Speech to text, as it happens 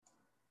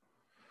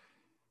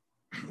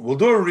We'll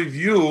do a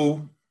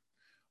review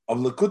of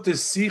Likutei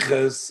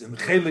Sichos in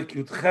Chelik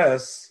Yud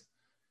Ches,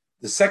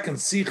 the second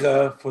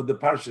Sicha for the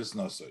Parshas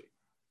Nosoi.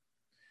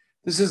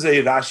 This is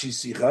a Rashi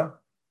Sicha,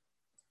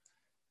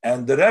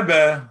 and the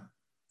Rebbe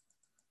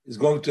is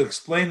going to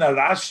explain a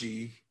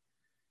Rashi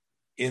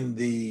in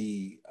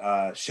the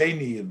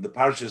Sheni of the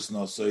Parshas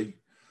Nosoi,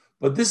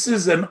 but this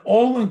is an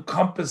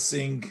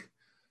all-encompassing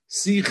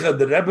Sicha.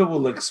 The Rebbe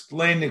will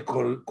explain it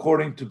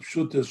according to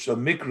Pshutos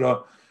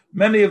Shamikra,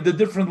 many of the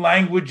different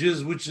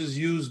languages which is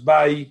used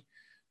by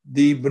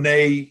the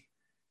Bnei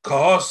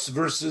Kahos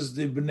versus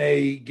the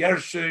Bnei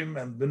Gershom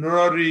and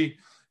Benurari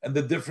and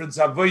the different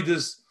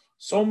avodas.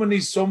 So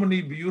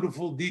many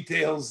beautiful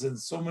details and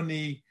so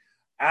many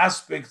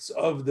aspects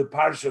of the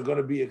parsha are going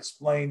to be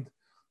explained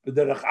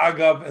b'derech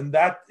agav, and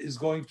that is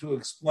going to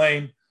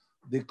explain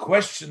the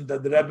question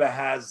that the Rebbe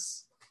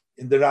has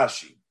in the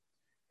Rashi.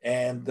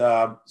 And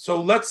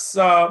so let's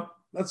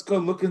go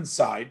look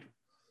inside.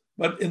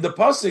 But in the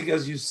pasuk,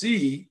 as you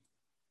see,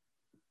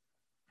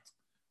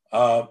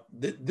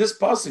 this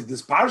pasuk,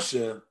 this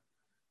parsha,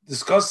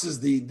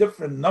 discusses the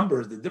different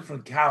numbers, the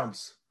different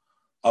counts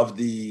of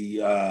the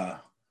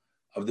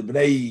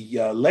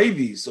Bnei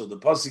Levi. So the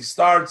pasuk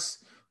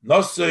starts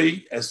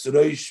Nosei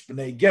Esroish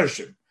Bnei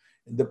Gershom.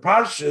 In the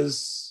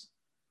parshas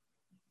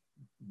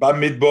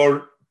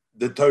Bamidbar,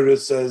 the Torah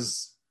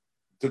says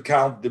to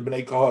count the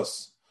Bnei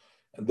Kahos,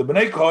 and the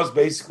Bnei Kahos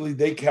basically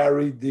they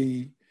carried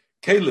the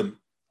kelim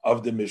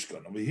of the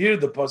Mishkan. Over here,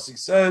 the pasuk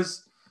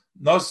says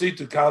Nosei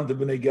to count the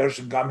Bnei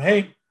Gershom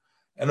Gamheim.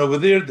 And over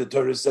there, the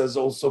Torah says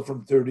also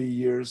from 30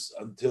 years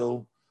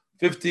until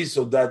 50,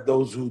 so that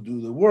those who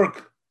do the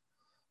work,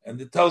 and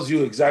it tells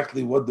you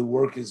exactly what the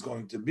work is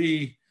going to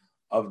be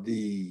of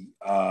the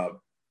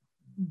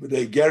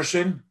Bnei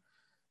Gershon.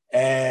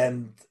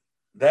 And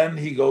then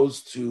he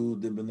goes to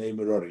the Bnei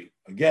Merari.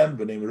 Again,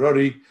 Bnei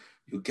Merari,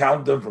 you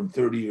count them from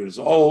 30 years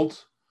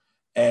old,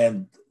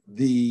 and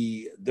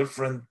the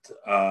different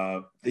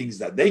things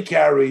that they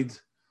carried,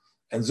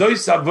 and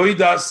Zois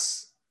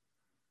Avoidas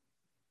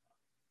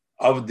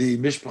of the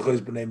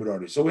Mishpachos Bnei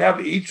Merari. So we have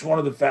each one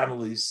of the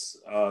families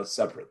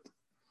separate.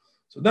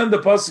 So then the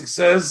pasuk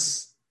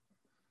says,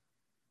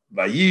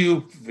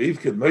 "Vayiyu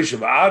v'ivked Moshe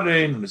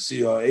v'Aaron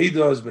Mesiah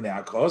Eidos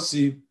Bnei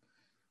HaKahasi."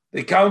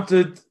 They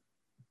counted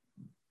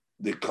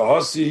the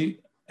Kahasi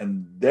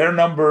and their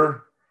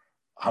number,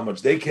 how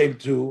much they came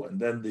to, and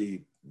then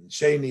the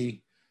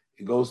Sheni,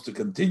 it goes to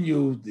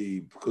continue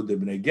the Pekudei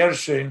Bnei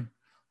Gershon,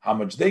 how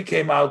much they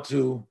came out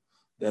to,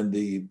 then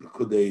the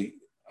Pekudei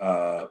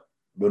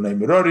Bnei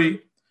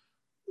Merari.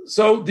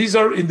 So these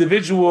are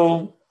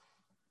individual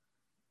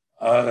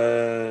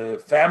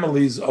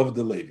families of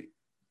the Levi.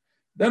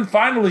 Then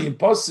finally in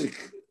Pasuk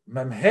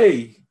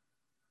Memhei,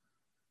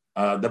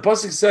 the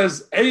Pasuk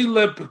says,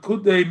 Eile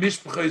Pekudei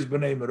Mishpachos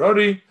Bnei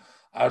Merari,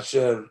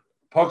 Asher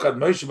Pakad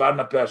Moshe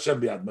V'Adna Pe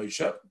Hashem B'Yad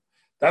Moshe.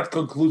 That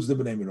concludes the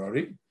Bnei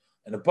Merari.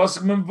 And the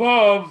Pasuk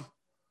Memvav,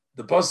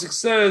 the Pasuk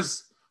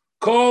says,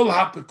 Kol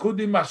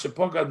HaPekudim Asher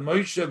Pakad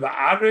Moshe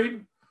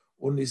V'Aaron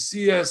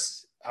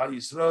U'Nisias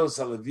HaYisrael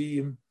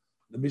Salavim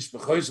the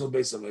Mishpachos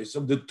L'Beis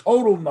Avosim. The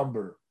total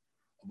number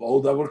of all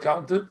that were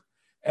counted,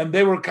 and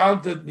they were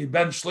counted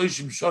Ben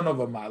Shloshim Shana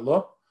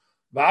V'Malo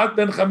V'Ad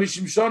Ben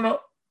Chamishim Shana.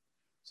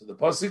 So the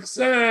pasuk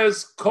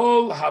says,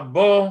 "Kol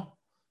habo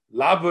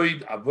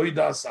lavoid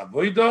avoidas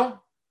avoida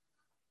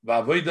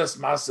v'avoidas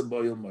masa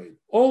boil moed."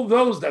 All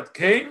those that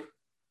came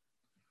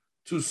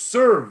to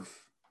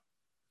serve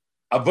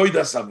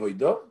avoidas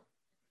avoida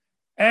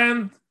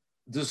and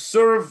to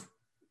serve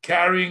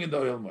carrying the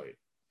oil moed.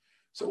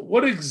 So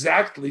what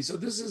exactly? So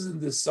this is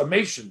in the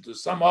summation to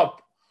sum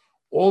up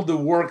all the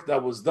work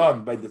that was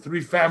done by the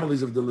three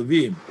families of the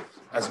Levim,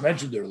 as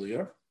mentioned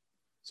earlier.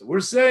 So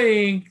we're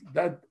saying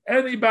that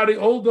anybody,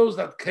 all those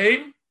that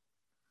came,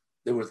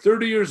 they were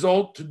 30 years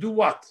old to do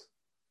what?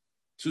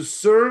 To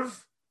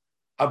serve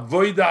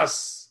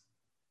avoidas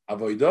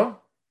avoida,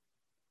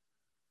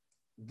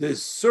 the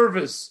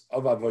service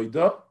of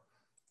avoida,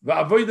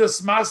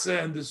 avoidas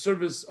masa, and the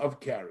service of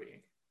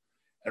carrying.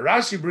 And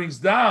Rashi brings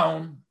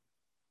down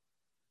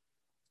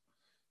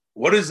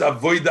what is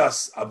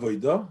avoidas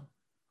avoida,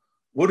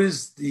 what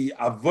is the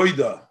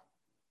avoida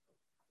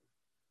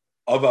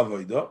of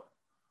avoida.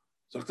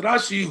 So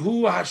Rashi,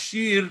 Hu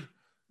Hashir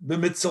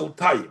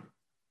b'mitzaltayim.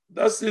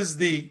 This is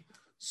the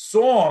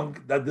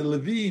song that the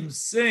Levim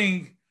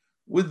sing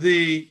with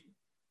the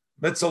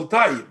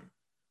mitzaltayim.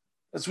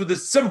 That's with the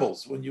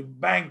cymbals, when you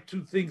bang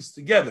two things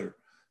together.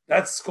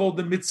 That's called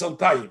the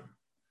mitzaltayim.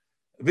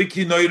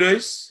 Viki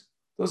noires,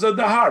 those are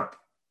the harp.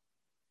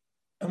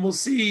 And we'll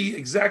see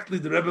exactly,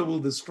 the Rebbe will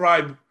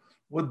describe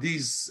what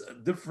these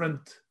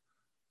different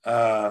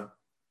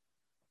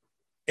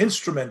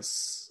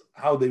instruments,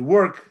 how they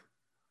work.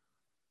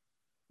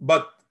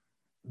 But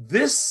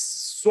this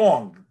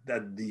song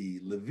that the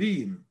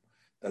Levim,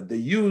 that they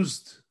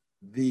used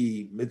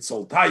the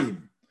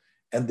mitzaltayim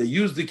and they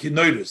used the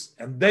kinoiris,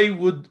 and they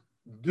would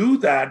do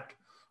that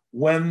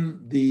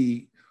when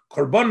the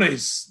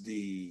korbanos,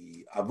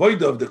 the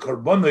avodah of the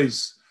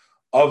korbanos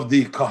of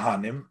the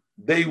Kohanim,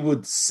 they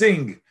would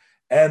sing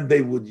and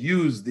they would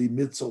use the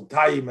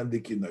mitzoltayim and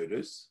the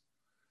kinoiris.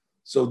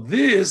 So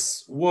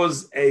this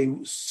was a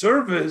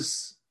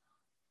service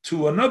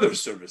to another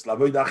service,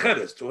 lavoida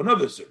acheres, to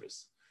another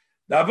service.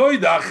 The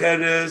avoida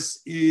acheres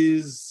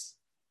is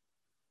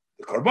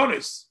the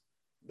korbanis.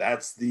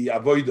 That's the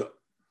avoida.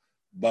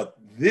 But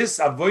this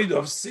avoida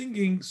of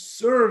singing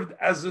served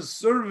as a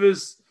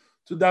service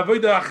to the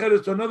avoida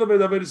acheres, to another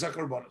avoida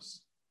korbanis.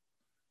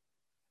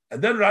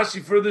 And then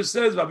Rashi further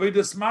says, avoida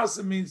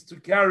smasa means to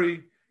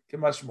carry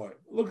kemashmoy.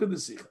 Look at the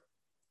sikha.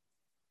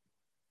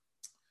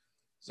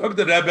 Zog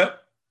the Rebbe,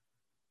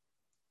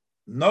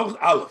 noch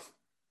Aleph,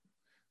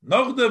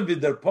 noch dem wie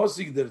der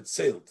Posik der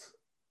zählt,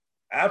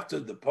 after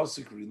the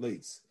Posik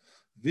relates,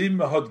 wie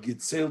man hat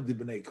gezählt die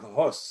Bnei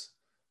Kohos,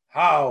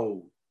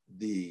 how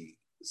the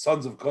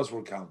sons of Kos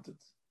were counted.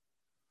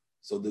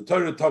 So the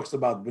Torah talks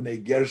about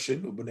Bnei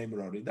Gershon or Bnei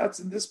Merari. That's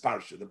in this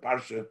parsha, the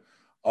parsha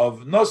of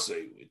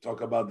Nosei. We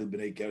talk about the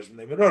Bnei Gershon,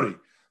 Bnei Merari.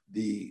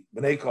 The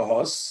Bnei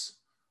Kohos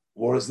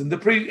was in the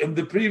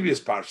previous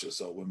parsha.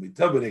 So when we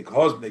tell Bnei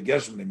Kohos, Bnei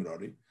Gershon, Bnei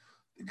Merari,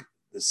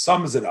 it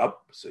sums it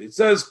up. So it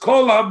says,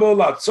 Kol habo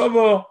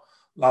latzovo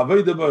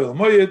la'avoda b'oil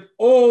moed,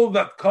 all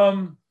that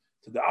come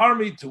to the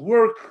army to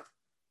work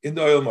in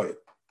the oil moed.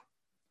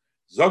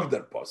 Zog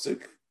der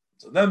Posik.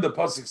 So then the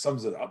Posik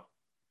sums it up.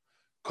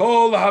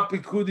 Kol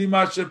ha'pikudim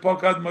asher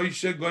pokad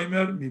Moshe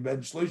goimer mi ben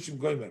shloshim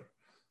goimer.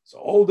 So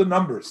all the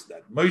numbers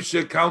that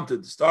Moshe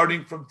counted,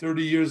 starting from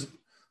 30 years,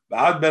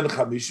 ba'ad ben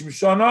chamishim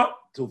shana,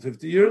 till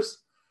 50 years,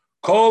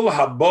 Kol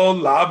habo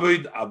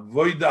la'avoid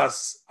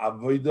avoidas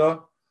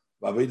avoida,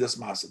 Avodas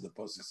Masa, the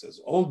Pasuk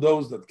says, all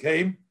those that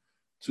came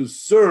to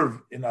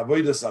serve in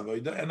Avodas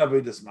Avoda and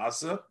Avodas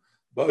Masa,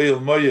 Ba'il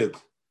Moyed,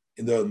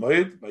 in the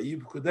Moyed,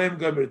 Ba'ib Kudem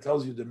Gomer, it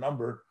tells you the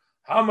number,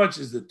 how much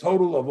is the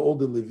total of all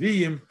the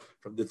Leviim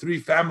from the three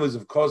families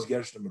of Kos,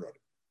 Gershon, and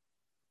Merari.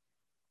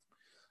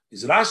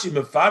 Is Rashi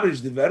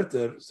Mefarish the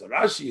Verter, so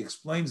Rashi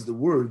explains the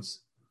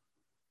words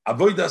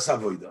Avodas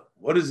Avoda.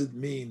 What does it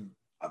mean,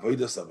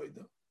 Avodas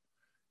Avoda?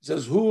 He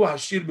says, Hu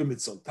Hashir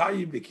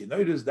B'mitzaltayim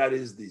V'kinoides, that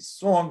is the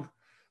song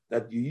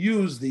that you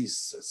use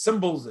these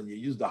cymbals and you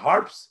use the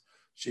harps.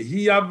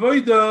 Shehi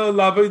avoida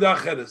la'avoida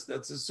acheres.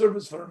 That's a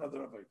service for another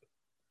avoida.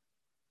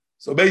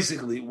 So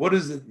basically, what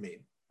does it mean?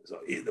 So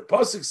the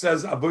pasuk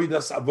says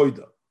avoidas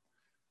avoida.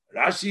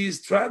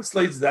 Rashi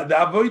translates that the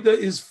avoida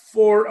is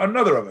for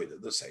another avoida.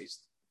 The says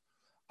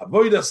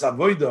avoidas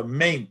avoida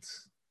meant.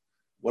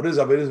 What is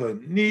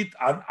avoidas? Nit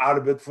an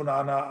arbet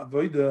funana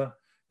avoida.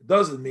 It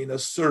doesn't mean a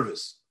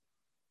service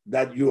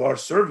that you are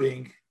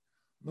serving,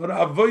 nor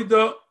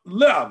avoida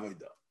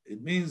le'avoida. It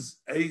means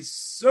a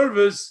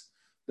service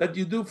that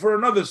you do for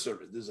another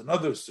service. There's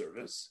another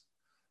service.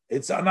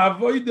 It's an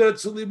avoida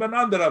to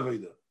libanandar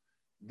avoida.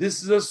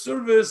 This is a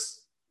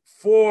service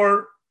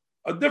for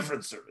a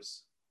different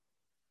service.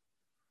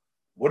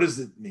 What does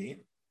it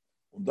mean?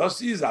 Und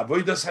das is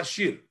avoidas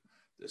hashir,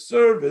 the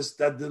service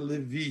that the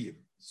Leviim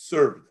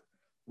served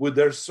with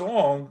their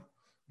song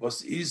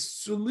was is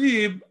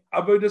sulib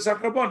avoidas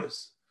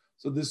hakarbonis.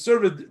 So the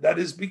service that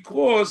is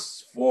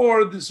because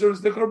for the service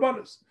of the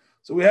karbonis.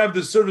 So we have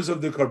the service of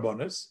the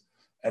karbonis,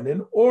 and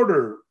in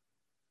order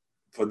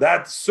for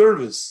that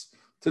service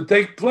to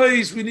take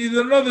place, we need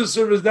another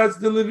service. That's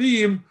the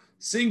Leviim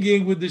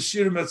singing with the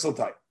Shir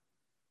Metzaltai.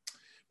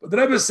 But the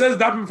Rebbe says,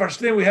 Dapen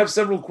Farshlein, we have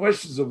several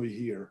questions over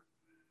here.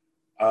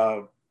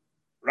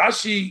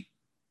 Rashi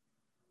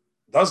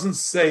doesn't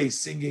say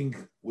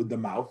singing with the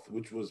mouth,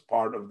 which was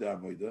part of the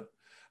Avodah.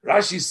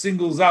 Rashi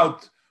singles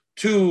out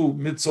two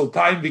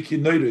Mitzaltai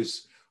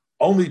Vikinoides,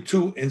 only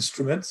two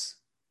instruments,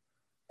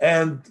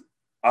 and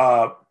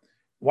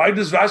why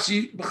does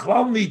Rashi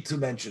Bechlal need to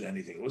mention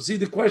anything? We'll see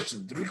the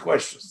question, three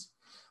questions.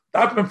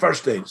 Datman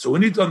Farstein. So we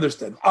need to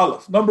understand.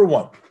 Aleph, number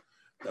one,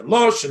 the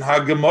Losh and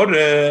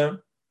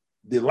HaGemoreh,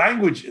 the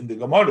language in the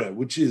Gemara,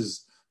 which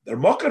is their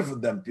mocker for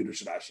them,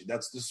 Pirush Rashi,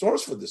 that's the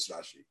source for this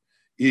Rashi,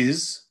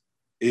 is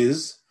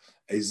Ezehu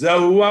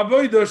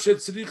Avoida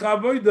Shetzrich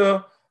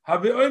Avoida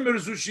Have Omer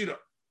Zushira.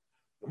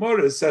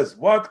 Gemara says,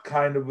 what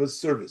kind of a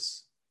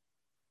service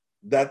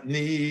that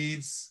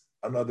needs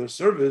another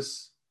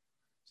service?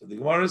 So the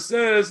Gemara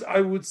says,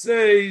 I would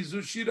say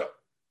Zushira.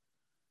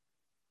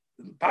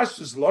 The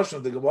Pashtus Lashon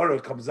of the Gemara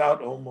comes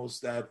out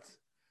almost that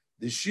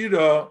the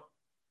Shira,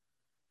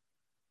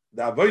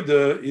 the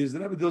Avodah is, the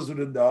Rebbe deals with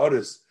it in the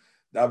Aris.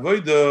 The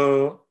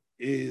Avodah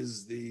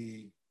is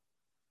the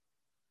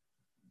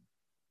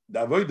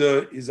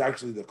Avodah is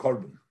actually the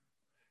Korban.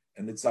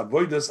 And it's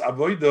Avodas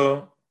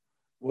Avodah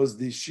was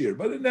the Shir.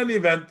 But in any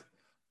event,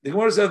 the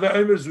Gemara says,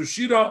 V'omer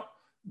Zushira,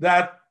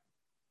 that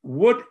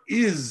what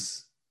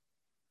is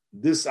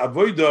this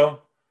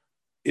avoida?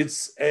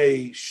 It's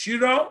a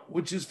shira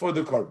which is for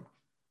the korban.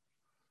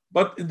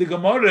 But in the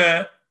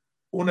Gemara,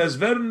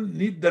 unasvern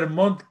nit der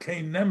Mond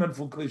kein nemen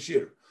von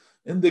kleshir.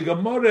 In the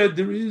Gemara,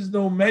 there is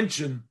no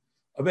mention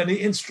of any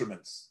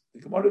instruments.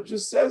 The Gemara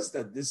just says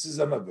that this is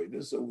an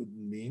avoida, so it would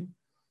mean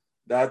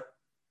that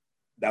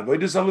the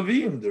avodas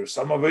alavim. There are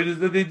some avodas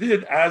that they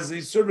did as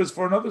a service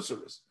for another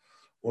service.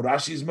 Or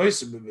Rashi's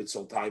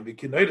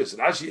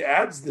Rashi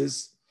adds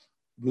this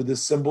with the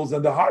cymbals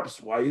and the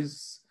harps. Why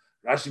is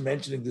Rashi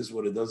mentioning this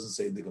what it doesn't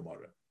say in the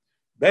Gemara?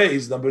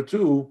 Base number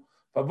 2,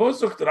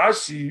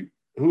 Rashi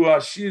who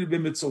ashir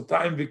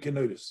b'mitzotayim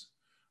v'kenoris.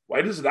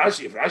 Why does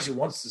Rashi, if Rashi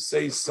wants to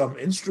say some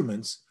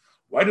instruments,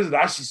 why does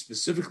Rashi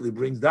specifically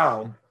bring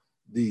down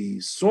the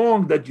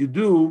song that you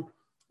do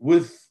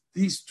with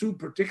these two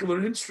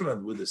particular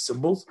instruments, with the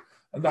cymbals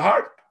and the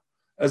harp?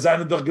 As I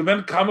know,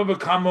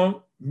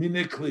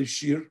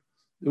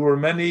 there were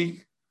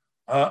many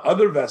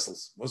other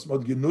vessels,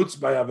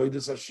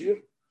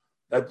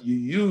 that you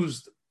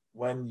used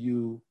when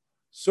you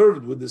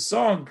served with the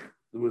song.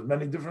 There were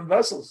many different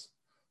vessels,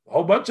 a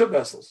whole bunch of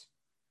vessels.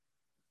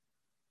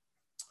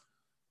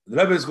 The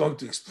Rebbe is going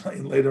to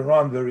explain later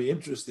on, very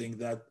interesting,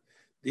 that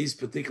these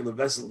particular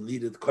vessels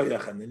needed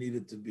koyach and they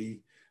needed to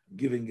be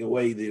giving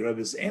away the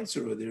Rebbe's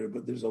answer over there,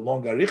 but there's a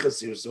long arichas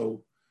here,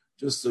 so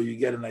just so you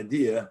get an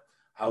idea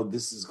how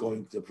this is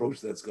going to approach,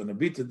 that's going to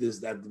be to this,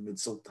 that the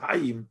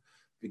mitzotayim,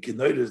 the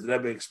kenoides, the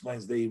Rebbe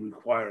explains, they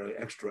require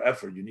extra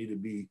effort. You need to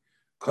be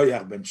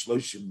koyach ben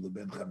shloshim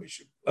ben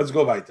chamishim. Let's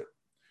go weiter.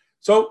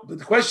 So the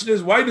question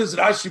is, why does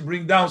Rashi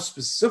bring down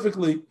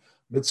specifically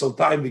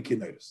mitzotayim the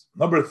kenoides?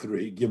 Number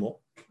 3, Gimel.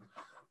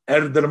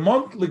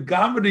 Dermont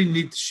legamri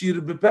nit shir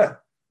bepeh.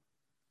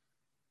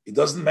 He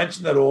doesn't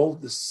mention at all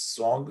the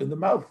song in the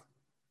mouth,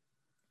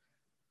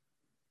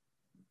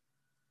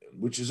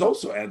 which is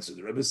also answered.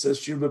 The Rebbe says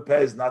shir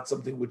bepeh is not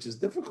something which is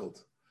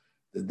difficult.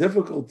 The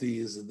difficulty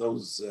is in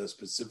those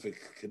specific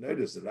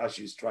kenoides that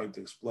Rashi is trying to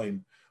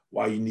explain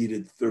why you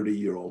needed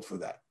 30-year-old for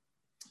that.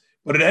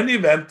 But in any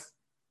event,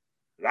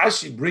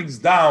 Rashi brings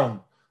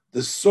down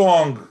the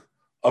song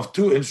of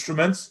 2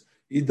 instruments.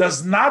 He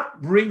does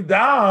not bring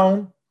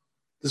down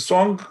the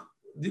song,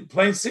 the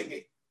plain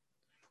singing.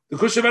 The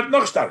kushavet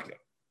noch starker.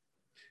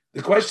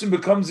 The question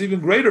becomes even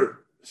greater,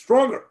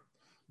 stronger.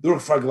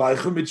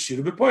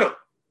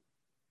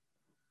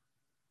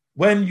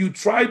 When you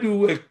try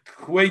to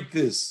equate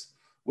this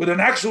with an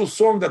actual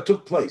song that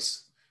took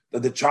place,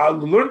 that the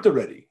child learned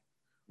already.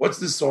 What's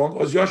this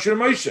song? Oz Yashir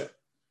Moshe.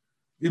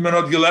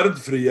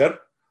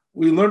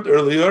 We learned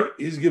earlier,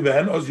 is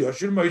given Oz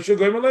Yashir Moshe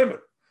Goyim Alemer.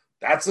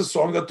 That's a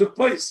song that took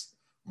place.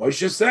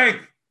 Moshe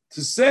sang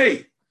to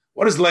say,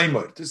 what is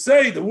Lamer? To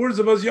say the words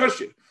of Oz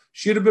Yashir.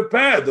 Shir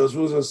Bepeh, those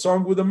was a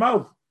song with a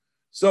mouth.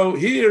 So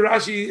here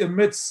Rashi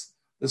admits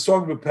the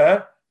song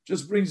Bepeh,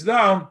 just brings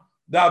down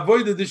the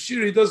avoided the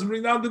shir. He doesn't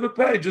bring down the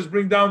Bepeh, just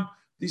bring down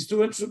these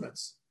 2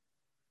 instruments.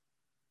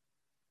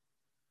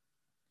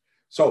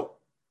 So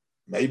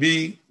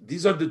maybe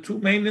these are the 2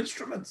 main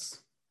instruments.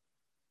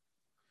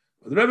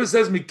 But the Rebbe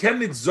says,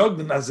 "Mikenit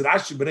zogden as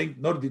Rashi bringt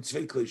nor die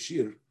zwei klei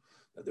shir."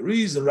 That the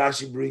reason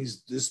Rashi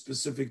brings this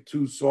specific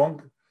 2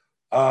 song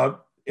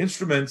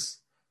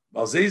instruments,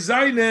 weil sie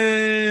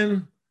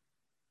seinen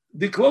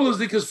die klolos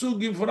die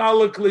kesugim von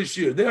alle klei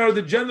shir. They are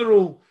the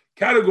general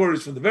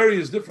categories from the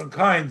various different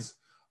kinds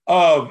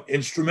of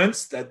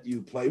instruments that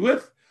you play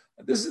with.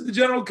 And this is the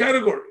general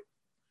category.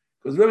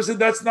 Because the Rebbe said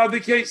that's not the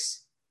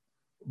case.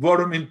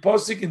 Vorum in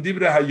Posik in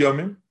Divrei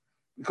Hayomim,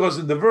 because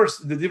in the verse,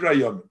 in the Divrei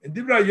Hayomim. In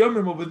Divrei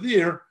Hayomim over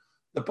there,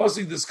 the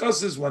Posik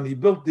discusses when he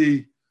built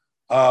the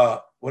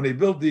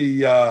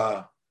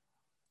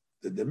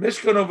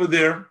Mishkan over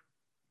there.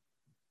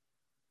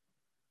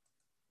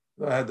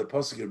 I had the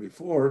Posik here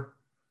before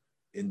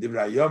in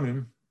Divrei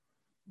Hayomim,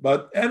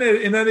 but in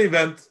any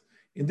event,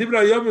 in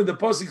Divrei Hayomim, the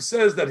Posik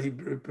says that he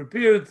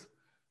prepared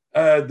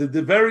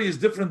the various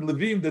different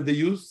levim that they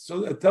used.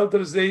 So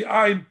Telter Zei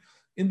Ein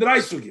in the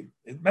Raisugim.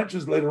 It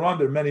mentions later on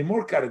there are many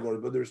more categories,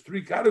 but there's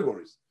 3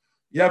 categories.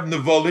 You have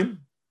Nevolim,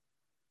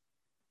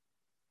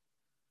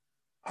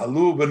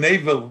 Halu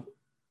Benevel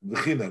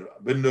V'chiner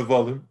Ben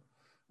Nevolim.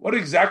 What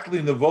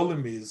exactly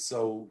Nevolim is?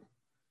 So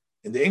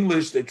in the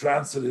English they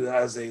translate it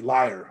as a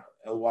lyre,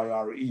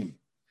 Lyre.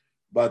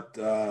 But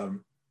the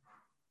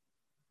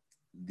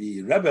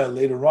Rebbe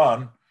later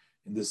on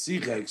in the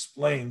Sikha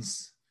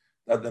explains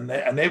that a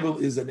nevel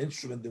is an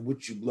instrument in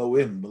which you blow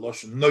in,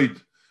 Beloshen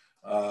Noid.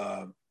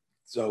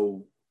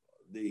 So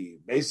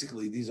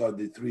basically these are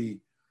the 3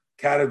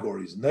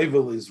 categories.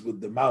 Nevel is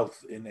with the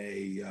mouth in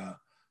a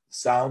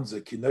sounds.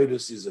 A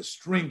kinoidus is a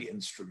string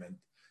instrument,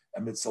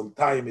 and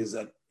mitzaltayim is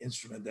an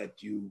instrument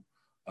that you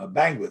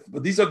bang with.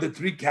 But these are the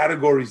 3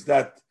 categories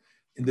that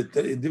in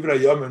Divrei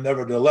Hayomim,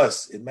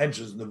 nevertheless, it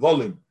mentions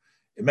nevolim,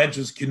 it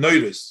mentions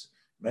kinoidus,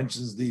 it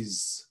mentions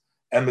these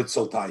and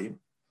mitzaltayim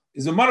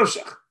is a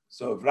maroshach.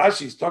 So if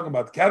Rashi is talking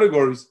about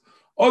categories,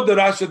 or the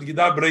Rashi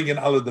Gida bring in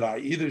aladrai,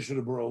 either should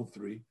have brought all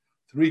 3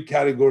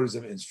 categories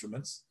of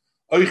instruments.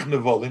 Oich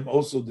nevolim,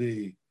 also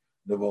the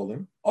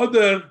nevolim.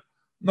 Other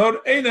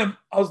nor einem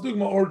als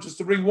dugma, or just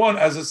to bring one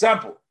as a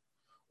sample.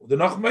 The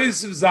noch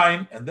meisiv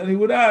zayin, and then he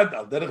would add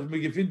al derech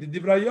megefint in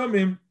Divrei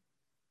Hayomim.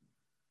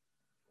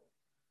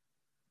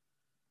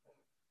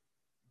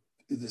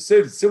 It's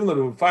similar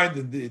to what we find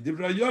in the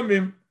Divrei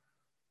Hayomim.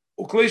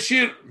 Uklei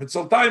shir,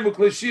 mitzaltayim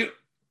uklei shir,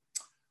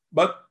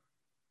 but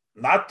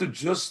not to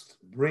just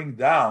bring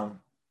down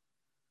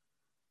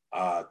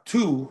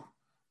 2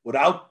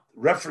 without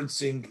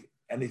referencing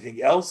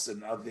anything else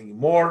and nothing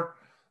more,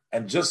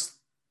 and just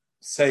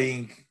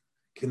saying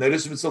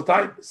Kineris Mitzvah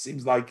time. It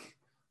seems like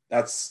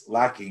that's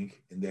lacking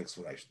in the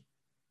explanation.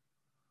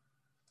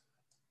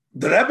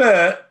 The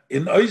Rebbe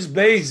in Ois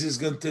Beis is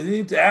going to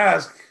continue to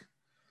ask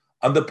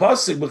on the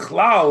pasuk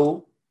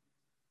B'chlal,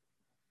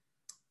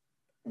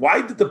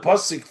 why did the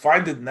pasuk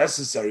find it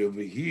necessary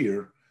over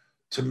here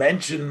to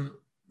mention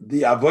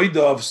the avodah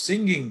of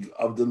singing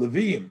of the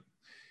Leviim?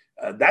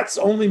 That's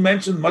only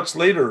mentioned much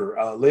later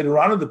on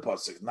in the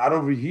pasuk, not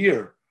over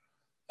here.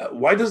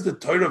 Why does the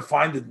Torah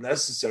find it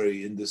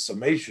necessary in the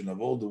summation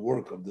of all the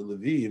work of the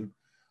Leviim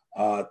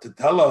to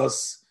tell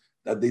us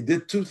that they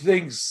did two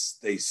things?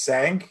 They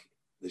sang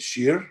the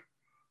shir,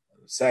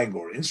 sang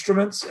or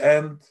instruments,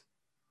 and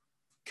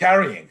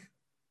carrying,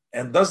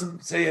 and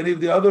doesn't say any of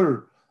the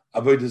other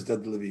avodas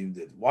that the Leviim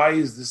did. Why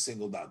is this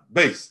singled out?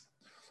 Base.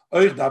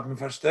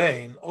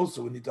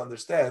 Also, we need to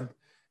understand,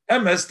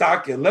 emes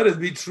take, let it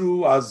be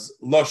true as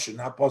loshin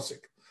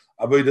haposik,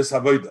 avodas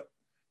avoda,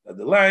 that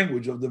the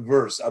language of the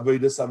verse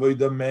avodas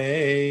avoda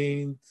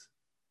meant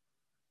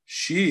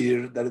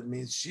shir, that it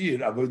means shir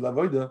avoda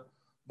avoda,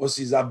 was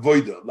is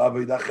avoda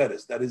lavoda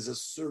cheres, that is a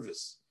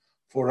service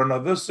for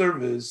another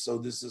service. So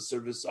this is a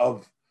service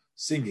of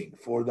singing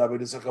for the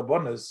avodas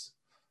hakabonis,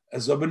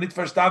 as aber nit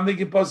verstanden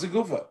in pasuk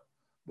gufa.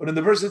 But in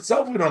the verse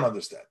itself, we don't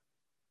understand.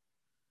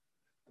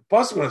 The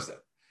pasuk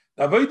understand.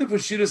 The avodah for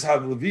shiras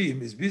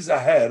havlevim is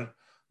bizaher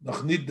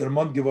noch nit der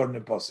mond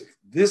geworden pasuk.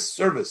 This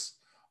service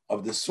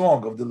of the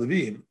song of the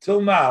Levim,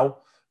 till now,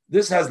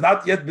 this has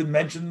not yet been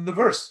mentioned in the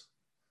verse.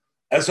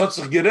 Es hat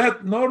sich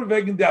gerät nur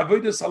wegen der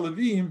avodas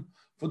halevim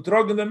von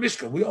tragen der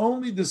Mishkan. We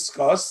only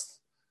discussed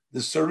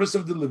the service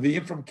of the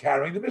Levim from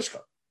carrying the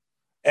Mishkan,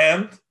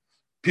 and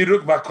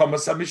piruk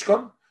vakomas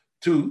hamishkan,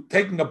 to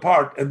taking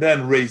apart and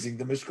then raising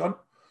the Mishkan,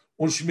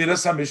 und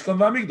shmiras hamishkan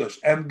v'amigdash,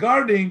 and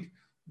guarding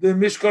the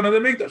Mishkan and the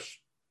Migdash.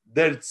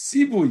 Der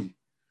tzivui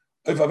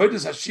of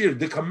avodas hashir,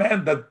 the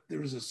command that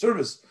there is a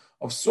service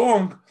of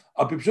song,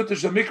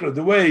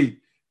 the way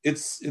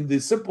it's in the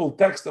simple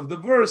text of the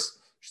verse,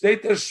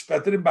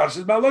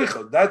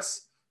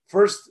 that's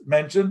first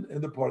mentioned in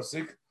the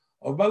pasuk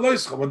of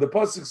Baloischa. When the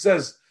pasuk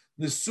says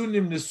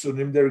nisunim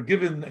nisunim, they're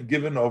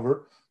given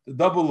over, the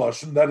double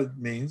lashon that it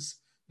means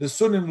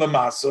nisunim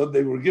lamasa,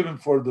 they were given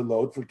for the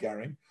load, for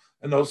carrying,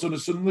 and also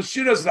nisunim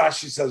l'shiras,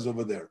 Rashi says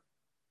over there.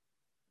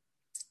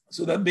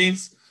 So that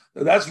means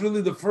that that's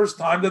really the first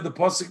time that the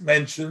pasuk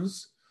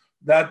mentions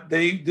that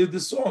they did the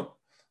song.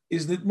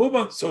 Is it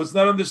muban? So it's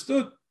not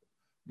understood.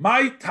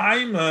 My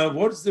time,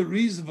 what's the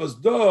reason was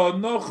do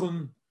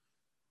nochun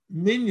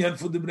minyan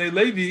for the Bnei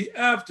Levi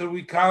after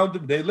we count the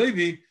Bnei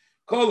Levi?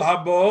 Kol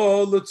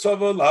habo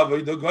l'tzava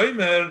lavoi the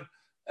goimer.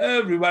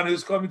 Everyone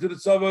who's coming to the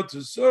tzava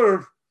to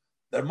serve,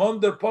 their mon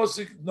der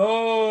posik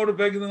nor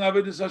wegen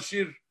avodas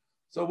hashir.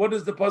 So what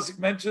does the pasuk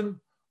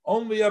mention?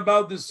 Only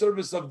about the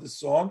service of the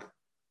song,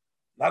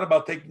 not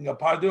about taking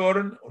apart the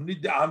oren. Only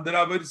the andere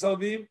avodas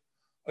halevim.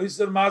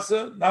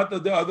 Not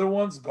the other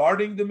ones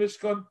guarding the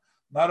Mishkan,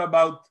 not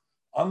about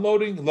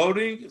unloading,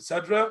 loading,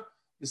 etc.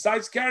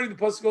 Besides carrying, the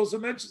pasuk also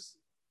mentions.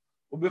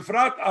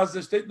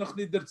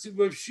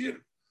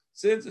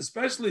 Since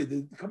especially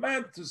the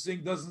command to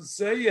sing doesn't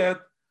say yet,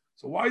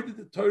 so why did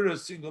the Torah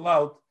single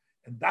out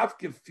and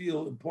Dafke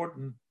feel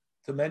important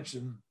to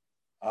mention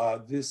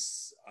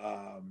these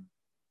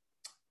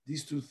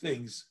two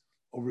things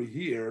over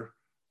here?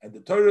 And the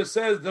Torah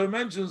says, there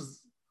mentions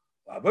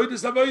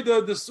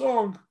the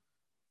song.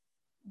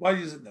 Why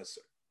is it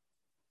necessary?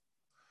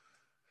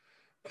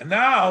 And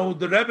now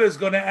the Rebbe is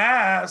going to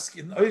ask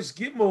in Ois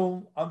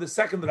Gimel on the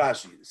second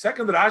Rashi. The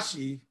second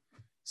Rashi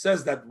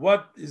says that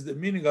what is the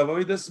meaning of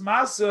Avodas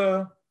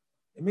Masa?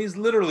 It means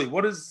literally,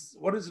 what is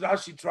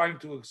Rashi trying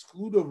to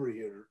exclude over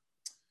here?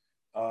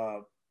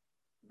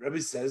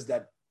 Rebbe says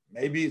that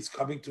maybe it's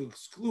coming to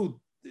exclude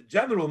the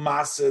general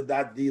Masa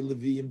that the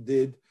Leviim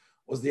did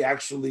was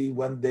actually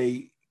when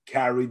they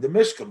carried the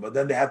Mishkan, but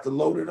then they had to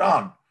load it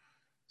on.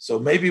 So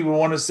maybe we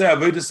want to say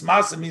Avodas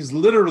Masa means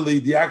literally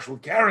the actual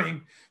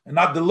carrying and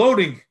not the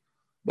loading.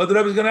 But the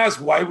Rebbe is going to ask,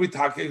 why are we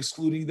talking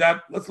excluding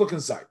that? Let's look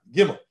inside.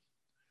 Gimel.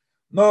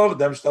 No,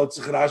 dem stellt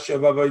sich Rashi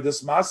of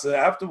Avodas Masa.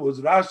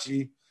 Afterwards,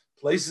 Rashi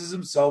places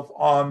himself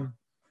on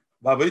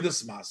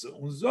Avodas Masa.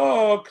 Und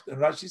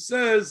Rashi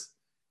says,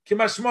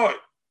 Kimashmoy,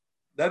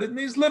 that it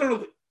means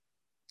literally.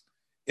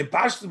 In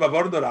Pashto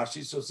Bavorda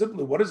Rashi, so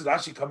simply, what is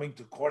Rashi coming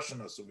to caution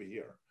us over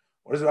here?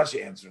 What is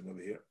Rashi answering over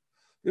here?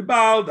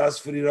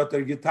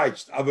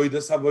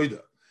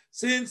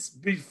 Since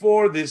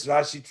before this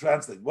Rashi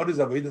translates, what is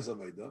avodas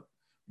avoda?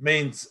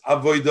 Means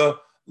avoda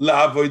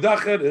la avoda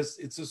cheres.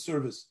 It's a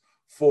service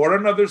for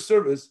another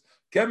service.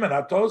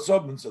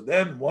 So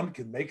then one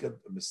can make a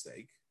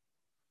mistake.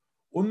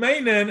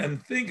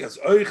 And think as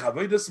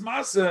avodas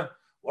masa.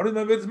 What is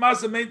avodas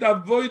masa? Meant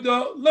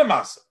avoda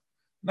lemasa,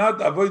 not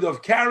avoda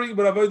of carrying,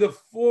 but avoda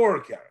for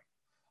carrying.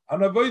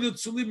 An avoda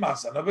tzuli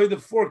masa, an avoda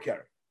for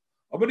carrying.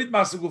 But it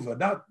masa gufa,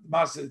 not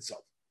masa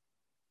itself.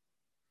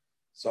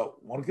 So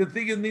one can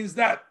think it means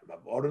that.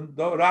 So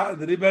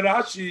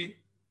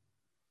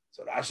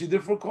Rashi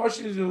therefore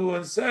cautions you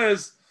and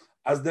says,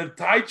 as der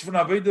Teich von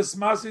Avodas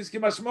Masa is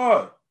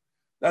kimashmoy,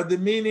 that the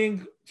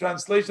meaning,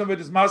 translation of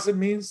Avodas Masa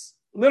means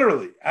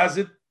literally, as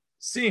it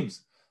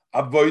seems.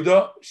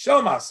 Avodah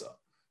Shel Masa,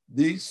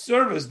 the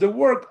service, the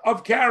work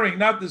of carrying,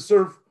 not the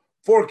serve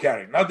for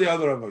carrying, not the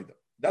other Avodah.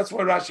 That's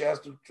why Rashi has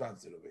to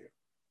translate over here.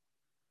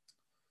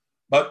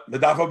 But we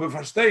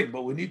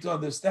need to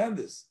understand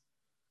this.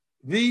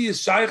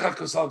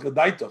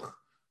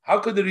 How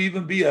could there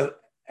even be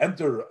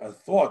enter a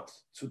thought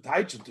to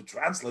Taichin, to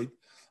translate?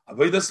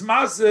 Avodas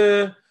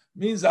Masa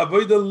means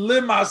Avodah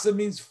Limasa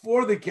means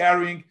for the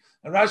carrying,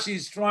 and Rashi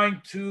is trying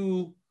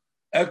to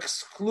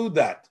exclude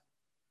that.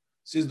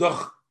 Says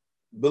doch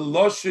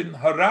beloshin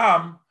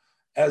haram,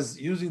 as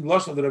using the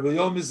lashon of the Rebbe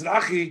Yoel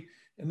Mizrahi,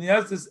 and he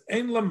has this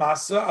ein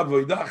lamasa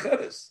avodah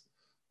acheres.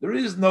 There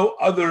is no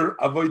other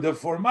avodah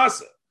for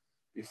masa.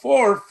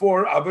 Before,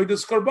 for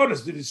avodas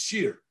karbonis, there is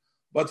sheer,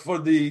 but for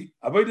the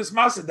avodas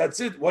masa, that's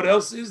it. What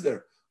else is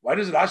there? Why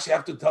does Rashi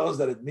have to tell us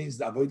that it means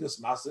the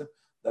avodas masa,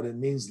 that it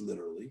means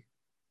literally?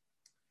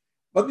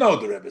 But no,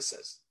 the Rebbe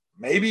says,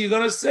 maybe you're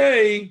going to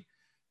say,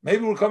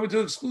 maybe we're coming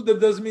to exclude that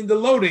doesn't mean the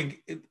loading,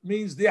 it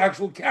means the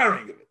actual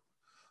carrying of it.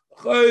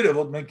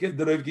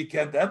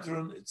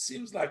 It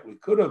seems like we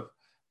could have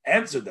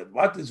answered that.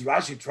 What is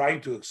Rashi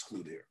trying to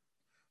exclude here?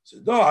 So,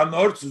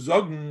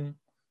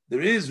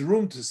 there is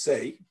room to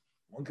say,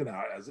 one can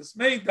as it's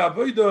made, that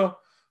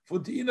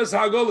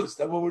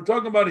what we're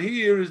talking about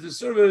here is the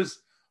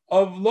service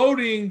of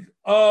loading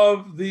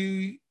of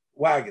the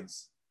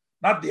wagons,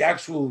 not the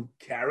actual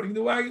carrying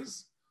the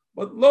wagons,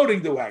 but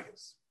loading the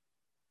wagons.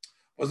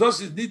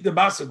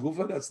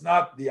 That's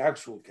not the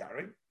actual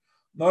carrying,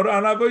 nor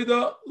an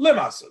avodah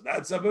lemasa.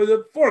 That's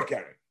avodah for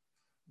carrying.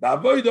 The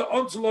avodah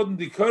onzulod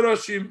the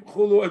koroshim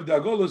chulu of the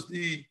agolos,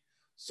 the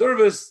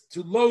service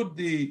to load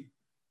the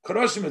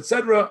koroshim,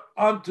 etc.,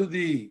 onto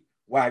the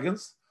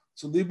wagons.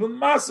 To libun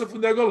masa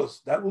from the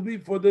agolos. That will be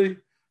for the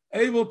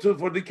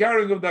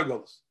carrying of the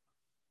agolos.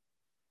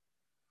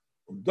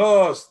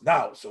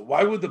 Now, so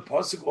why would the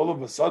pasuk all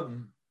of a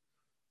sudden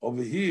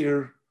over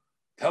here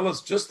tell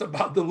us just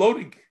about the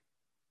loading?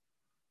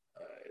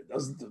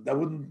 That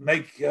wouldn't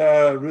make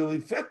really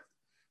fit.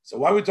 So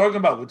what are we talking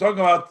about? We're talking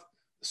about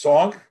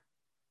song,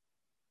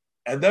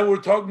 and then we're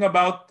talking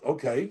about,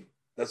 okay,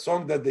 that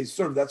song that they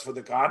serve, that's for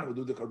the Khan, who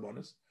do the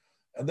karbonis.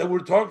 And then we're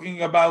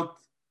talking about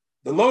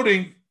the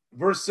loading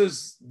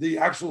versus the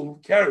actual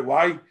carry.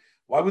 Why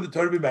would the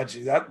Torah be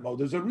mentioning that? Well,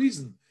 there's a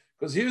reason.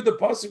 Because here the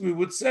pasuk we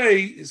would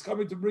say is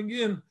coming to bring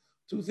in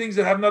two things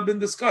that have not been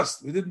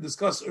discussed. We didn't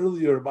discuss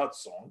earlier about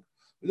song.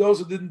 We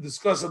also didn't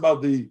discuss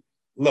about the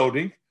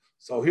loading.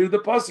 So here the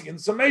pasuk in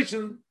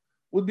summation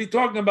would be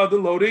talking about the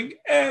loading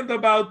and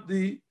about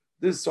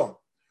this song.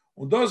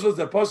 Und das was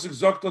the pasuk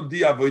sagt on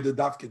di avodah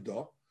davke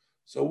do.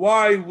 So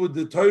why would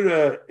the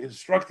Torah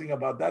instructing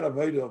about that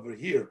avodah over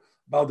here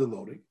about the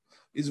loading?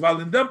 Is while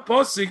in that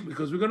pasuk,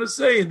 because we're going to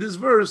say in this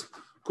verse,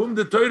 kum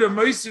the Torah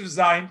meisiv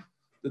zayin,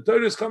 the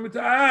Torah is coming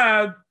to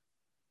add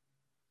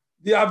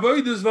the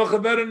avodas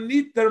v'chaveren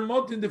nit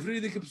termot in the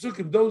friedike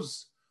psukim,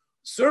 those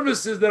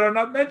services that are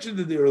not mentioned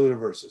in the earlier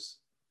verses,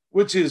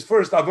 which is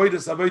first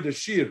avodas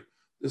shir,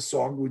 the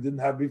song we didn't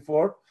have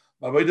before.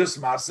 Avodas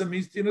masa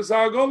means tinas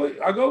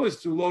agolis,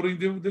 to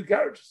loading the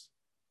carriages.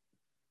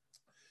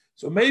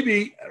 So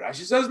maybe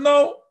Rashi says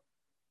no,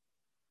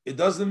 it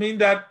doesn't mean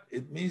that,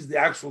 it means the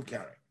actual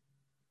carrying.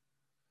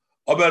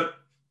 But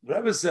the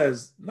Rebbe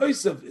says,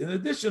 in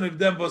addition, if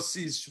them was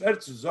sees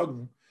schwer zu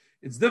sagen,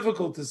 it's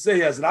difficult to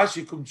say as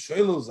Rashi kommt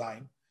shelo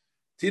sein,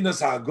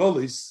 tinas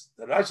ha'agolis,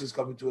 that Rashi is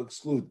coming to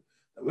exclude.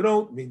 That we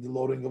don't mean the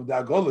loading of the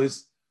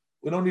agolis.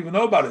 We don't even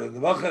know about it.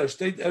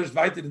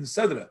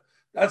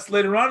 That's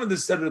later on in the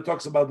Seder that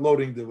talks about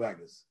loading the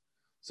wagons.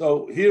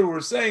 So here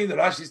we're saying that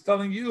Rashi is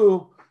telling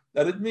you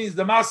that it means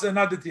the masa and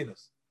not the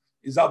tinas.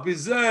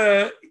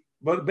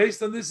 But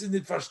based on this, is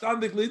it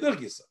verstandig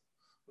lidergisa.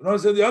 We don't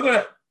say on the other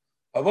hand.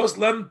 Avos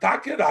lem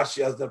take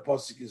Rashi as the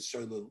pasuk is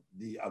showing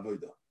the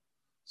avodah.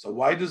 So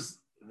why does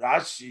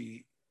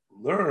Rashi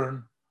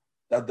learn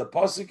that the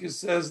pasuk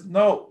says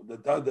no?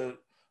 That the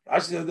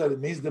Rashi says that it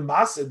means the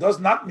masa. It does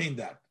not mean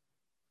that.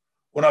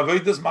 When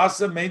avodas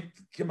masa made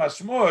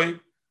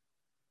kimashmoy,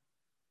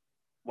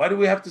 why do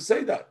we have to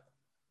say that?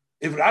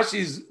 If Rashi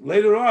is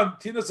later on,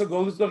 tinas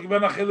agolis doch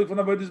given achelik from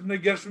avodas bnei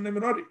gershon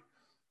nemirori.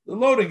 The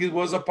loading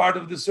was a part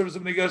of the service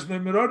of bnei gershon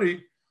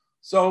nemirori.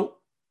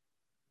 So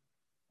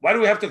why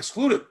do we have to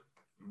exclude it?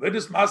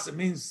 Avodas masa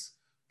means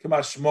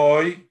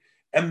kimashmoy,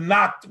 and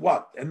not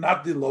what? And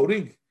not the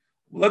loading.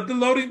 Let the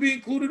loading be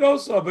included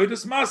also.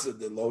 Avodas masa,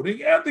 the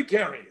loading and the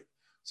carrying.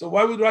 So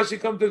why would Rashi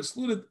come to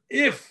exclude it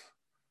if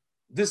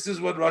this is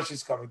what Rashi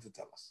is coming to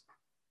tell us?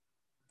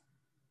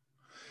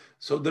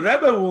 So the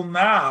Rebbe will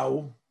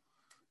now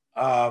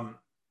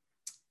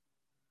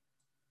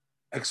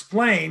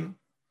explain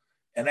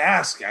and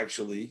ask,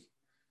 actually,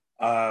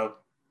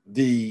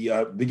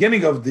 the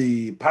beginning of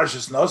the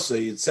Parshas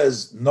Nosoi. It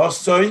says,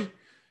 Nosoi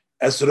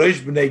es roish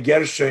b'nei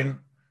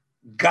Gershon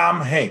gam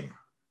heim.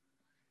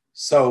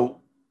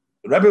 So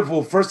Rebbe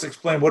will first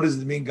explain what does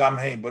it mean gam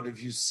heim. But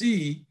if you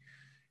see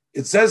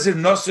it says in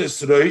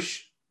Nosis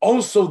Reish,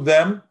 also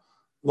them,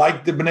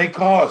 like the Bnei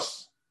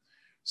Kahos.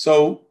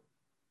 So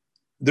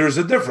there's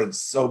a difference.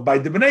 So by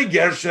the Bnei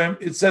Gershom,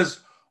 it says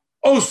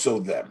also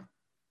them.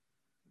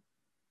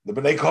 The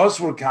Bnei Kahos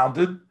were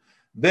counted.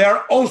 They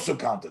are also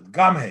counted,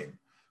 Gamheim.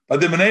 But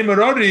the Bnei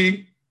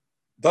Merari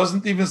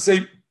doesn't even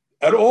say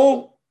at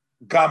all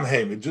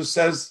Gamheim. It just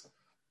says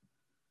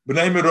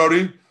Bnei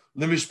Merari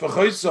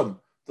Limishpachoisam.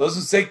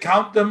 Doesn't say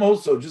count them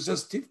also. It just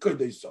says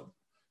Tivkoideisam.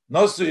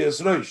 Nosu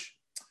Yesroish.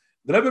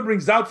 The Rebbe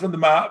brings out from the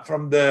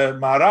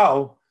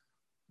Maharal,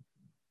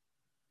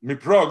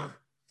 Miprog,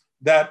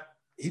 that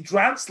he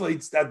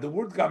translates that the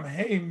word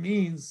Gamheim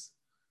means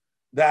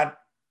that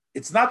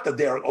it's not that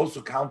they are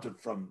also counted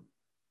from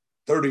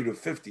 30 to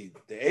 50,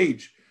 the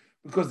age,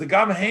 because the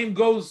Gamheim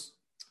goes,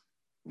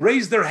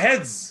 raise their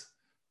heads,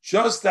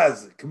 just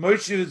as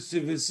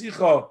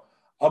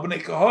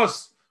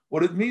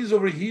what it means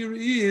over here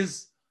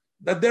is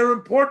that they're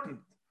important.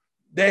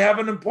 They have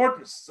an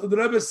importance. So the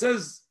Rebbe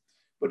says,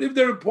 but if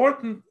they're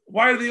important,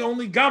 why are they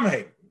only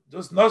Gamheim?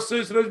 Just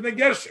Nosos Reish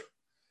Gershom.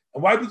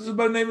 And why does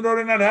the name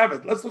already not have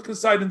it? Let's look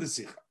inside in the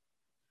Sikha.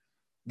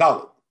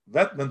 Dalet.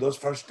 Wird man das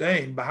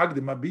verstehen,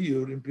 behagdim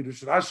abiyur in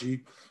Pirush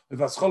Rashi, with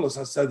Ascholos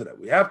HaSedra.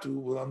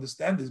 We'll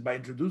understand this by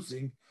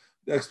introducing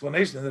the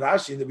explanation in the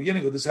Rashi in the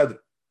beginning of the Sedra.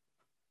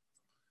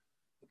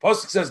 The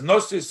Pasuk says,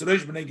 Nosos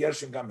Reish Bnei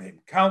Gershom Gamheim.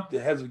 Count the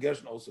heads of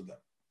Gershom, also them.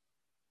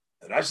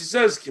 And Rashi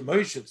says,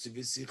 Kimoishet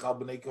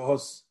Tzivisicha Bnei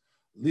Kahos,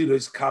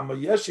 Lirois Kama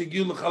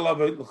Yeshegil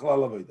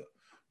L'Chalal.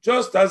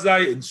 Just as I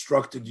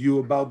instructed you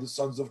about the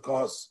sons of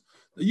Kahos,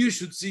 that you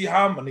should see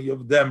how many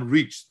of them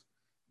reached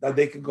that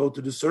they can go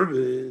to the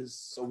service,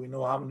 so we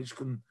know how many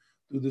can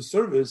do the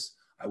service.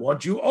 I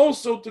want you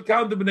also to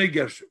count the Bnei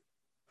Gershom.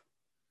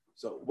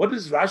 So what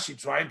is Rashi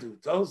trying to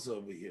tell us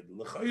over here?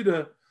 The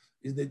L'Chayre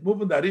is that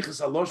moving the Arichas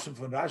Aloshim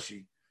from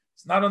Rashi.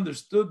 It's not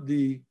understood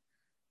the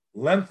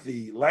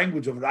lengthy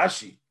language of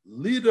Rashi.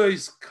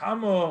 Lidois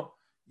kamo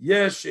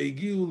yesh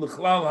egiu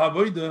l'chlal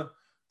havoida,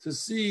 to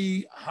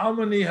see how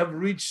many have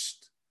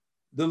reached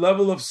the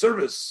level of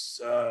service.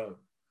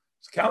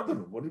 Let's count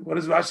them. What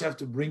does Rashi have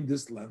to bring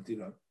this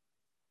lengthy up?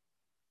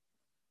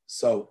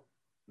 So,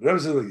 the Rebbe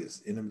says like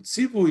this: in a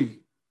Mitzivui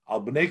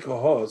al Bnei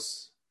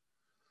Kahos,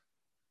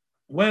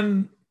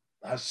 when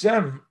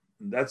Hashem,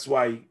 that's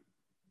why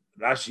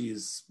Rashi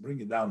is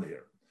bringing down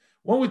here.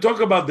 When we talk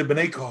about the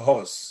Bnei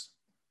Kahos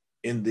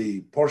in the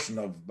portion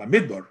of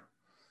Bamidbar,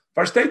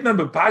 versteht man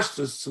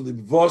bepashtus zu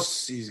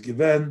libvos is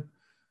given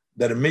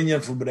that a minyan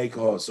from Bnei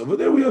Kahos. Over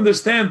there, we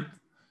understand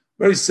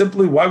very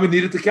simply why we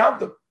needed to count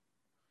them.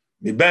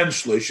 Mi ben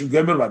shloishim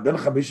gomer la ben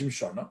chamishim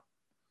shana.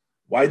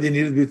 Why they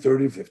needed to be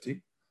 30 or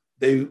 50?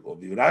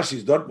 Rashi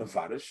is dort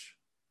mefarish.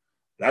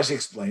 Rashi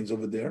explains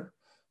over there.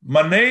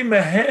 Manei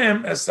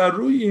mehem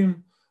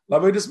esaruyim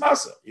lavedes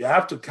masa. You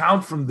have to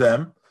count from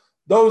them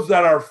those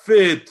that are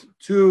fit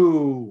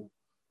to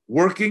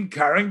working,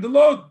 carrying the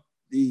load.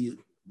 The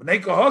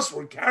Bnei Kahos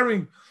were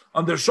carrying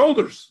on their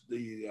shoulders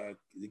the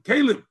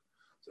kelim.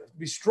 So have to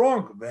be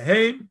strong.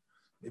 Mehem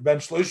ben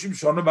shloishim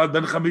shana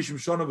ben chamishim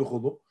shana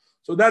v'chulu.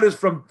 So that is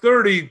from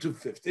 30 to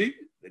 50.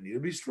 They need to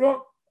be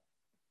strong.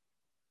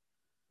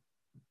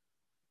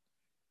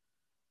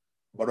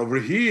 But over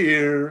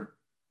here,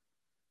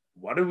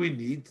 what do we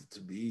need to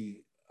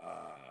be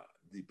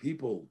the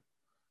people,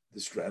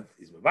 the strength?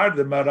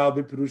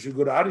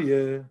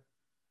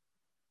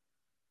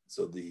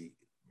 So he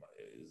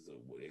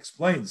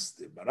explains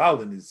the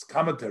Maral in his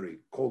commentary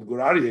called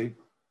Gurarye.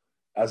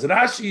 As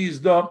Rashi is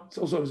done, it's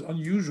also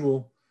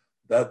unusual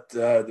that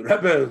the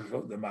Rebbe,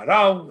 the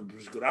Maral, and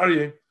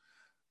Gurarye,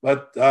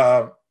 but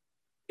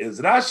as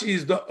Rashi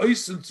is the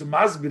Oisen to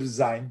Masbir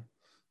Zain,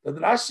 that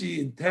Rashi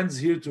intends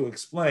here to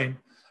explain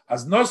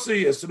as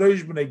Nosei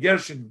Esroish Bnei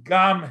Gershon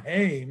Gam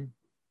Heim.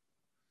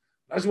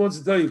 Rashi wants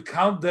to tell you,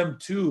 count them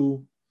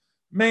too.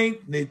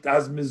 Meint nit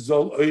as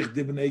mizol oich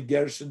di Bnei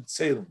Gershon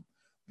tzelem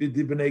vid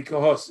di Bnei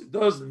Kahos. It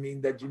doesn't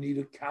mean that you need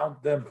to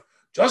count them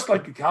just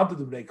like you counted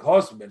the Bnei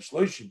Kahos ben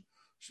Shloishim.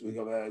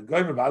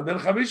 Goyim about ben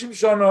Chamishim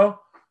Shana.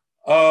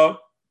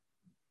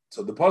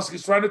 So the pasuk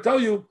is trying to tell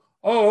you,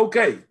 oh,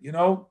 okay,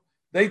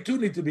 they too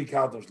need to be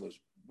counted.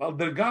 Well,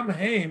 they're Gam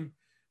Heim,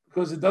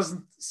 because it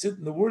doesn't sit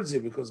in the words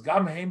here, because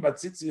Gam Heim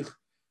Batzitzich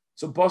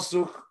zum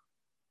Pasuk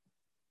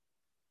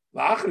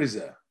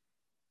La'achrizeh.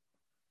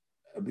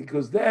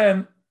 Because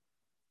then,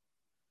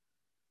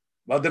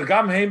 but the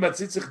Gam Heim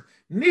Batzitzich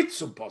nit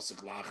zum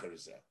Pasuk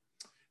La'achrizeh.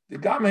 The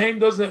Gam Heim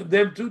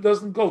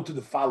doesn't go to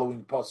the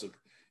following Pasuk,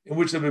 in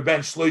which there will be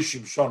ben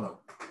Shloishim Shana,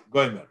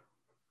 Goymer.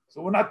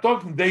 So we're not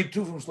talking day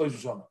 2 from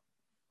Shloishim Shana.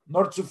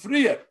 Nor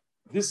Tzufriyah.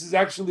 This is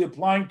actually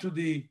applying to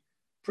the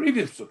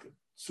previous Pasuk,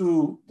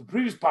 to the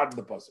previous part of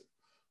the pasuk.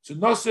 So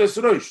Nosei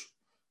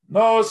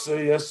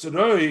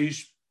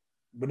Esroish,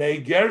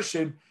 Bnei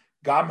Gershon,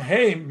 Gam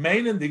Heim,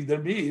 Meinendig der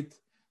Miet.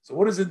 So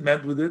what is it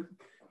meant with it?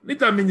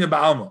 Nita Minya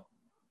Ba'alma.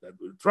 That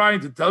we're trying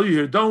to tell you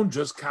here, don't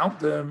just count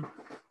them.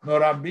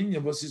 Nor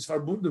Aminya, was is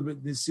verbunden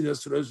with Nisir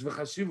Esroish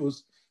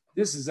v'chashivus.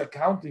 This is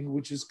accounting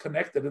which is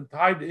connected and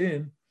tied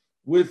in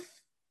with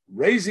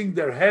raising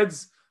their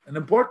heads and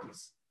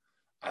importance.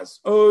 As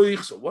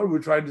oich, so what we're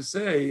trying to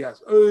say,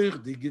 as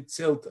oich die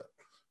Gezählte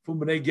from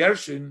Bnei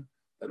Gershon,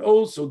 that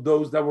also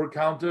those that were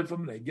counted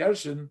from Bnei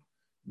Gershon,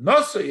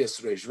 Nosse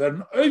Yisreish,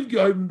 werden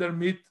aufgehoben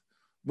damit,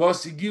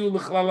 was higiu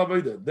l'chlal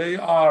avoda. They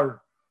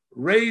are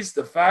raised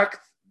the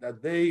fact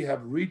that they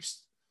have reached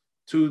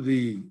to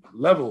the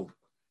level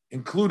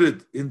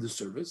included in the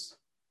service.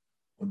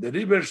 Und der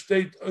Riber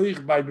steht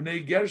euch bei Bnei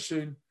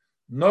Gershon,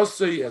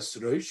 Nosse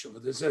Yisreish,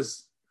 but it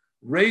says,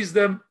 raise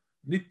them,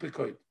 nit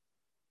bekoid.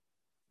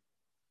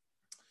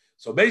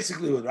 So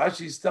basically what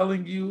Rashi is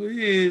telling you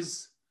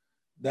is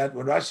that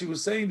when Rashi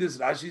was saying this,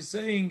 Rashi is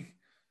saying,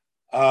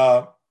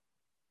 that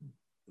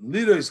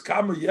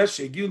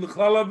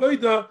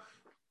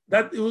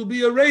it will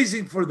be a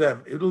raising for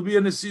them. It will be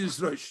an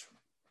Nesiyus Rosh.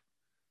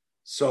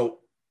 So,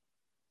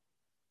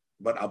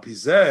 but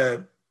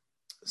Apizeh,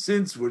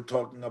 since we're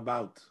talking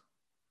about,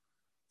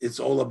 it's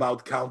all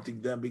about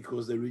counting them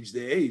because they reach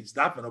their age.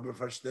 Dafen over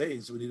first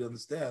days, so we need to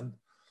understand,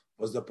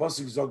 was the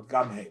Pasuk Zog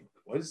Gamheim.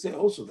 Why did it say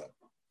also them?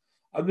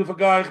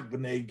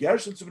 Bnei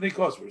Gershon to Bnei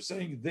Kos. We're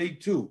saying they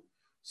too.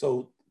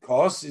 So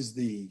Kos is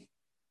the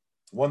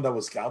one that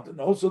was counted,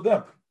 and also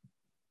them.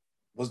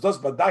 Was das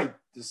badait?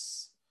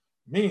 This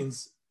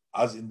means,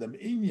 as in the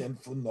Inyan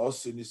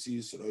Funos in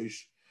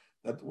Rosh,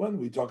 that when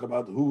we talk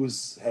about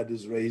whose head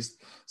is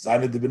raised,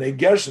 Zayin the Bnei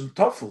Gershon,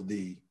 Tofel,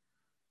 the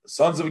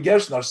sons of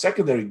Gershon are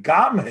secondary,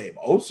 Gamheim,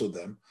 also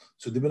them.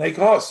 So the Bnei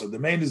Kos. So the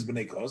main is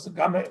Bnei Kos and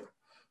Gamheim.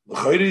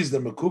 The is the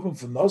Mekubim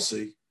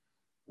Funosi.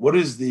 What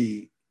is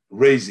the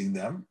raising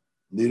them?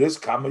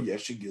 Liras Kama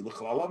Yeshigil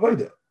L'Chlal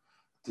Avoda,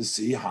 to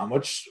see how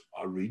much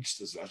are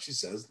reached, as Rashi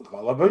says,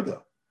 L'Chlal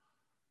Avoda.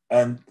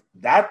 And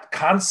that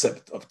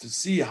concept of to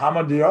see how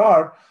many there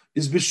are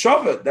is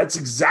B'Shovet. That's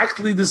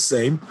exactly the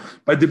same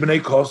by the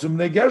Bnei Kos and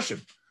Bnei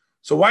Gershon.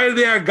 So why are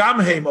they a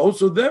Gamheim,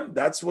 also them?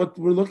 That's what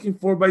we're looking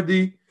for by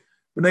the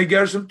Bnei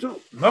Gershon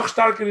too. Noch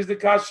starker is the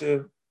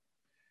kasha.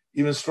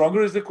 Even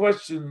stronger is the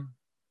question.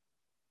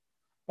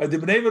 By the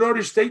Bnei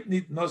Merori state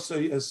nit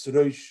Nosei es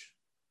Rosh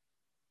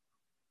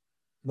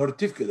nor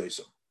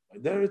Tifkedoisam.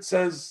 There it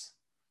says,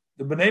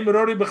 the Bnei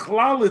Merori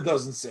Bechlal it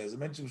doesn't say, as I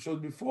mentioned, we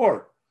showed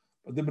before.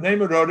 But the Bnei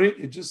Merori,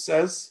 it just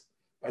says,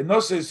 by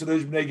Nosei es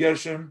Rosh Bnei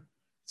Gershon, it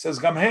says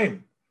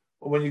Gamheim.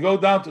 But when you go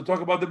down to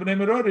talk about the Bnei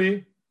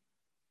Merori,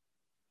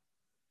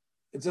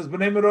 it says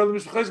Bnei Merori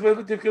Mishpachais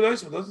B'Evet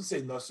Tifkedoisam. It doesn't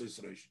say Nosei es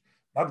Rosh.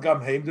 Not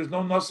Gamheim, there's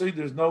no Nosei,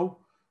 there's no,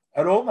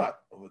 at all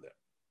not over there.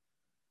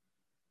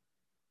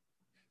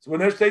 So when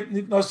there's taken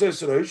nit Nosei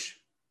es Rosh,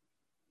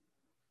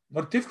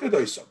 nor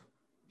Tifkedoisam,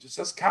 just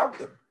says count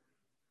them.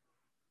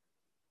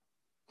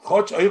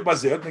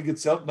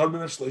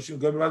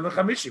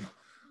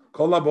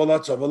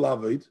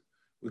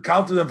 We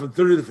counted them from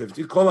 30 to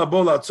 50.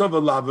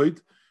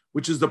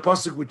 Which is the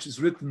pasuk which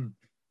is written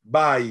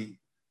by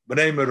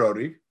Bnei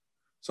Merori.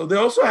 So they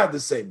also had the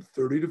same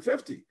 30 to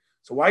 50.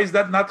 So why is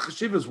that not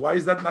cheshivas? Why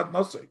is that not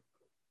nosei?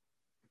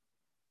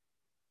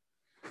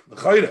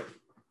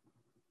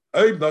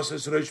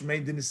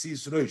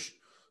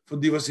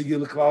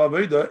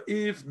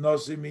 If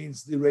nosei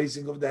means the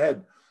raising of the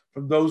head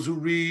from those who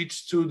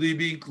reach to the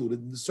be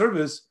included in the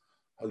service,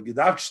 you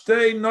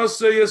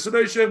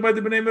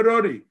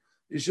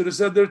should have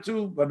said there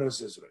too,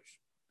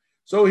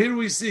 so here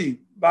we see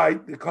by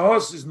the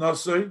Kahos is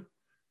nosei,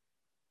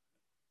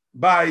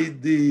 by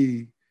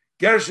the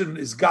Gershon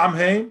is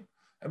Gamheim,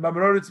 and by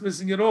Merori it's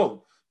missing it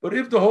all. But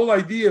if the whole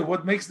idea,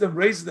 what makes them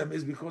raise them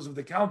is because of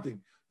the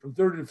counting from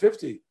 30 to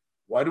 50,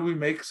 why do we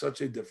make such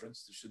a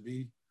difference? There should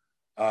be,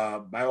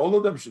 by all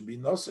of them should be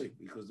nosei,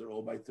 because they're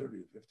all by 30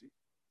 to 50.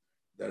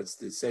 That's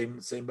the same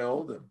by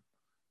all of them.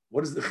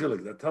 What is the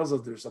chilik? That tells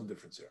us there's some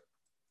difference here.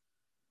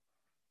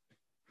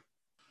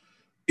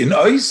 In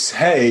Ois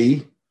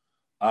Hey,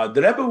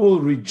 the Rebbe will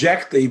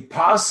reject a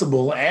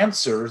possible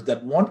answer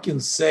that one can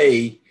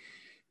say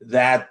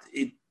that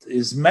it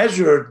is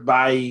measured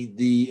by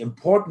the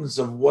importance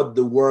of what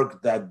the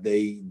work that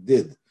they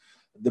did.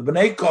 The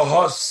Bnei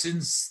Kohos,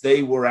 since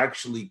they were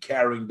actually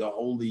carrying the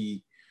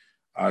holy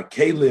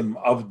kelim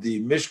of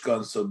the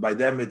Mishkan, so by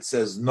them it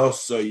says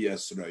Nosoi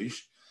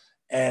Yesreish,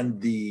 and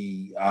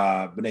the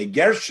Bnei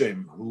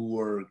Gershom, who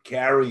were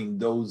carrying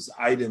those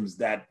items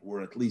that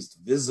were at least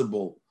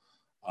visible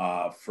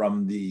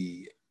from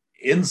the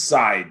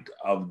inside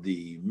of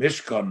the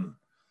Mishkan,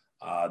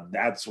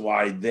 that's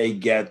why they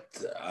get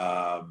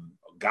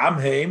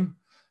Gamheim,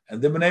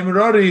 and the Bnei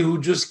Merori,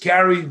 who just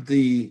carried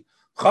the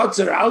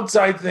Chotzer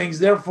outside things,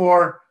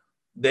 therefore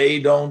they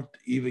don't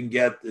even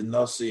get the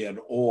Nosei at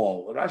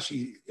all.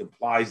 Rashi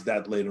implies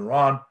that later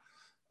on.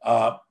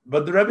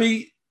 But the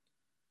Rebbe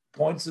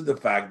points to the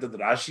fact that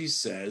Rashi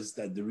says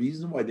that the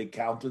reason why they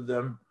counted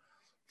them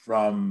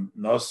from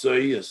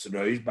Nosei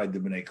Yisroish by the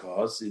Bnei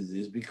Kos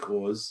is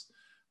because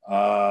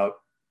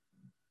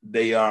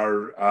they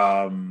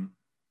are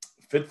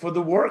fit for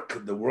the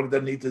work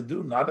they need to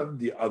do, not of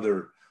the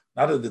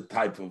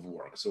type of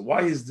work. So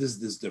why is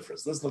this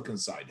difference? Let's look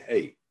inside.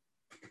 Hey,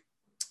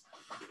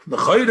 it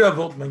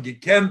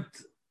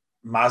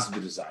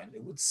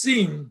would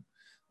seem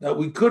that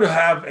we could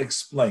have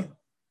explained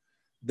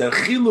The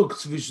chiluk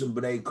zwischen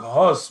bnei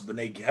Kahos,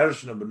 bnei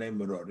Gershon, and bnei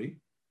Merari,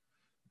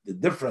 the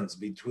difference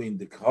between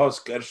the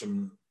Kahos,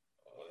 Gershon,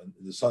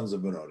 the sons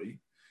of Merari,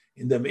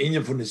 in the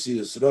inyan for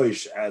Nesius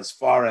Roish, as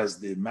far as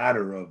the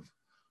matter of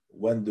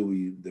when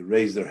do they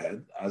raise their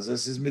head, as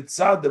this is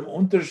mitzad them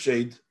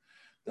unterschied,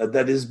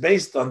 that is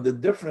based on the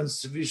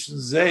difference zwischen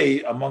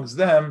zij amongst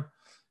them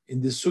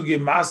in the sugi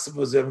massive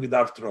was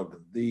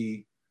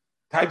the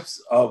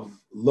types of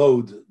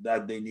load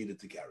that they needed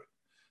to carry.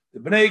 The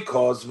Bnei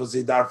Kos was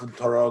a darfun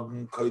Torah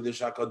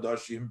Kodesh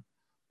HaKadoshim,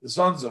 the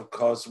sons of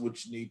Kos,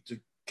 which need to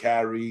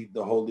carry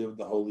the holy of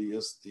the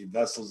holiest, the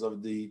vessels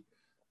of the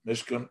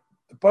Mishkan.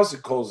 The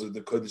pasuk calls it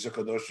the Kodesh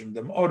HaKadoshim,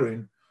 the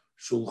Orin,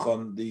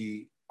 Shulchan,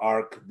 the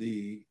ark,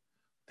 the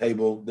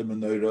table, the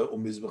menorah,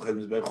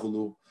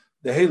 Mizbech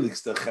the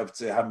helix, the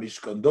Chefze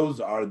HaMishkan. Those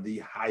are the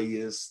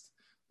highest,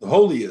 the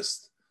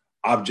holiest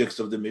objects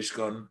of the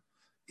Mishkan.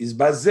 Is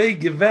bazei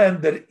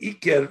given der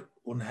Iker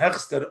und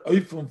hechster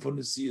Eufum von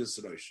the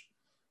Siyas Rosh.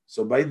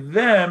 So by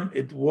them,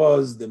 it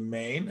was the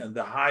main and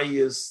the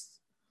highest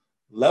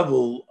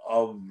level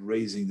of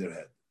raising their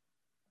head.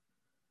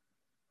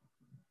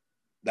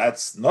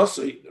 That's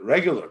nosei,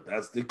 regular.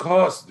 That's the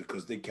cost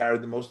because they carry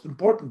the most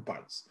important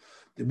parts.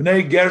 The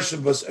Bnei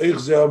Gershon was euch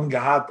zeom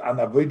gehat an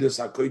avodas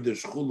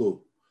hakodesh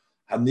chulu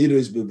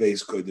haniros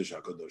beveis kodesh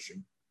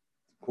hakodoshim.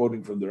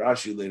 Quoting from the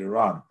Rashi later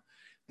on,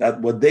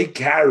 that what they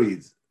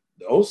carried,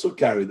 they also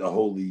carried a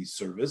holy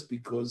service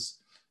because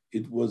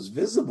it was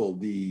visible.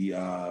 The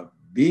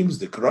beams,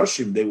 the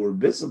kroshim, they were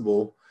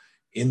visible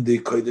in the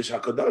kodesh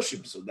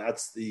hakodoshim. So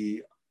that's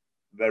the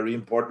very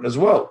important as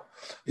well.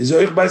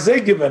 There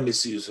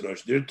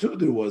too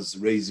there was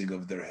raising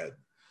of their head.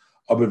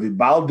 But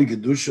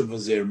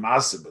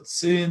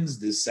since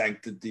the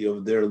sanctity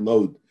of their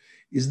load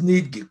is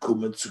need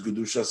gekommen zu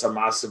kedusha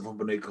samasim von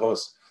Bnei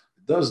Kos,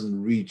 it doesn't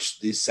reach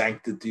the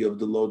sanctity of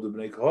the load of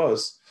Bnei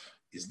Kos,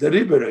 is the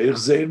riber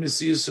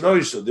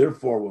so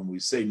therefore when we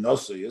say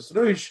noso yes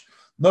roish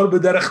nor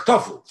bederech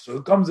tofel, so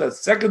it comes as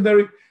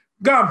secondary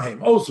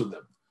gamheim, also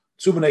them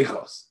zu Bnei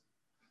Kos.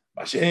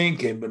 Mashen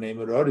came Bnei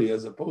Merari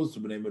as opposed to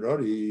Bnei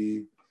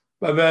Merari.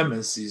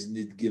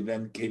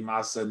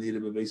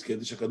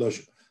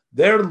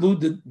 Their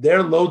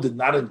load did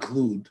not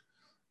include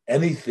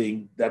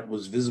anything that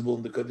was visible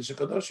in the Kodesh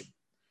HaKadoshim.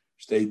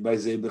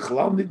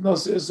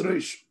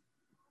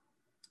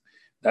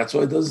 That's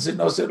why it doesn't say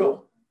Nos at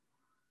all.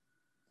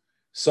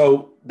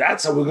 So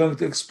that's how we're going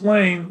to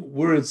explain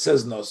where it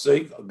says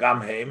Nosei,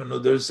 Gamheim, and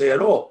others say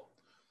at all.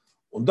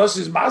 Und das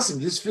ist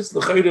massiv. This fits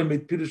l'chayre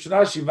mit Pirush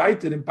Rashi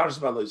weiter in Parshas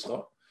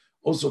Valoischa.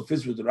 Also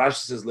fits with the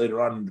Rashi says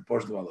later on in the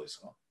portion of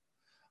Valoischa.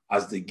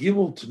 As the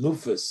Gimel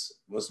Tnufas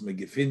was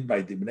megefind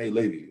by the Bnei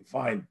Levi, you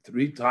find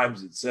 3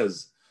 times it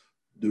says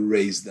to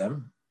raise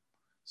them.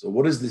 So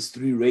what is this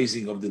 3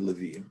 raising of the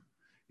Leviim?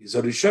 Is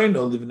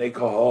Arishono Livnei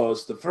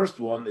Kahos. The first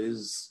one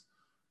is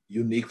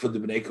unique for the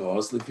Bnei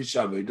Kahos,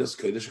 Lefishavedas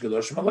Kodesh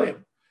Kadosh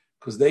Malayim,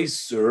 because they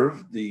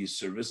serve the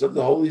service of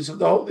the holiest of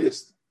the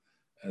holiest.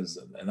 As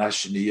an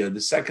Ashniya, the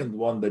second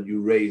one that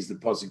you raise, the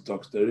pasuk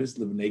talks there is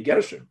Livnei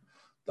Gershon.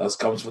 Thus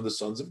comes from the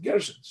sons of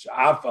Gershon.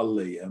 Sha'af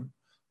Aleim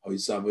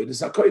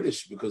Hoisavedas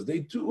HaKodesh, because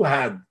they too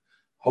had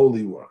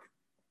holy work.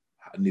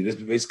 Needed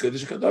to base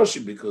Kodesh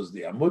Kadoshim, because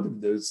the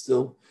Amudim there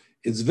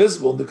it's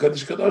visible in the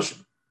Kodesh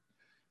Kadoshim.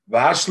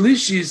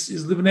 V'Hashlishis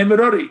is Livnei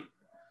Merari.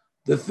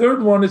 The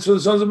third one is for the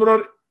sons of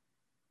Merari,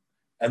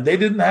 and they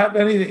didn't have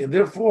anything, and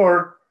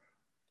therefore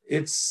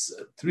it's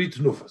 3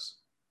 Tnufas.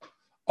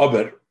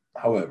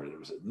 However, there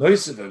was a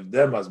noisef of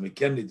them as we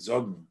cannot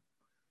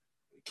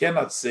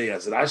say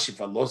as Rashi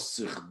verlost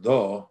sich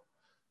do,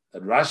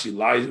 that Rashi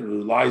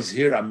relies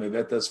here on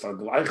mevetas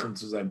vergleichen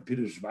zu seinem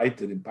Pirush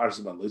weiter in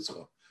Parshas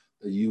Valoischa,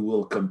 that you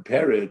will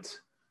compare it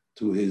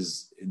to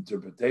his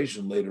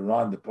interpretation later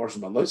on, the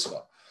portion of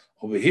Valoischa.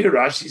 Over here,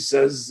 Rashi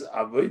says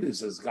avodah,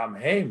 says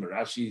gamheim.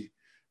 Rashi,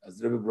 as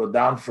the Rebbe brought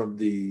down from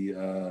the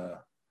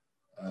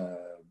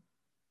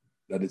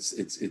that it's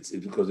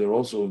because they're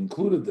also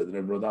included, that the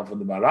Rebbe brought down from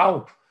the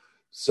Maral.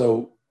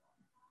 So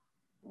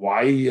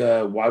why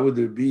would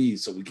there be?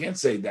 So we can't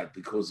say that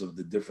because of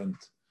the different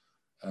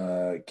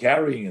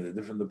carrying and the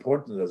different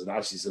importance, as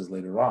Rashi says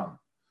later on.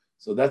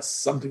 So that's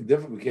something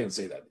different. We can't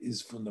say that.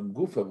 Is from the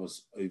Gufa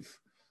was if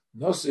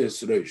Nosei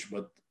Reish,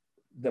 but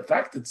the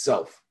fact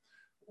itself.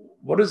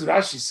 What does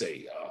Rashi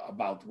say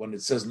about when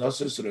it says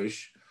Nosei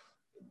Reish?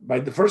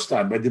 By the first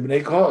time, by the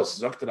Bnei Kahos,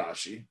 Dr.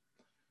 Rashi.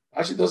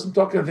 Rashi doesn't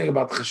talk anything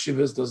about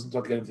cheshivas, doesn't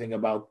talk anything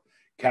about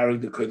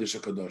carrying the Kodesh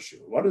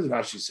HaKadoshim. What does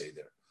Rashi say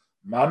there?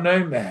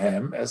 Manoi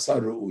mehem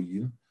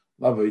esaru'uyim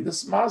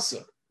lavedas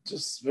masa.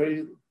 Just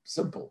very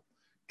simple.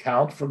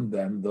 Count from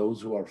them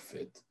those who are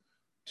fit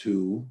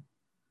to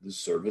the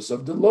service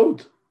of the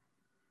load.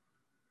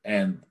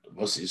 And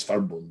was is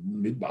farbund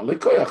mit bale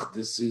koyach.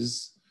 This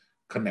is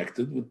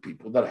connected with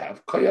people that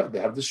have koyach. They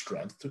have the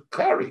strength to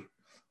carry.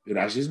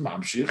 Rashi is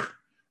mamshich.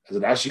 As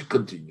Rashi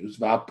continues,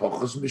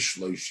 va'apochos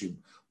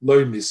mishloishim.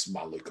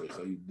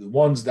 The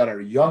ones that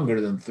are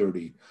younger than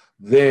 30,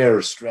 their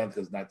strength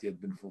has not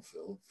yet been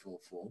full.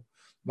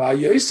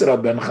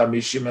 Va'yosra ben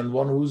chamishim, and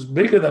one who's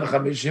bigger than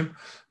chamishim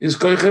is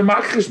koiche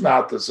makrish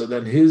mata. So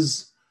then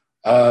his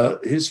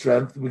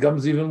strength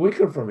becomes even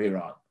weaker from here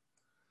on.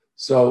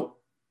 So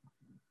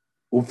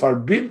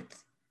ufarbint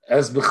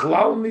as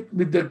bichlal nit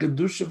mit der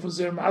kedusha von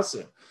zer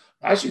maser.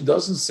 Rashi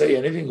doesn't say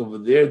anything over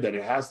there that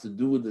it has to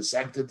do with the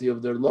sanctity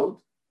of their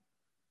load.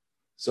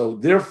 So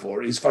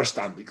therefore, is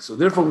verstandig. So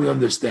therefore, we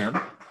understand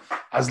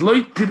as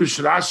loit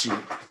pirush Rashi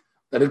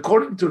that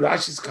according to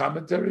Rashi's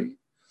commentary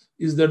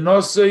is the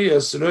nosei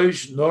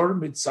esroish nor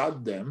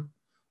mitzad them.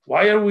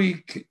 Why are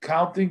we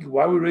counting?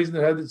 Why are we raising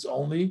their head? It's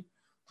only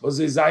because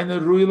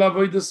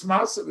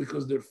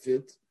they're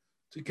fit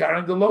to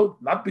carrying the load,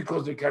 not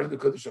because they're carrying the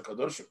Kodesh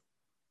HaKadoshim,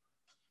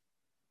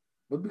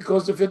 but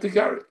because they're fit to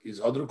carry. Is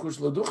Adrukush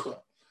Laducha.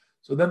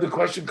 So then the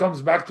question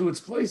comes back to its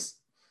place.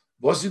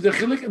 What's the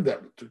chilik in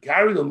them? To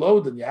carry the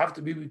load, then you have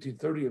to be between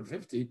 30 and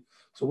 50.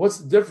 So what's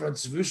the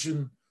difference?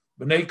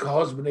 B'nei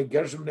Kahos, B'nei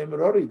Gershom, B'nei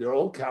Merari. They're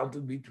all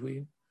counted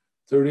between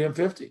 30 and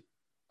 50.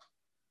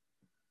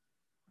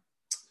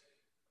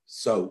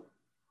 So,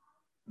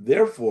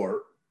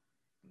 therefore,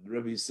 the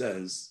Rebbe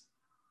says,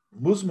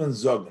 Muzman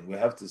Zogan, we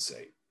have to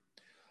say,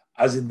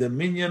 as in the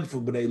minyan for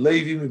B'nai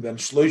Levi, Ben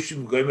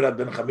Shloshim, Goymerat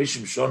Ben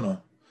Chamishim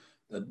Shona,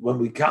 that when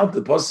we count,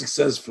 the Pasuk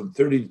says from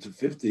 30 to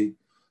 50,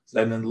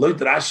 then Loit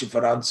Rashi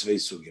Faran Tzvei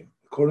Sugim.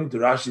 According to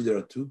Rashi, there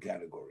are two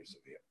categories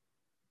of here.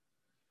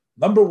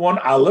 Number one,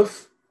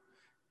 Aleph,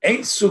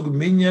 Ein Sug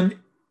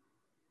Minyan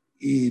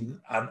in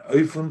an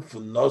Oifen for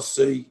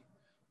Nosei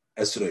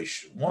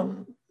Esreish.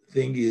 One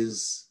thing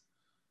is,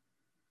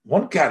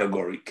 one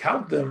category,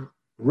 count them,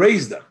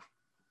 raise them.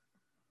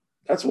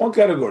 That's one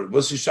category.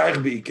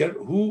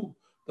 Who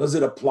does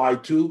it apply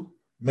to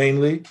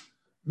mainly?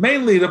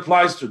 Mainly it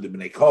applies to the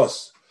Bnei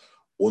Kos.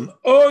 And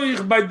also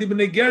to the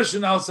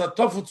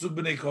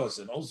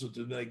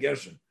Bnei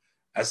Gershon.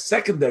 As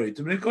secondary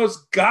to Bnei Kos,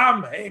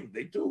 Gam Heim,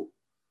 they too.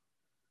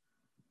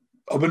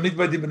 But not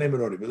by the Bnei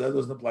Merari, but that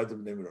doesn't apply to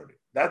Bnei Merari.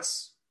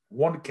 That's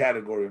one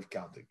category of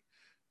counting.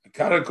 A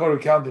category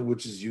of counting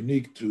which is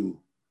unique to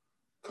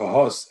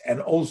Kahos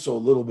and also a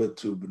little bit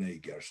to Bnei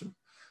Gershon.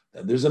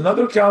 Then there's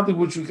another counting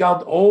which we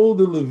count all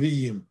the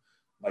Leviim.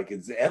 Like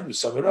it's the end, we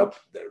sum it up.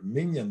 They're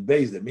minyan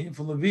based, they're minyan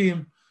from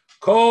Leviim.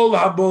 Kol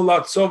habo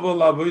latzova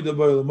lavoida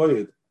boil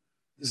moyed.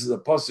 This is a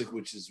pasuk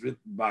which is written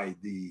by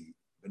the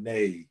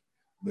Bnei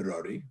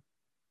Merari.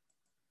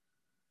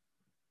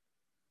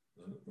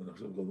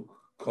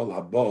 Kol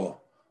habo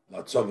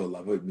latzova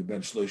lavoid mi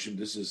ben shloshim.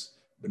 This is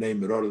Bnei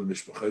Merari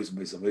mishpachos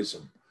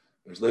beisavosam.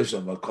 There's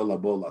leisham kol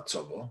habo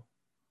latzova.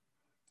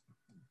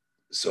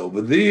 So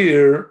over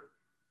there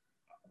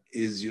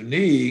is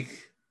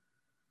unique,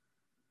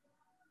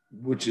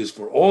 which is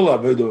for all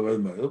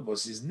avodah, but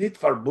is not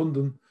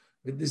verbunden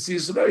with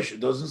Nesius Reish. It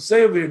doesn't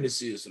say over here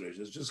Nesius Reish.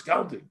 It's just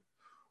counting.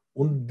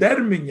 Und der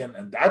minyan,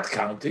 and that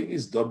counting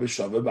is do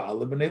b'shaveh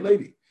ba'al b'nei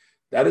Levi.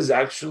 That is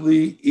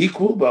actually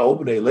equal by all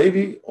b'nei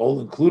Levi,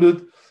 all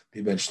included.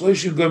 The ben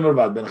shloshim gomer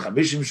ba'ad ben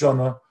chamishim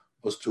shana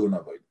was two and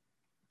avoid.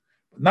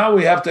 Now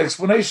we have the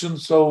explanation.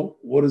 So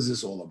what is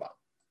this all about?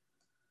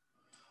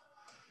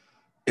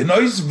 In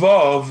Ois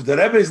Vav, the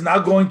Rebbe is now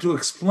going to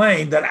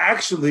explain that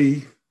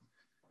actually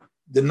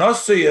the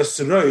Nosei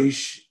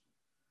Yisroish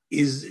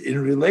is in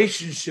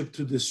relationship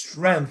to the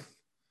strength,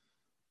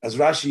 as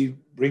Rashi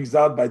brings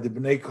out by the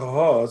Bnei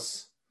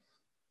Kahos,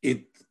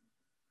 it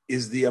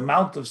is the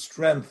amount of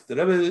strength the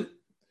Rebbe,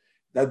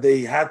 that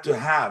they had to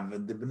have,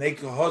 and the Bnei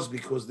Kahos,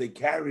 because they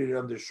carried it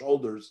on their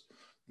shoulders,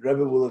 the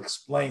Rebbe will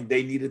explain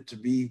they needed to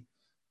be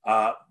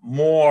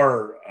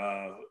more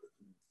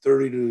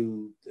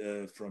 30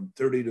 from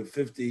 30 to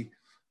 50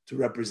 to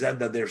represent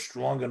that they're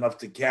strong enough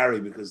to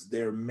carry, because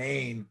their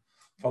main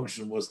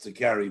function was to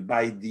carry.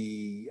 By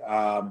the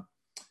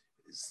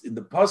in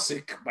the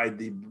pasuk, by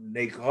the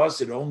Bnei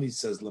Kahos, it only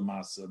says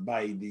lamasa.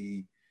 By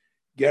the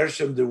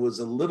Gershom, there was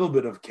a little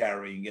bit of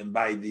carrying, and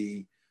by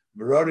the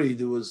Merari,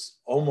 there was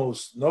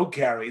almost no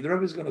carrying. The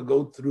Rebbe is going to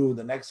go through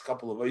the next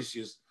couple of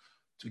issues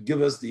to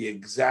give us the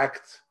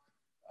exact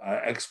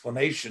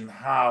explanation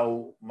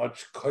how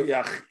much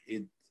koyach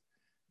it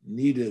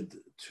needed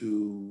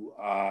to.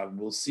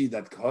 We'll see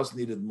that Kahos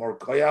needed more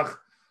koyach,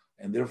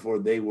 and therefore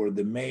they were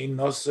the main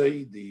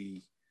nosei,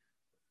 the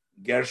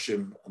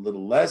Gershom a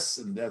little less,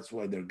 and that's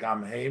why they're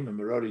Gam Heim, and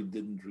Merari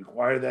didn't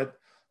require that.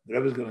 The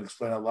Rebbe is going to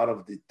explain a lot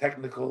of the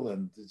technical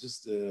and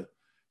just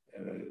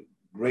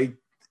great,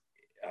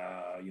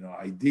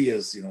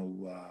 ideas,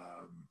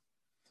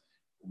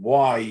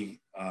 why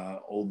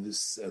all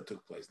this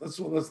took place. Let's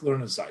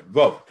learn inside.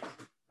 Vov.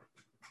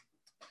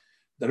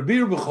 The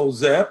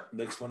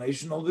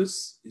explanation of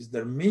this is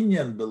der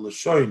minyan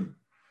b'lashoin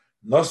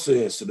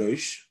nosei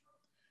esroish.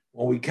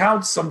 When we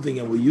count something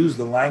and we use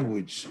the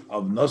language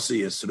of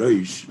nosei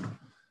esroish,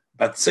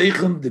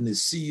 batzeichen the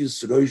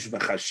nesius roish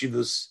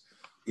v'chashivus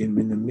in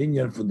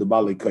minyan for the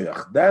bali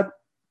koyach. That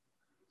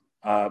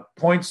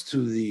points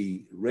to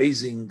the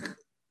raising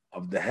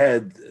of the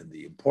head and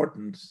the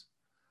importance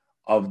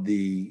of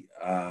the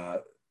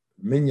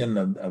minyan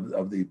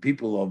of the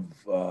people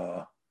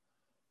of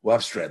who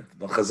have strength.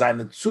 The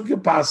chazaynet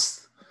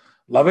zugepasst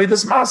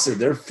Lavedas Maser,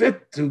 they're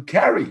fit to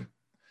carry.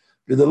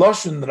 With the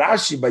Lashon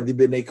Rashi by the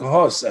Bnei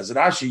Kahos, as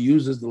Rashi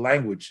uses the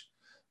language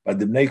by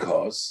the Bnei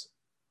Kahos,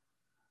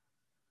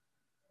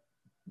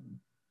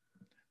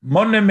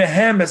 Mone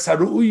mehem es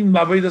haru'im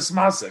lavedas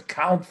Maser,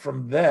 count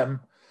from them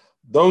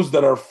those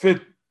that are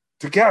fit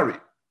to carry.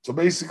 So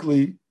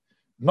basically,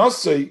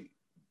 Nosei,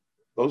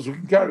 those who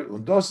can carry.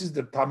 Undos is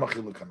the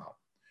Tamachil Kanal.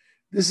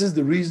 This is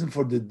the reason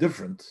for the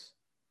difference.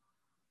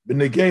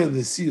 B'negei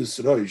Nesius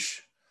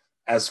Roish,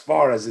 as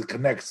far as it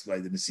connects by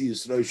the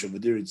Nesius Roish over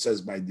there, it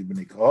says by the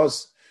Bnei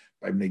Kahos,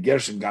 by Bnei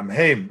Gershon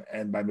Gamheim,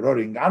 and by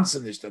Merori in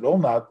Ganzen, is that all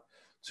not,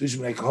 zwischen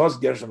Bnei Kahos,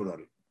 Gershon,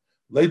 Merori.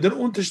 Leider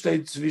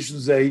Untersteht zwischen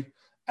sie,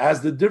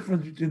 as the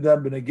difference between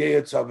them,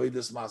 B'negei zu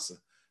Avedas Masse,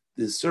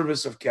 the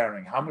service of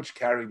carrying, how much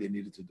carrying they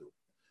needed to do.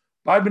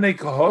 By Bnei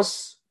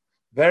Kahos,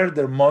 where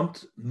their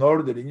mont,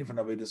 nor the Inyan von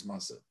Avedas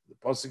Masse. The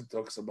Pasuk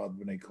talks about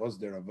Bnei Kahos,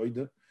 their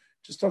Avodah,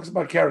 just talks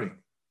about carrying.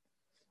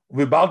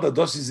 Vibalda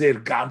dos is their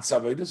ganz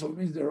Avodah, so it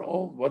means they're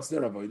all, what's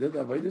their Avodah?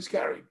 The Avodah is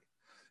carrying.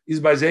 Is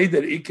by Zay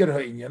der Iker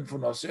ha'inyan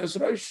von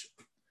Nosei Rosh.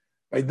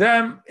 By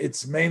them,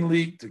 it's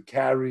mainly to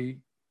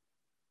carrying,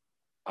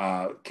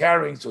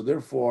 so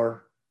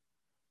therefore,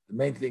 the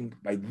main thing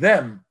by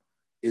them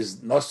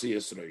is Nosei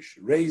Rosh.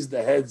 Raise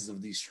the heads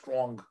of these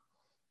strong,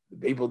 the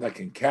people that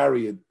can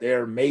carry it.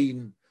 Their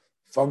main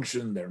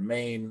function, their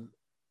main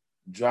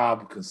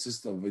job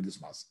consists of Avodas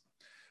Maser.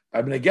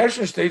 By Bnei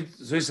Gershon steht,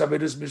 so is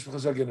Avodas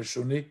Mishpachas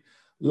HaGenashuni,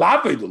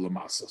 Lavedu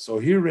L'Masa. So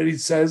here already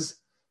it says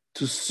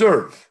to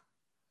serve.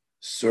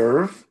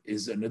 Serve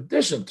is an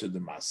addition to the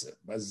Maser.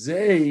 But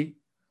they,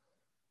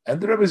 and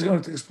the Rebbe is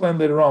going to explain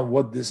later on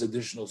what this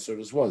additional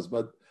service was.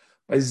 But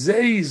by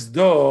Zay is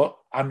do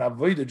an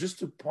Avodah, just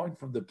to point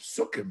from the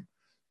Psukim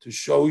to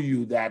show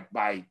you that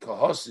by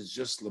Kahos is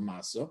just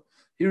L'Masa.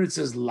 Here it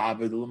says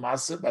Lavedu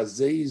L'Masa, by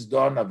Zay is do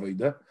an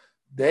Avodah.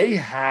 They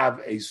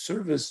have a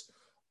service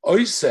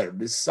Oyser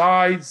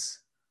besides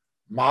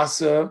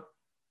Masa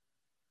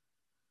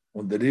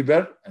on the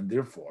river, and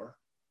therefore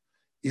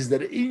is der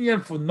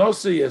Inyan von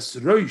Nosei es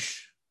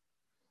Rosh,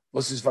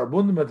 was is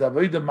verbunden mit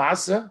Avodah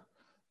Masa,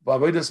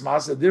 Avodas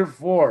Masa.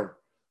 Therefore,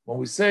 when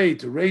we say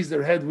to raise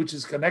their head, which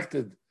is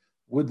connected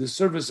with the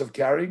service of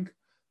carrying,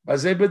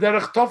 Bazei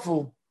b'derech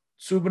tofel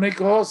zu Bnei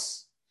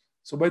Kahos.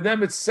 So by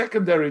them it's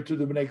secondary to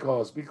the Bnei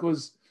Kahos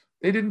because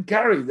they didn't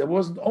carry. There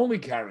wasn't only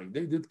carrying;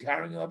 they did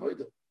carrying and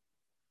Avodah.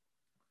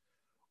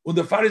 And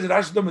the Faris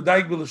Rashi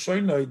Domedayik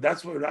B'Lashoinoi,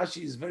 that's why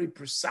Rashi is very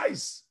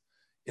precise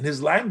in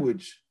his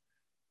language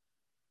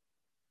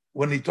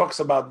when he talks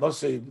about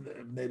Nosei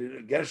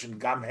Bnei Gershon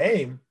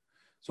Gamheim.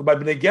 So by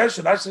Bnei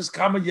Gershon, Rashi says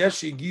Kama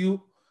Yesh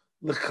Yigiu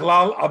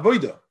L'Chlal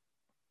Avodah.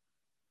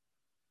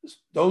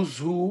 Those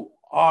who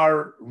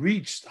are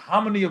reached,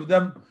 how many of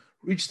them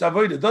reached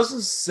Avodah? It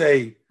doesn't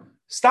say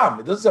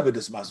Stam. It doesn't say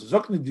Avodas Masa. It's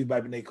not going to be by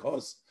Bnei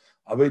Kahos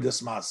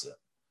Avodas Masa.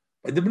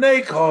 By the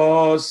Bnei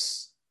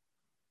Kahos,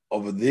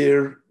 over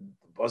there,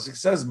 the Pasuk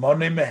says, Mone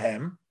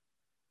mehem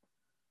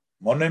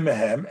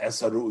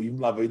esaruim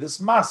lavedas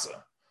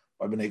masa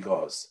by Bnei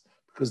Kahos,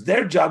 because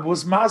their job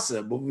was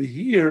masa. But we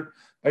hear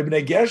by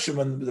Bnei Gershon,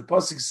 when the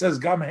Pasuk says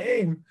gam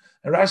heim,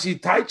 and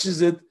Rashi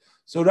teaches it,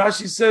 so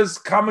Rashi says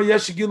kama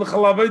yeshigil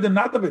chalaveda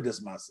not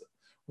avedas masa.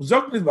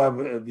 Uzoknit by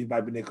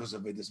Bnei Kahos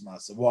avedas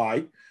masa.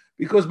 Why?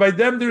 Because by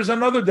them there's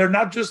another. They're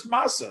not just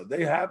masa.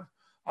 They have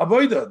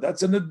avoda.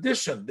 That's an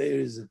addition. There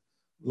is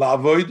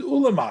lavoid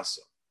ula masa.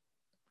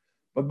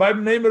 But by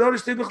name it already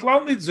states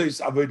Bechlal needs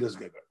Avodas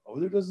Geber. Over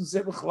there doesn't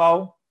say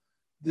Bechlal.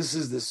 This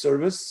is the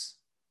service.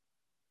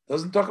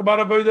 Doesn't talk about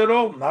Avodah at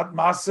all. Not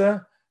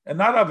Masa and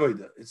not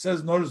Avodah. It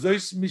says Nor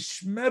Zois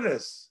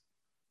Mishmeres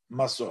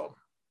Masom.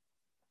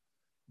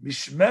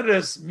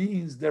 Mishmeres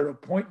means their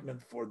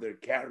appointment for their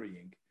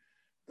carrying.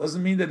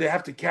 Doesn't mean that they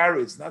have to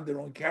carry. It's not their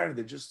own carrying.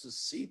 They're just to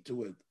see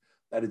to it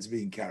that it's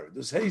being carried.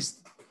 There's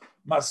haste.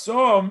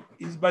 Masom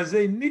is by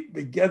saying nit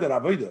begeder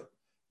Avodah.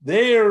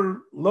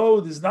 Their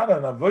load is not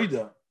an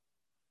avodah.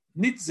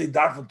 It's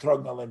not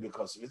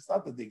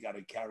that they got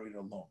to carry it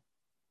alone.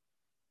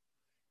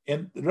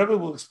 And the Rebbe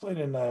will explain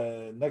in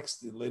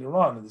later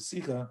on in the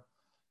Sikha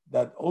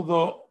that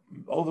although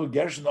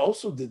Gershon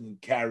also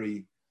didn't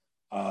carry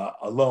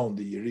alone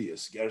the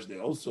Yerias,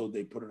 Gershon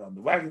they put it on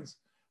the wagons,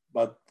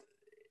 but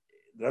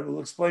the Rebbe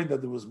will explain that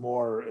there was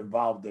more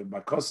involved in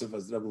Bakosov,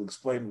 as the Rebbe will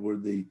explain where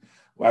the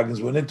wagons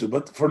went into.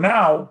 But for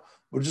now,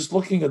 we're just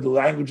looking at the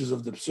languages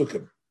of the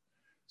Psukim.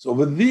 So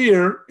over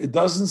there, it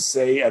doesn't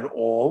say at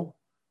all,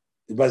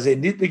 but they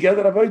need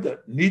together avodah.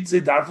 Need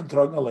they darfen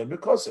tragen allein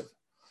bekosev.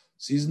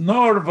 She's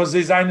nor was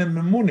they seinen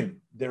memunim.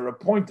 They're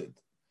appointed.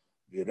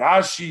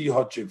 Rashi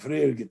hat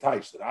shefreir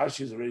geteicht.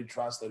 Rashi is already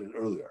translated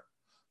earlier.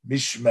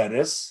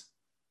 Mishmeres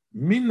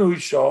minui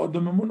shah the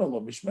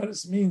memunalo.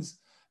 Mishmeres means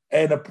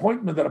an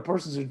appointment that a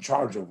person is in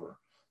charge over.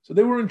 So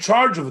they were in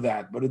charge of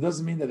that, but it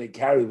doesn't mean that they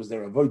carry was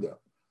their avodah.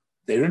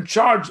 They're in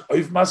charge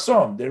of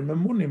masom. They're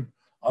memunim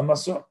on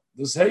masom.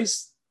 This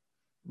haste.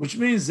 Which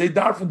means they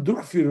darfen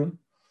durchführen,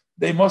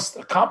 they must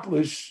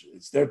accomplish,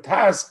 it's their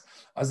task,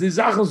 as die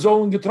Sachen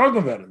sollen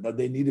getragen werden, that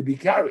they need to be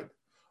carried.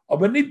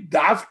 Aber nicht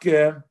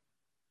darfke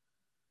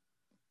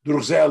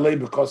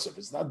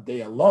It's not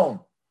they alone.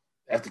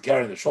 They have to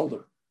carry the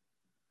shoulder.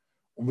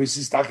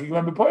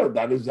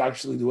 That is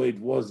actually the way it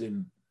was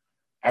in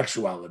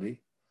actuality.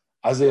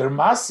 As a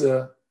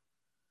Masa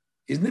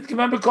is not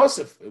given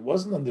bekosef. It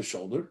wasn't on the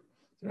shoulder.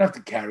 They don't have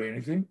to carry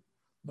anything.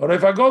 Nor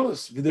if I go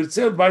this, it's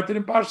all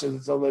in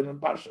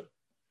Parsha.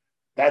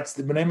 That's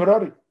the Bnei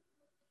Merari.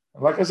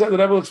 And like I said, the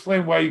Rebbe will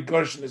explain why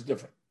Gershon is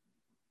different.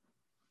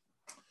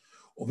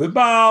 Is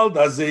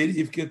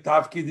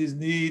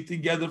need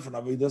together from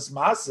Avodas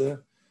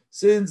Masa,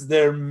 since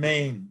their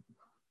main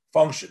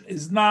function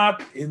is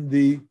not in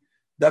the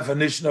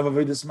definition of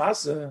Avodas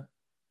Masa,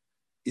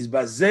 is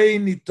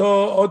bazei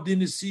nito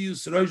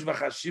odinisius rosh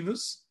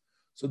v'chashivus,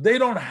 so they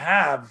don't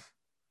have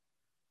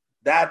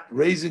that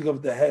raising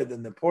of the head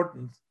and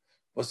importance.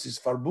 Was is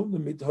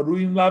verbunden mit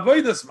haruim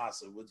la'avodas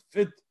Masa, would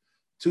fit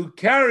to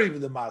carry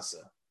the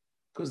Masa,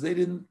 because they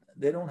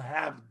don't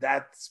have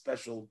that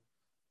special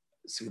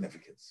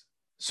significance.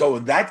 So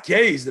in that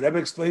case, the Rebbe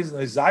explains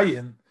in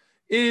Zion,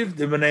 if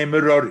the Bnei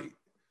Merari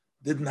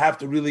didn't have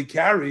to really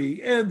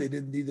carry and they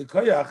didn't need the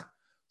koyach,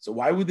 so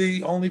why would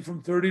they only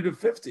from 30 to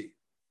 50?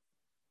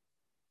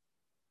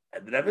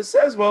 And the Rebbe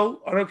says,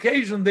 well, on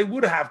occasion they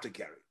would have to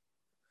carry.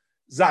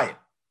 Zion.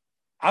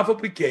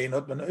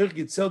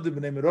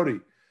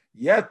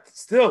 Yet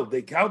still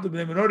they count the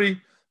Bnei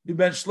Merari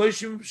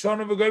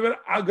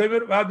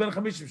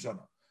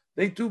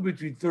they too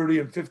between 30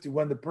 and 50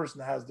 when the person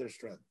has their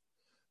strength.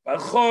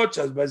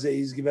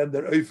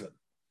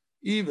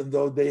 Even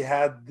though they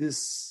had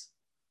this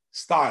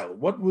style.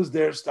 What was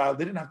their style?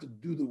 They didn't have to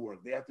do the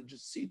work. They had to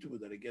just see to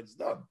it that it gets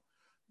done.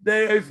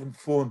 They often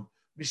phone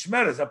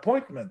mishmeres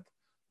appointment.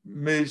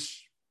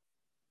 Mishmeres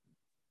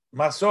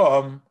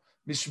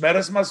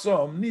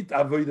masom nit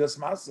avodas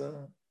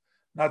masa,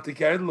 not to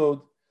carry the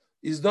load.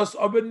 Is das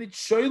aber nicht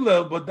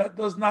shoylel, but that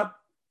does not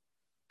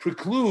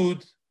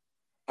preclude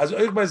as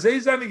euch bei sei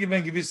seine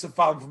gewen gewisse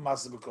Fallen from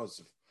masa because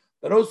of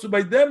that. Also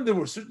by them there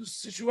were certain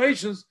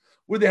situations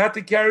where they had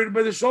to carry it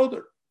by the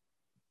shoulder.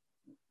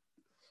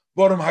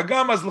 Even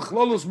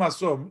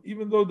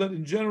though that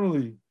in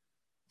generally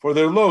for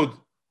their load,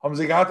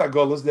 they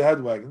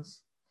had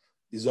wagons.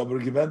 There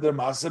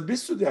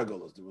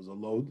was a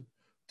load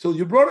till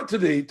you brought it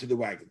to the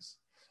wagons.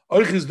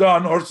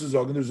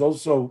 There's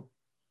also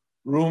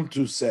room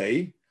to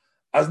say,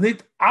 as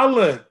nit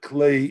alle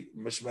klei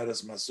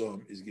mishmeres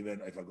masom is given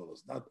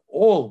efagolos. Not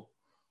all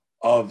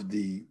of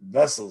the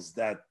vessels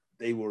that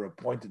they were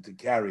appointed to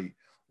carry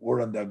were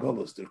on the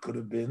agolos. There could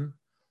have been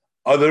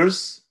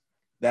others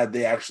that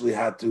they actually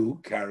had to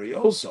carry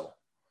also.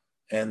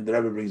 And the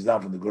Rebbe brings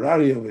down from the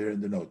Gurari over here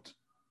in the note.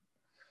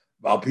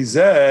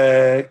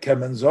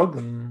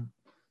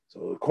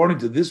 So according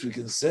to this, we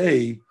can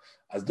say,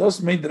 as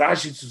those made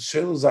Rashi to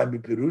Shelozai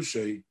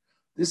Bipirushay,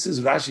 this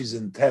is Rashi's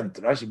intent.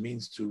 Rashi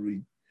means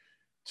to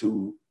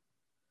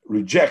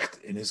reject.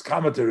 In his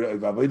commentary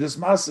of Avodas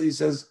Masa, he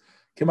says,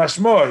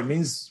 Kemashmo, it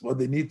means what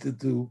they needed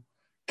to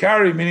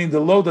carry, meaning the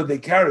load that they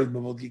carried.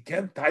 But you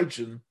can't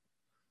taichen.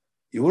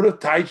 You would have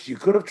taiched, you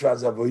could have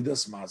translated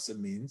Avodas Masa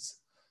means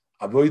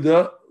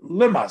Avoda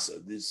Lemasa,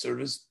 the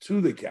service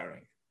to the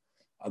carrying.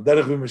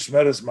 Aderech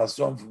v'mishmeres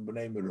masom for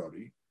Bnei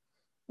Merari,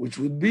 which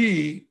would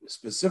be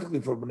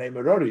specifically for Bnei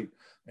Merari.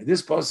 And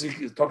this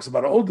pasuk talks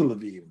about all the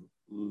Levim,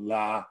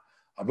 la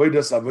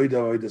avodas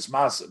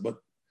masa,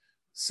 but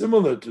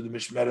similar to the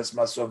mishmeres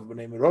masom for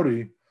Bnei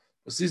Merari,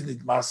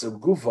 masa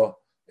gufa.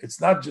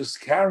 It's not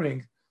just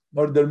carrying,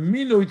 nor the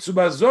minu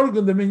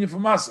itzubazorgun the minu for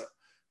masa.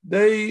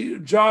 Their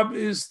job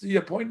is the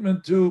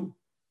appointment to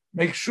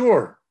make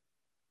sure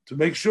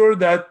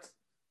that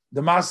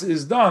the masa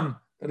is done,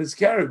 that it's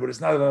carried, but it's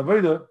not an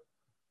avodah.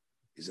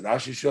 Is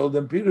Rashi showed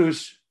them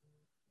pirush?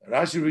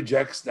 Rashi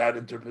rejects that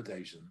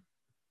interpretation.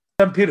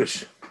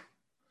 Pirush.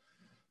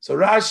 So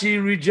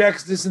Rashi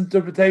rejects this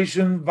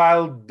interpretation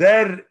while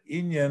der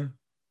inyan,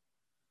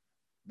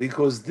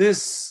 because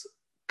this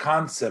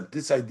concept,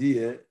 this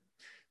idea,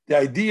 the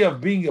idea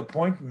of being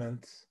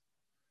appointment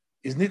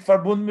is nit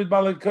verbunden mit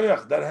balei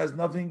koyach. That has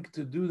nothing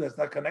to do. That's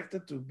not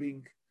connected to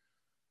being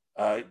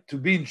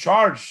in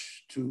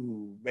charge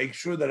to make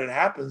sure that it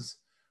happens.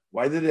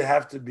 Why did it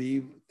have to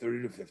be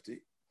 30 to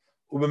 50?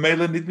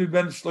 Ubemele nit mit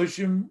ben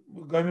 30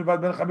 goyim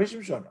bad ben 50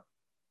 shana.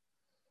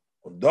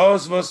 Und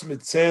das was mit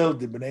zählt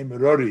die Bnei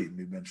Merari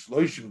mit ben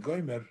 30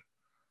 goyim.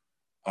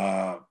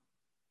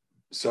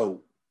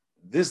 So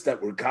this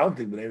that we're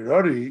counting Bnei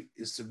Merari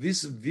is to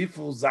wissen wie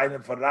viel seine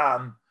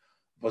voran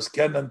was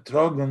können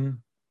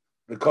tragen,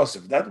 because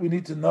of that we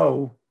need to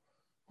know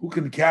who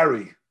can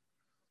carry,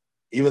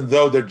 even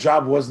though their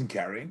job wasn't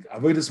carrying.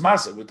 Avodas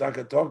Masa, we're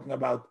talking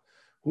about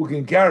who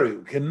can carry,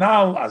 who can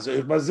now, as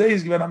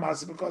is given a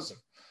Masa because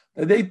of.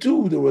 They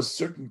too, there was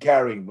certain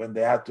carrying when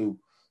they had to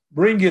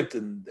bring it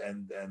and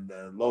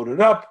load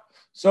it up.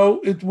 So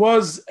it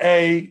was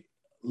a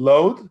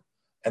load,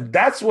 and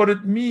that's what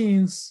it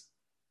means,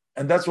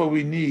 and that's what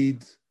we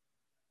need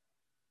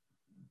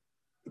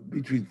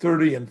between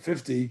 30 and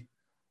 50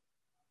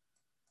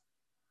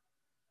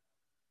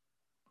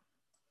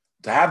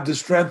 to have the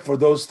strength for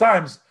those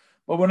times.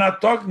 But we're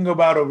not talking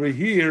about over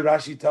here.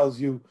 Rashi tells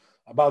you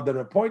about their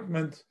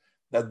appointment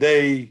that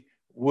they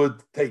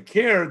would take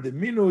care, the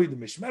minui, the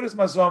mishmeres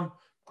masom,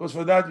 because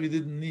for that we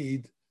didn't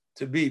need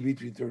to be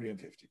between 30 and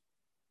 50.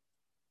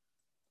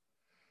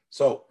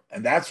 So,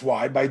 and that's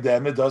why by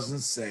them it doesn't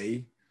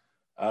say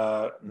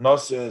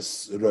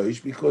Noses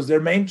Roish, because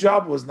their main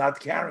job was not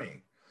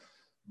carrying.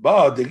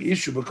 But the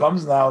issue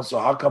becomes now, so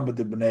how come with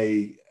the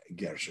Bnei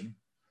Gershon?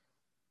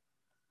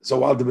 So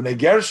while the Bnei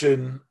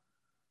Gershon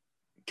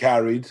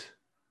carried,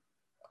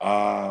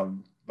 but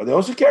they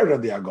also carried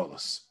on the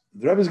Agolas.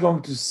 The Rebbe is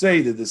going to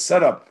say that the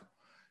setup,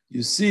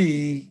 you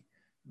see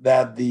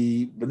that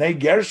the Bnei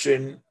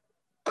Gershon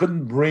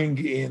couldn't bring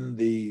in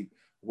the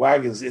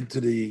wagons into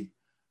the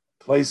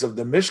place of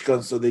the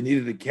Mishkan, so they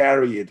needed to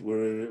carry it,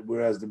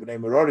 whereas the Bnei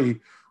Merari,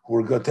 who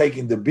were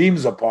taking the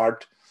beams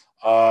apart,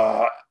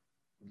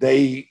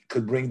 they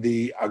could bring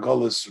the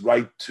Agolas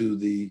right to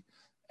the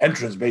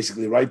entrance,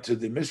 basically right to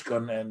the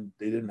Mishkan, and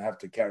they didn't have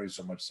to carry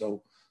so much.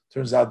 So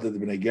turns out that the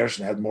Bnei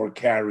Gershon had more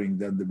carrying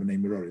than the Bnei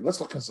Merari. Let's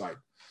look inside.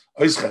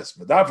 We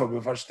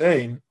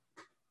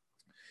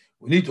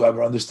need to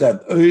ever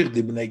understand.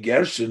 The Bnei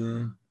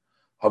Gershon,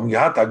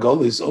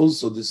 Agolas,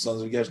 also the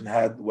sons of Gershon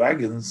had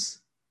wagons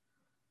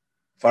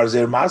for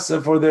their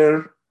masa, for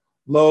their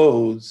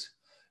loads.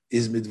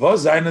 Is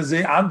mitvos zayin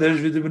ze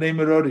anders with the Bnei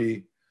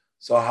Merari.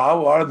 So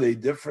how are they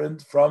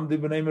different from the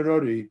Bnei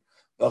Merari?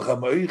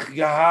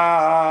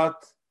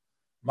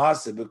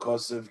 Masa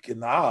because of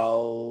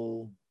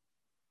Kinal.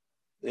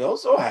 They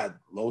also had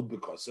load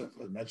because of,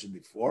 as mentioned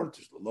before,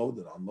 just load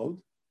and unload.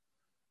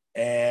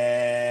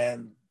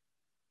 And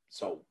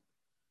so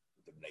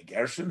the Bnei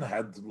Gershon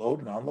had load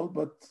and unload,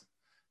 but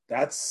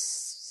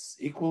that's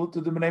equal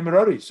to the Bnei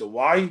Merari. So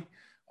why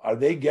are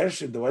they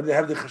Gershon? Why do they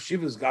have the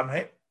Chashivas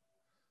Gamhe?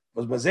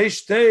 Because Bazei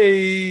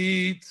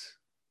State.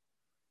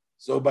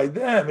 So by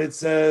them it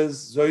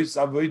says Zois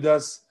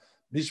Avodas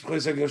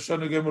Mishpches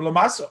Gershon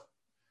Gemulamaso.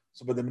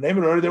 So by the Bnei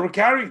Merari they were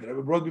carrying. They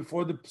were brought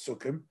before the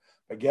Psukim.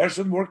 By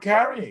Gershon were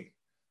carrying.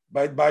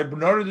 By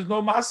Bnei there's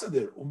no masa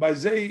there. By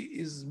Zei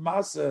is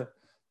masa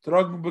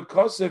trogn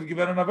bekosev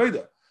given an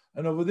avoda.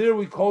 And over there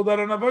we call that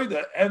an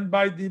avoda. And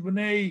by the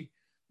Bnei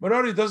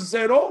Merari it doesn't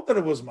say at all that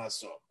it was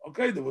maso.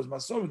 Okay, there was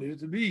maso, it needed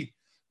to be.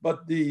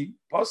 But the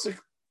pasuk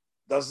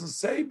doesn't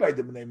say by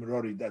the Bnei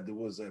Merari that there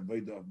was a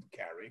avoda of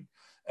carrying.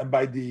 And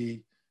by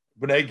the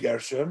Bnei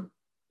Gershon,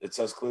 it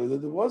says clearly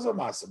that there was a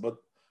masa. But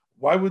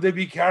why would they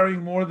be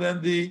carrying more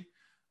than the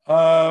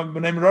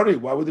Bnei Merari?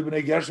 Why would the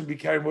Bnei Gershon be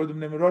carrying more than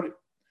Bnei Merari?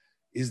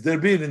 Is there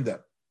being in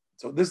them?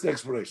 So this is the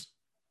explanation.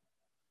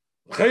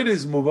 L'chayr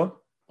is moving.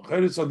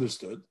 L'chayr is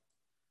understood.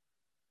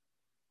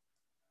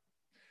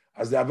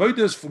 As the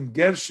avodas from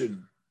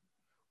Gershon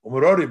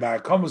Merari by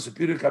Akamas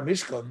Superior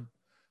Kamishkan,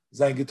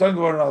 Zayin Giton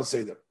Gevor Al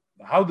Seder.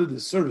 How did the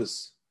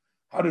service?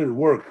 How did it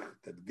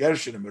work that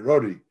Gershon and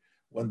Merari,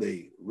 when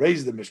they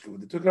raised the Mishkan,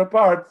 when they took it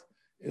apart,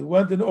 it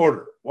went in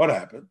order? What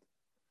happened?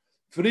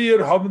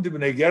 Früher haben die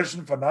Bnei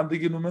Gershon voneinander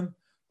genommen,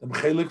 dem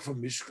Chelik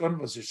vom Mishkan,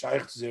 was ist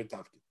shaykh zu sehr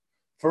Tafkid.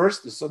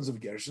 First, the sons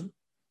of Gershon,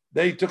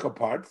 they took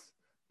apart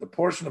the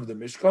portion of the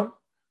Mishkan,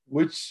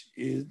 which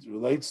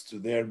relates to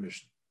their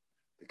mission.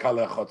 The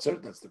Kaleh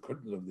Chotzer, that's the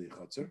curtain of the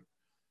Chotzer.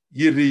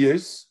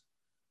 Yiriyos,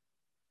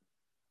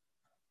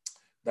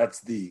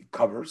 that's the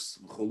covers,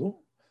 Chulu.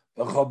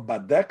 V'chom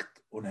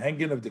badekt und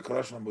hanging of the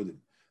Korosh Amudim.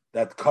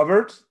 That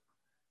covered,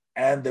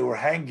 and they were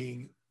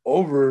hanging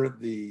over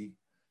the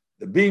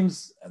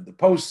beams and the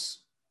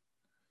posts.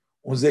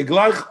 Und sie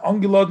gleich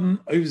angeladen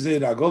auf sie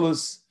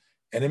Agolas,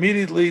 and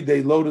immediately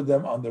they loaded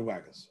them on their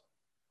wagons.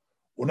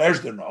 Und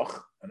erst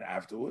noch, and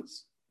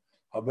afterwards,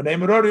 when they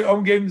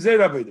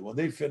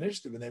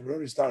finished, the Bnei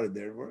Merari started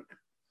their work.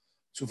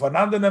 To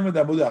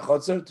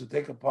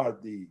take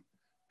apart the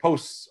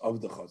posts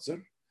of the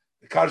Chotzer,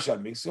 the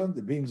Karshan Mixon,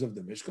 the beams of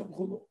the Mishkan,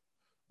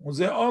 and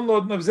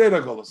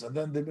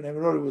then the Bnei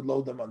Merari would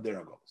load them on their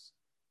Agolas.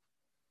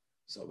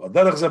 So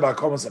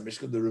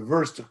the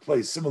reverse took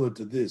place, similar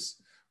to this,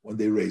 when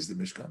they raised the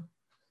Mishkan.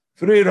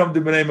 First,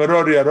 the Bnei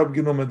Merari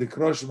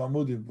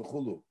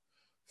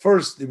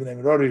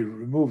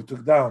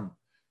took down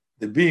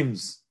the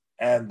beams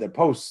and the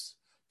posts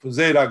from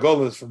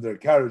their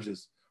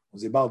carriages,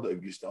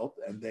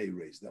 and they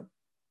raised them.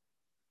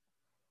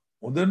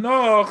 Und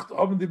danach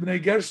haben die Bnei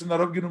Gershon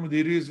herabgenommen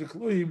die Riyos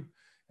v'chluim,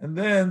 and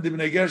then the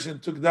Bnei Gershon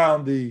took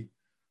down the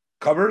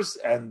covers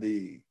and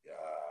the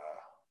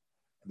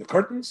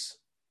curtains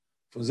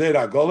from Zeir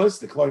HaGolos,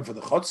 the clothing for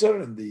the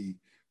Chotzer, and the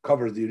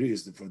covers the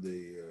Riyos for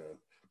the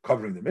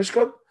covering the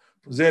Mishkan,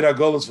 from Zeir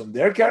HaGolos from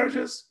their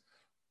carriages,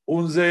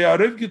 und they are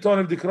Rivgiton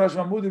of the Karash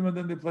Mamudim, and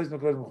then they placed the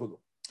Karash Machudim.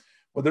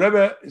 What the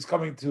Rebbe is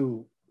coming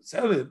to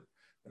sell it,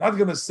 we're not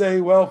going to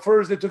say, well,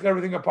 first they took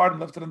everything apart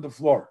and left it on the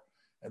floor,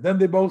 and then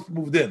they both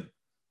moved in.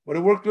 But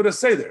it worked with a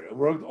Seder. It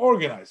worked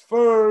organized.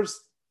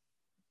 First,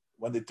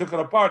 when they took it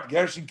apart,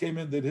 Gershon came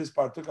in, did his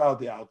part, took out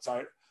the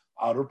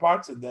outer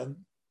parts, and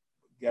then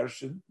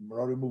Gershon,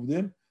 Merari moved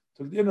in,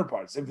 took the inner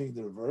part. Same thing in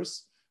the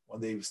reverse.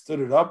 When they stood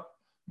it up,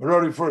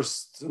 Merari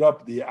first stood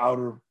up the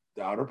outer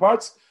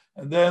parts,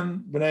 and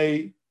then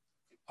Bnei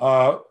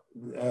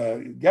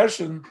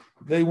Gershon,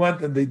 they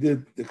went and they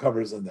did the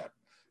covers on that.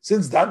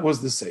 Since that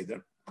was the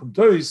Seder,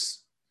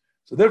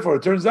 so therefore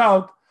it turns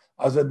out,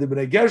 as when the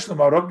Bnei Gershon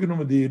are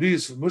abgenommen the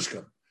Yiris from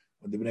Mishkan,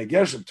 when the Bnei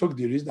Gershon took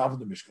the Yiris down from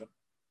the Mishkan,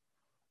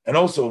 and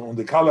also on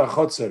the Kala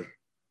Chotzer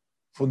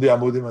from the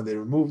Amudim, and they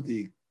removed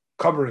the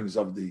coverings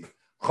of the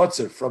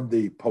Chotzer from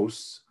the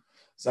posts,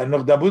 so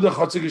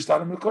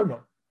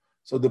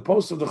the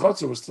posts of the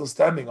Chotzer were still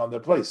standing on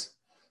their place.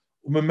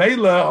 So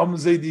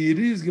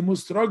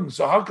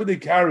how could they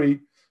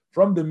carry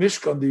from the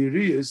Mishkan the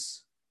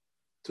Yiris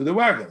to the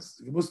wagons?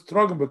 They must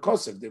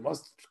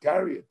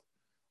carry it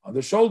on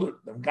the shoulder.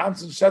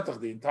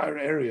 The entire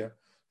area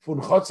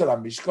from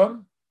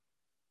Mishkan,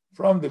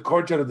 from the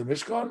courtyard of the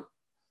Mishkan,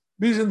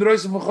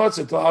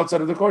 to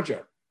outside of the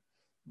courtyard.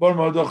 The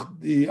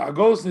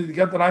Agolos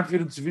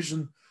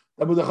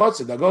the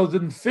Agolos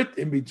didn't fit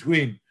in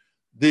between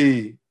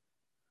the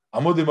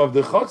Amudim of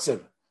the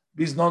Chotzer,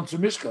 these known to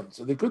Mishkan,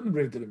 so they couldn't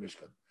bring it to the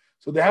Mishkan.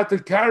 So they had to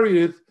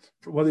carry it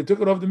from when they took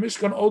it off the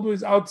Mishkan all the way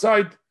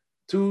outside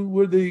to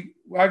where the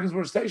wagons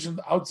were stationed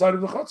outside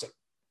of the Chotzer.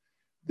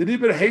 The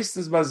Riber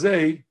hastes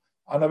bazei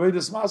on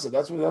Avedas Masa.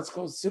 That's what that's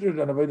considered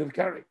an Avedas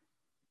carry.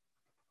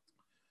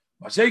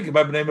 Mashiach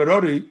by Bnei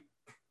Merori,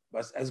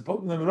 as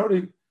opposed to Bnei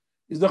Merori,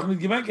 is doch nicht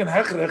gewenken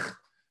hechrech.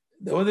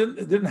 They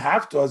didn't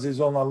have to, as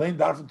his own allein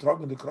darfen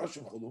trocken the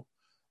Kroshim chulu,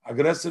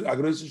 aggressive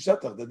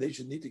shetach, that they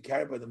should need to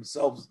carry by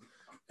themselves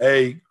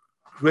a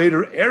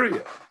greater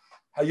area.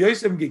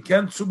 Hayosem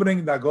gekent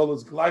zubringen the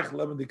Agolos gleich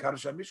leben die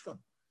Karsha Mishkan.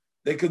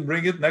 They can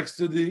bring it next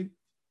to the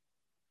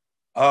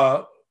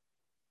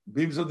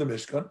beams of the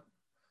Mishkan.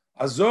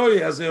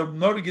 Azoi, as they have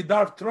not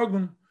gedarf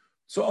trocken,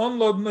 so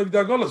unload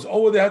the Agolos.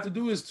 All they had to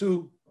do is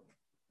to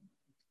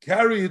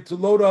carry it, to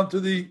load onto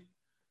the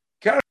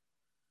carriage.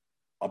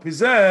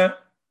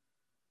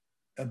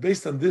 And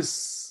based on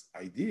this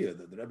idea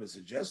that the Rebbe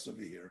suggests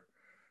over here,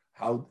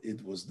 how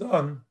it was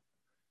done,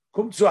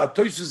 come to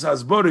Atoysus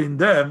Hasbor in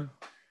them,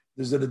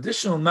 there's an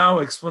additional now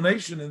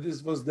explanation, and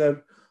this was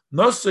that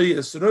Nosoi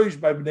Esroish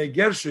by Bnei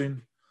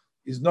Gershon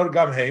is not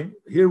Gamheim.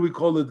 Here we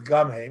call it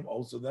Gamheim,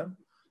 also them.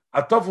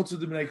 Atofel to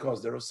the Bnei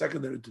Kos, they're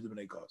secondary to the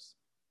Bnei Kos.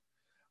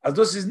 As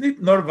this is not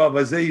Norva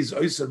Vazei is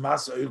Oyser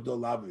Masa Oychdo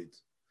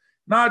Lavit.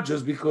 Not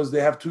just because they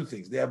have two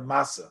things. They have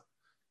Masa,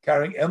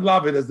 carrying, and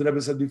Lavit, as the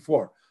Rebbe said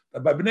before.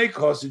 But by Bnei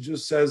Kos, it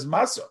just says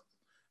Masa.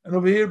 And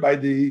over here, by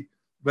the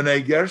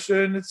Bnei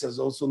Gershon, it says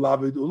also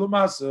Lavit Ula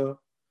Masa.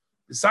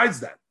 Besides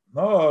that,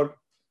 nor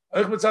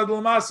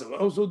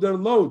also their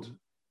load,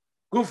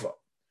 Gufa.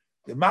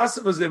 The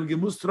Masa was them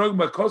Gemus Trog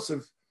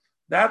Makosef,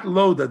 that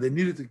load that they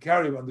needed to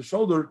carry on the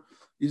shoulder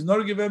is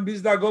not given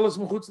bis the Agolos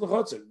Mechutz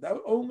L'Chotzer. That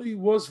only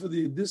was for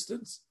the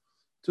distance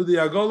to the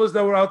Agolos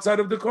that were outside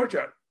of the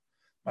courtyard.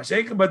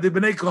 Mashenka, but the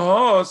Bnei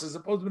Kohos, as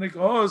opposed to Bnei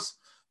Kohos,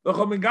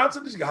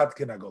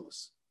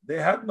 they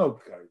had no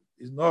carry.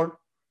 It's not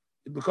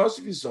because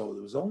if you saw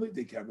it was only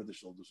they carried the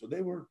shoulder, so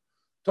they were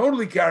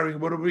totally carrying.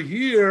 But over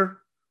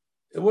here,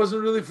 it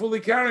wasn't really fully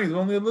carrying; it was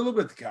only a little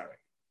bit carrying.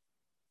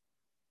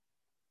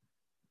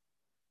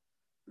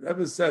 The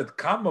Rebbe said,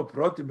 "Kama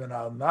protim and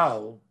al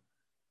nal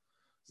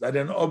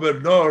zayin ober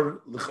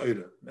nor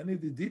l'chayre." Many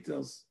of the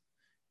details,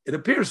 it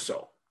appears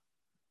so.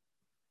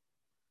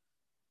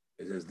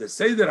 It says they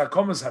say that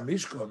Akomas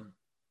Hamishkon,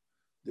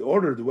 the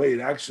order, the way it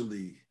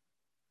actually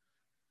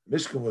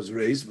Mishkan was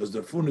raised, was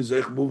the Fun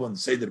Izech move on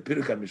Seder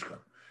Pirka Mishkan.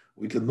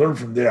 We can learn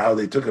from there how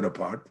they took it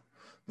apart.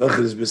 Which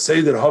is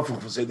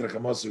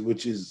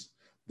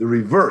the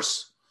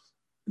reverse,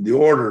 the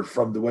order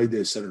from the way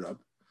they set it up,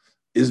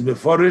 is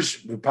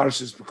Meforish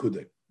Meparshis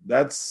Pekudei.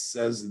 That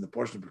says in the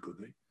portion of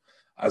Pekudei,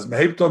 as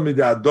Meheptom Mide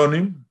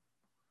Adonim,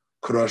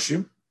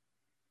 Kroshim,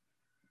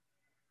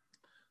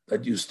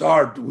 that you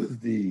start with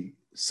the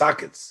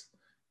sockets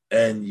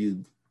and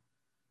you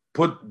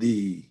put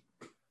the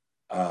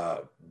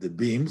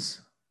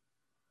beams,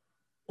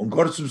 and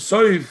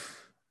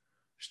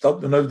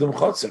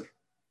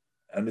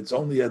it's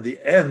only at the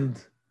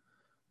end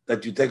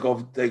that you take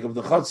off the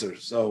chotzer.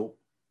 So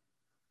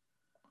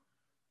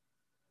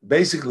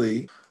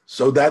basically,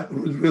 so that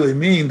would really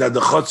mean that the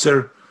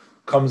chotzer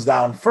comes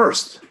down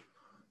first.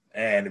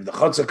 And if the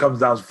chotzer comes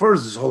down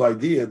first, this whole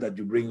idea that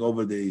you bring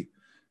over the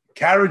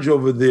carriage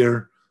over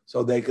there,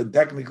 so they can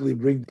technically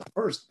bring it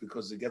first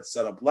because it gets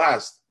set up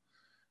last.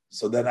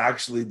 So then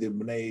actually the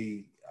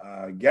Bnei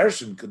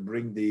Gershon could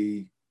bring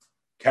the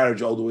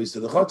carriage all the way to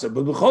the Chotzer.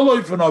 But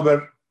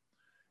b'chol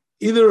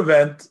either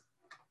event,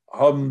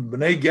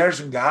 Bnei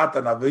Gershon gahat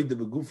an aveda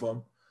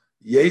begufam,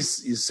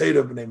 yes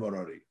yisera Bnei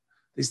Merori.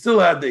 They still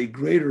had a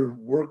greater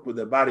work with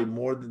their body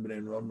more than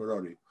Bnei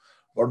Merori.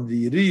 From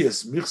the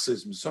Yiriyas,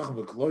 Michses, Misachim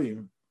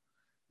v'Kloim,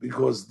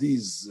 because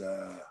these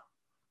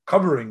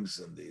coverings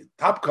and the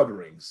top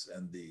coverings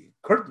and the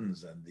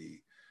curtains of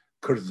the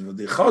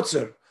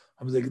Chotzer,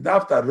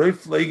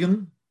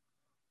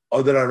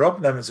 or there are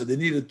upnamen, so they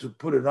needed to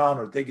put it on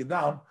or take it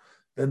down.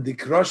 Then the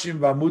Kroshim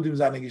v'Amudim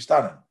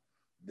zanegishtanen.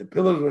 The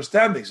pillars were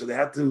standing, so they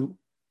had to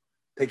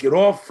take it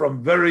off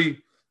from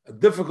very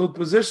difficult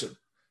position.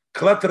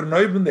 Kletter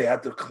Neuben, they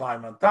had to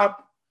climb on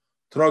top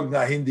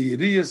Trogna Hindi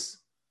Irias,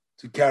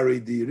 to carry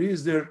the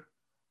Irias there.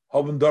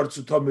 Hoben dort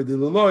zu tome the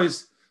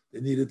Lelois,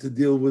 they needed to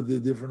deal with the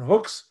different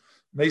hooks.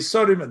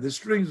 Meisarim and the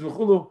strings,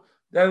 v'chulu,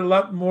 there are a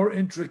lot more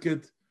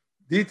intricate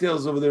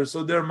details over there.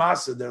 So their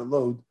masa, their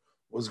load,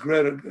 was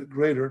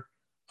greater,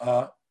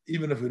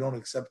 even if we don't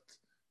accept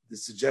the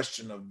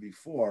suggestion of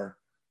before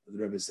that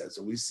the Rebbe said.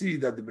 So we see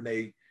that the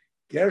Bnei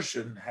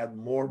Gershon had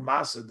more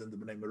masa than the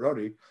Bnei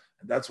Merari,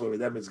 and that's why with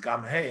them it's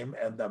Gam Haim,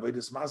 and the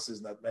Avedis Masa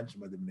is not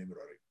mentioned by the Bnei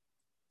Merari.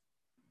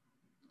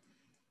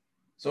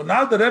 So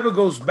now the Rebbe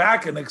goes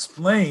back and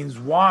explains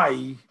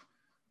why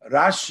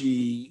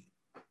Rashi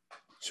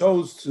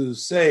chose to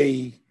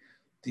say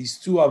these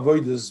two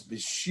avodas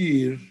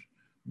b'shir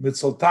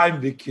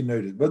mitzaltayim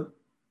v'kinorid. But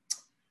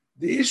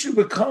the issue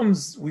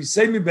becomes, we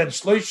say mi ben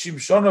shloishim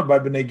shona by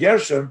Bnei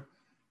Gershon,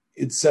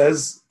 it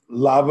says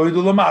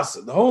la'avodu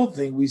lamasa. The whole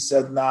thing we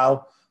said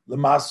now,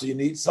 lamasa, you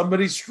need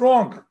somebody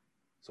strong.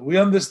 So we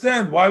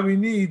understand why we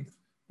need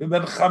mi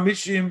ben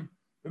shloishim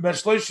ad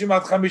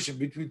chamishim,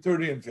 between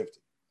 30 and 50.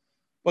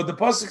 But the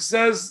pasuk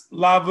says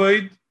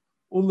la'avoid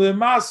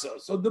ulemasa.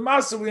 So the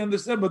masa we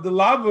understand, but the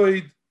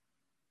la'avoid,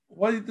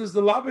 why does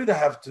the la'avoid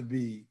have to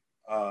be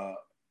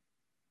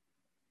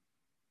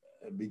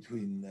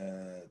between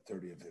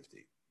 30 and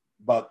 50?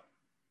 But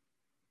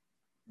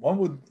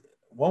one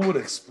could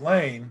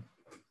explain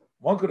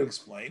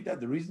that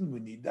the reason we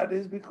need that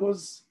is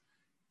because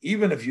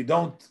even if you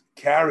don't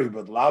carry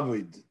but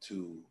la'avoid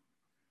to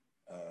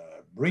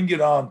bring it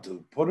on,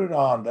 to put it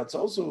on, that's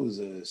also is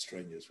a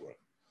strenuous work.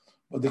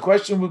 But the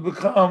question would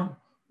become,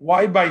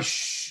 why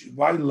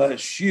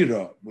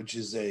shira, which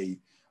is a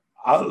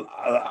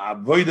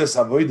avoida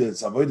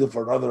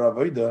for another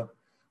avoida,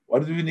 why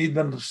do we need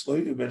ben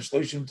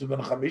shloishim to ben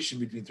chamishim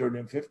between 30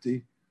 and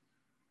 50?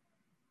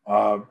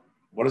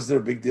 What is there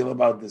a big deal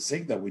about the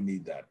sing that we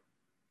need that?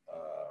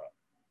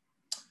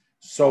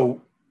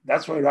 So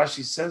that's why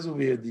Rashi says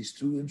over here these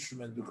two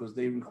instruments, because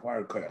they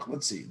require koyach.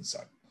 Let's see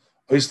inside.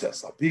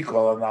 Oistes al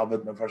pikol and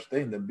albet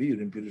mefarstein then bir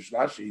in Pirush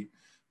Rashi.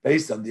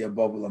 Based on the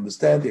above, we'll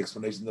understand the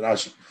explanation of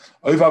Rashi.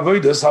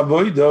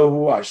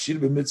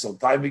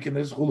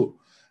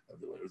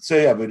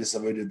 Say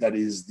that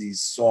is the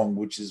song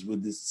which is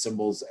with the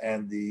cymbals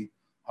and the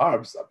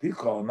harps.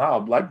 Because now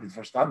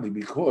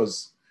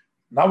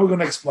we're going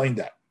to explain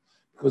that.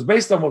 Because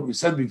based on what we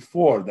said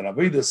before, that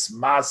Avodas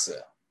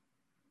Masa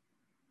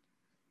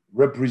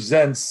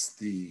represents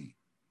the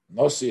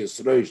Nosi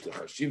Yisroish, the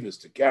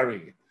Chashivas, the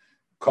carrying.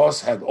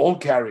 Kos had all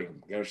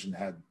carrying. Gershon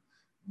had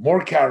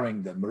more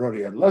carrying than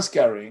Merari had less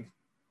carrying,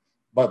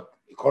 but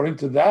according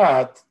to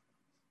that,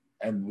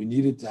 and we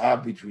needed to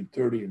have between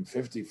 30 and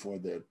 50 for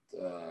that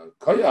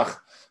koyach,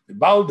 the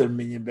balder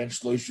minyan ben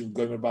shloishim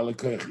gomer bale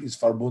koyach is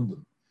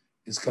verbunden,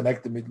 is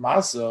connected with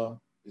masa,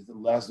 is the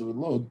last of the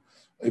load.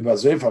 In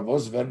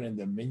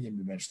the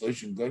minyan ben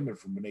shloishim gomer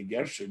from Bnei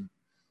Gershon.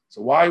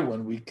 So why,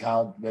 when we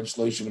count ben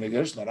shloishim Bnei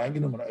Gershon,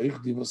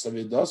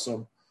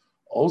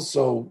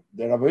 also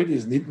the avodah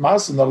is nit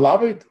masa nor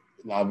lavet.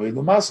 We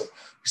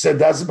said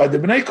that's by the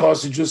Bnei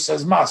Kos, it just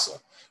says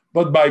Masa.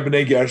 But by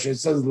Bnei Gershon, it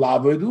says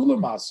Lavedula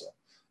Masa.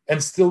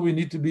 And still we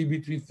need to be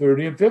between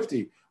 30 and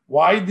 50.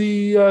 Why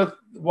the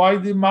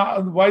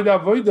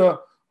Avodah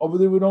over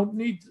there we don't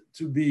need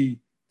to be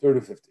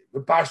 30 50?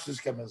 The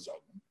Pashtus came and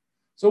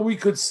so we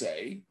could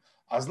say,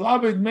 as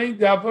Laved made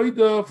the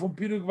Avodah from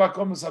Piruk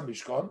Vakomas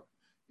HaMishkan,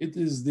 it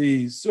is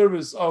the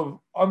service of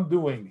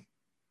undoing,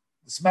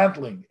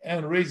 dismantling,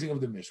 and raising of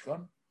the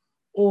Mishkan.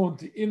 Und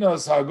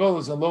inas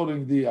hagolas and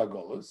loading the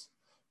hagolas.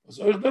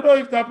 So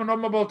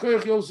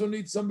you also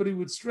need somebody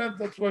with strength.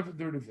 That's why for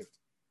 30 50.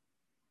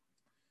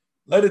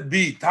 Let it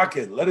be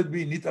taket. Let it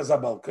be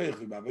nitazabal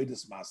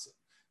masa.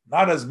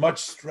 Not as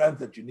much strength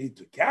that you need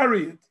to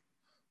carry it.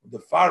 The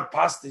far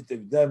past it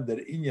of them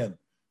that inyan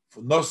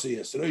for Nosei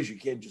Yisroish. You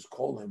can't just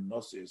call him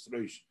Nosei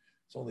Yisroish.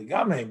 It's only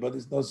Gamheim, but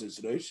it's Nosei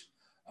Yisroish.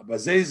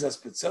 Abazeiz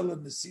aspetzel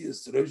and Nesi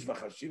Yisroish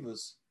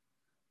v'chashivas.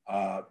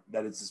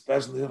 That it's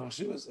especially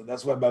Chashivas, and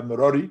that's why by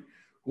Merari,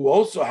 who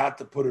also had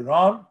to put it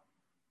on,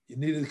 you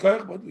needed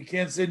koyach, but we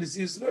can't say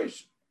Nesias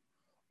Reish.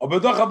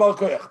 But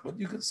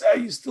you can say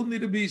you still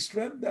need to be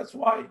strength. That's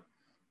why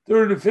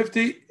 30 to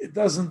 50, it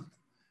doesn't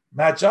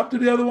match up to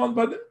the other one,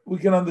 but we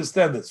can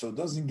understand it. So it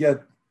doesn't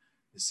get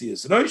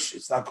Nesias Reish.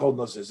 It's not called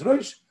Nesias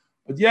Reish,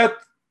 but yet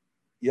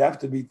you have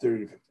to be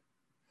 30 to 50.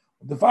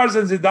 The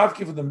Farzan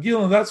Zedavki for them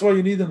Gil, and that's why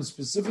you need them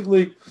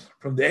specifically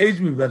from the age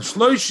we've been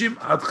Shloishim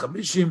ad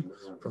Chamishim,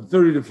 from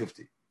 30 to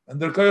 50.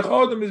 And their Koyach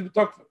Odom is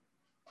B'tokfa.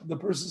 The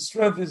person's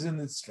strength is in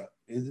its strength.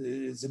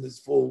 It's in its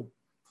full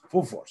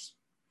force.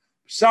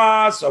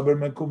 Shas aber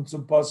men kommt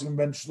zum Pasuk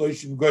ben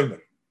Shloishim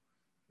Gomer.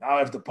 Now,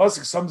 if the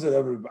Pasuk sums it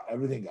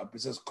everything up,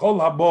 it says Kol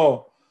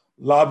habo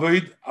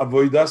lavoid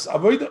avoidas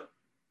avoida.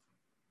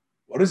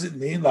 What does it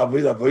mean?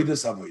 Lavoid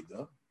avoidas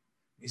avoida.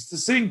 It means to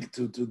sing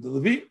to the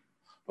Levi.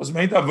 Was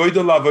meant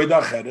avoida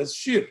lavoida cheres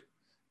shir.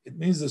 It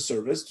means the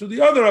service to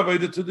the other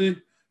avoida, to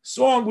the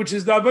song, which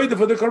is the avoida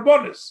for the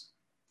karbonis.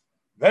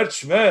 Ver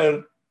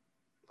shver.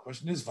 The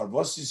question is, for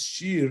what is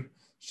shir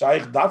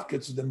shaykh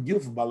davke to them gil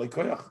from balei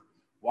koyach?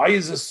 Why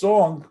is a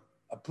song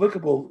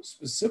applicable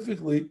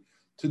specifically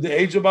to the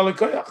age of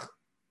Balikoyach.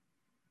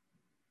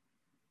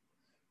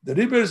 The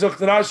Riber Zocht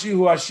Rashi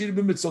who Ashir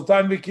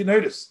b'mitzoltayim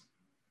v'kineris.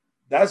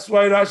 That's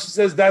why Rashi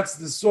says that's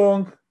the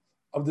song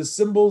of the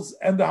cymbals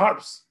and the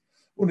harps.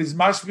 When he's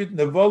mashbit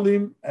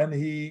nevolim, and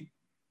he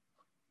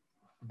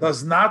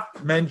does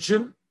not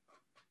mention,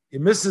 he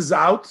misses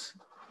out,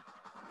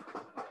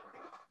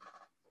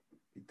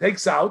 he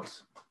takes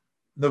out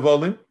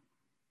nevolim,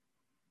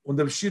 und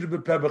the shir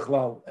b'peh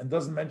bechlal, and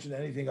doesn't mention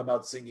anything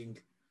about singing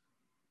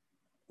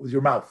with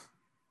your mouth.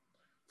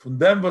 Von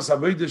dem was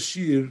avodah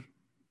shir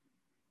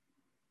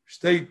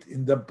steht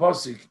in the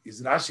posik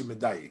is Rashi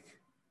medayik.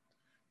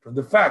 From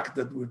the fact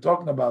that we're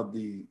talking about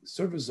the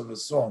service of a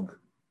song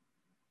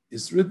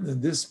is written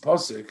in this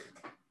posik,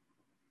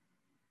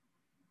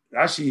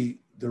 Rashi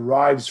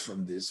derives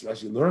from this,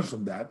 Rashi learns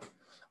from that,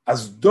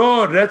 as do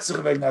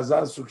retzich wegen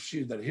azaz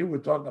sukshir, that here we're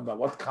talking about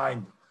what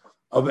kind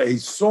of a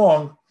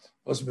song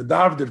was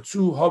medarv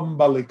derzu haben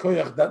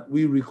balikoyach, that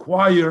we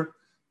require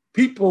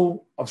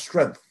people of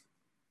strength.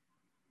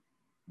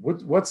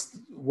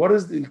 What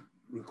is the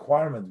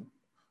requirement?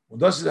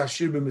 That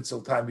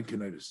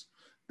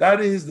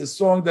is the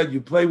song that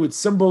you play with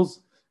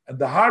cymbals and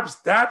the harps.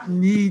 That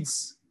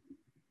needs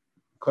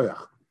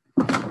koyach.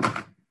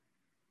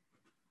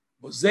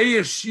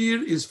 Mozeir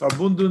shir is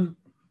verbunden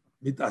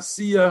mit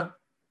asiya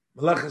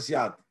melachas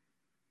yad.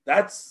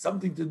 That's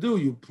something to do.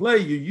 You play,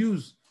 you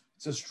use.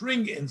 It's a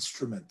string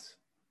instrument.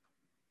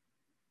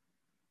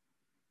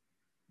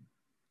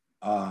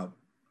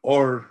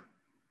 Or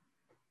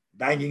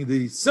banging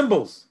the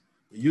cymbals,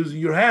 using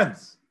your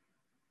hands.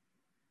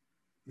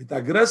 Mit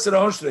aggressor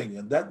anstrengung,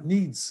 and that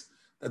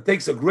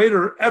takes a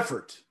greater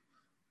effort.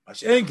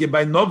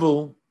 By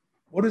novel,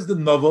 what is the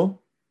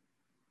novel?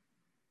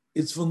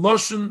 It's from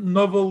Loshen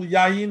novel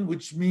yayin,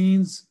 which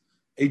means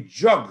a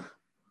jug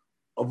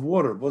of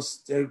water. Was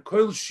der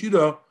koil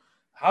shira?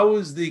 How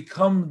is the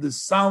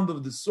sound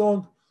of the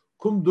song?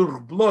 Kum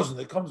durch blosen.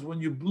 It comes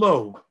when you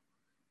blow.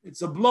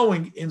 It's a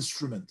blowing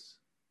instrument.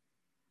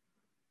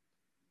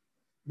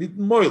 Mit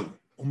moil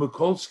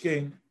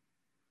umekolsking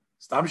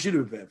stam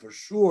shira, for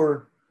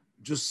sure.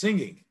 Just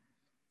singing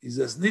is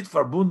as nit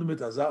verbunden mit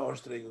azah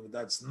anstrengung.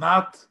 That's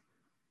not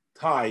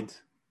tied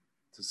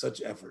to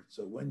such effort.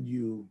 So when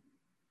you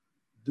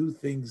do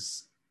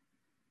things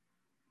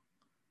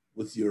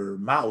with your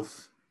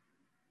mouth,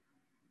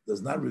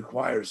 does not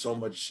require so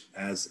much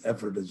as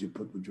effort as you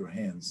put with your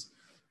hands,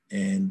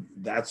 and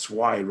that's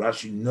why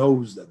Rashi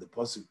knows that the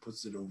pasuk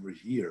puts it over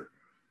here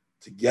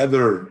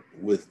together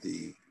with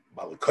the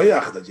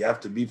balikoyach that you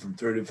have to be from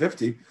 30 to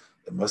 50.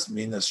 It must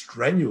mean a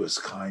strenuous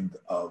kind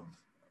of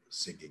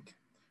singing,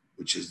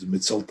 which is the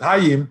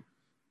mitzoltayim,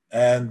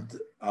 and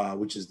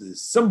which is the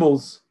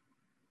cymbals,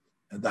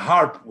 and the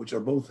harp, which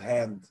are both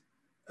hand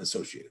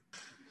associated.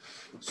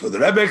 So the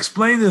Rebbe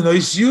explained in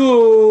Ois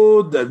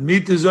Yud that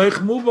mit is euch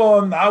move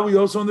on. Now we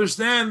also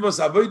understand was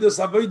avodas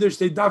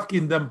steht dafki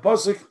in dem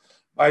posuk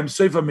by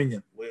Sefer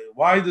Minyan.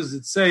 Why does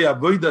it say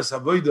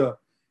avoida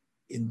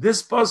in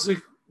this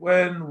posuk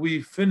when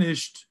we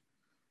finished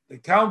the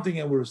counting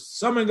and we're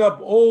summing up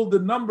all the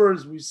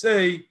numbers? We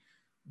say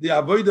the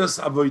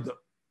avoida,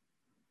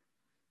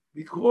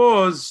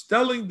 because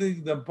telling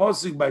the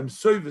pasuk by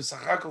Msoiv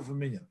Sachakov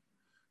Minyan,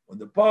 when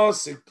the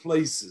pasuk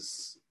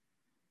places,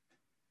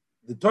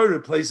 the Torah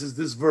places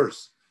this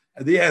verse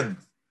at the end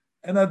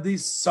and at the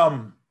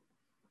sum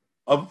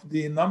of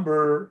the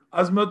number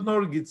Azmat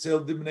Nor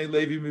Gitzel Dimnei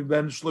Levi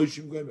Miben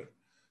Shloishim Gomer,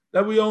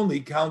 that we only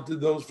counted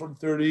those from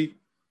 30.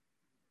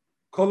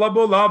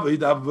 Kolabol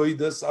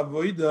avoidas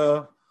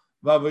avoida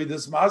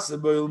vavoidas masa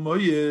boil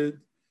moyed.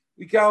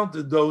 We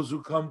counted those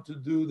who come to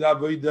do the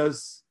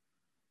avodah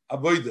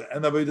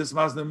and avodas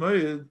masne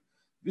moed.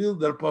 Will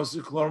der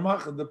pasuk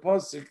klormach, and the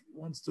pasuk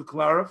wants to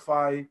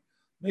clarify,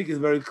 make it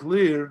very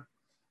clear,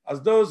 as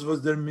those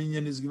was their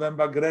minyan is given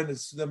by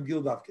grenis to them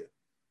gildavke.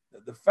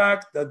 That the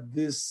fact that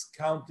this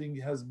counting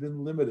has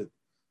been limited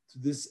to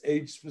this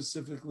age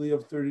specifically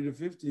of 30 to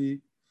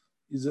 50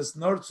 is a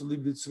snortzli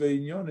b'tzvei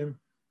inyonim.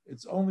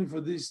 It's only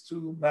for these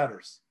two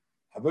matters.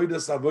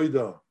 Avodas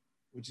avodah,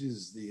 which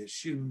is the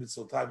shir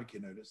mitzoltayim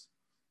v'kineris,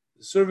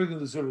 the serving of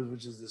the service,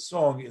 which is the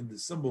song in the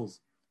cymbals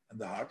and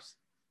the harps,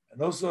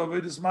 and also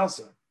avodas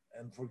masa,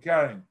 and for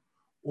carrying.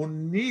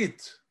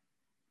 Unit,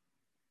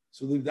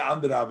 so leave the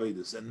andere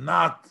avodas, and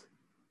not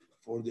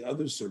for the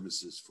other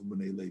services for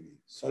Bnei Levi,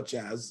 such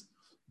as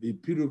the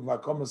piruk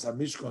vakomas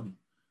hamishkon,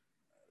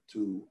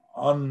 to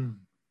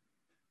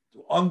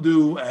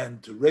undo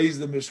and to raise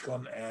the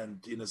mishkan,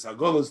 and tinas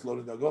agolos,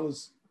 lorin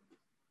agolos.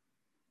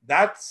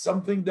 That's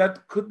something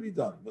that could be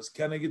done. Was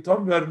kann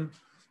getan werden?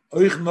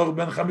 Euch noch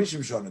ben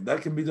 50 schon.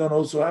 That can be done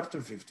also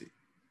after 50.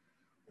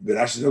 The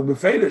Rashi is also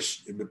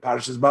befeilish in the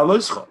parashas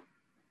Ba'aloischa.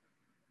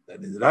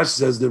 Then the Rashi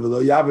says there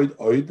will yavid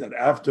oid, that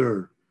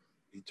after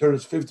he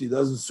turns 50, he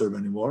doesn't serve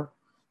anymore.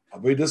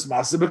 Avodas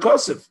masa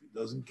bekosef, he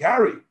doesn't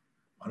carry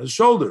on his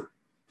shoulder.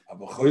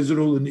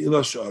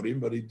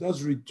 But he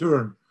does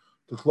return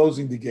to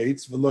closing the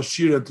gates,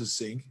 v'loshira, to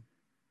sing,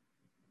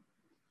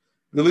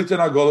 v'litan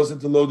agolos,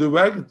 and to load the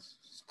wagons.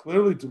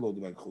 clearly to lo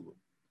like chulun.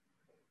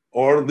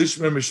 Or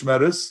lishmer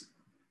mishmeres,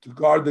 to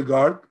guard the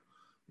guard.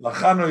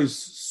 Lachano is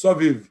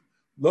soviv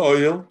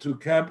oil, to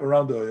camp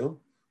around the oil.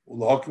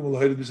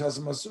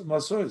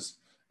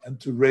 And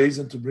to raise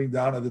and to bring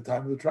down at the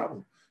time of the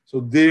travel.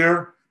 So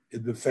there,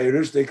 in the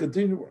Ferish, they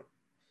continue work.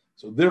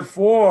 So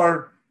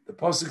therefore, the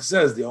Pasuk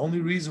says the only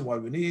reason why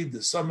we need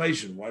the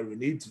summation, why we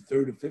need to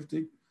 30 to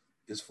 50,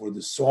 is for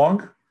the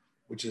song,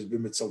 which has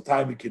been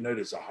mitzaltai mikinot,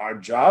 it's a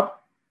hard job,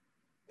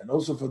 and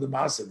also for the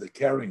masa, the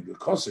carrying, the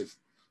kosif,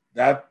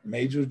 that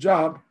major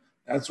job.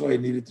 That's why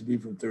it needed to be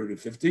from 30 to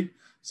 50.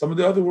 Some of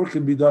the other work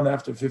can be done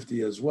after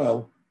 50 as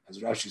well, as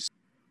Rashi says.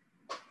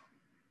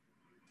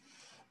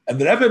 And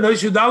the Rebbe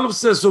Noishid Aleph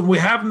says, so we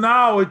have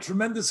now a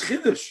tremendous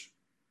chiddush,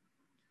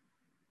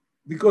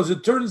 because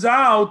it turns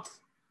out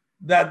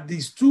that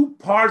these two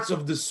parts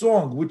of the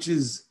song, which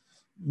is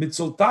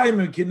mitzoltaim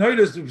and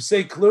kinoides, we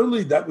say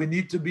clearly that we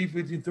need to be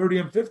between 30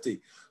 and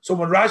 50. So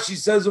when Rashi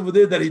says over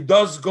there that he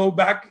does go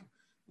back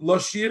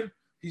loshir,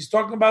 he's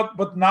talking about,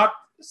 but not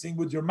sing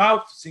with your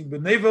mouth, sing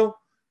benevel,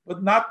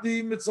 but not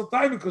the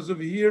mitzoltaim, because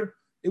over here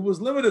it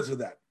was limited to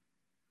that.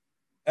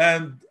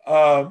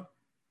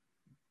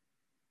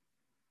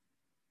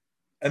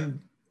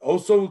 And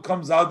also it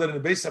comes out that in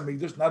the Beis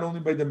HaMikdash, not only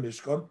by the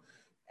Mishkan,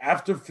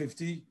 after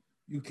 50,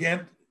 you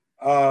can't,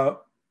 once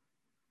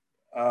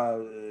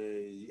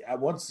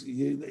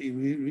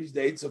you reach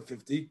the age of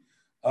 50,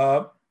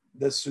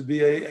 there should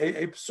be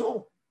a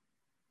psul.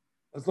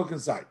 Let's look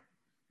inside.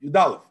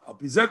 Yudalef.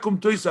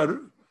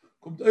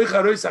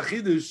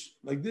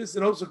 Like this,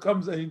 it also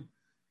comes a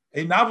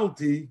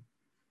novelty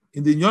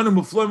in the Inyanim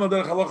Mufloim Al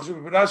Derech Halacha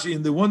Sheberashi,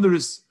 in the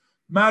wondrous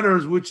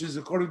matters, which is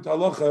according to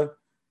Halacha,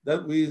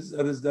 that is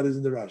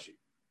in the Rashi.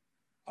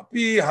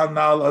 Api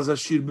hanal as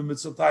ashir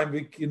b'mitzvotayim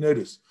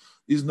v'kineris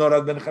is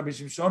norad ben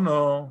 50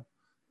 shono,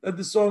 that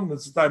the song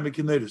mitzvotayim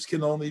v'kineris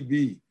can only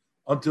be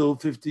until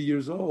 50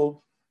 years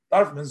old.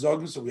 Darf men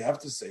zogen, so we have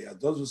to say,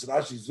 those was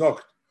Rashi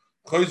zogt,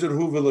 choizer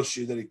hu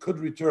v'loshir, that he could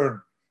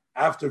return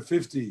after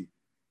 50,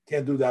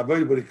 can't do that, but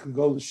he can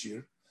go to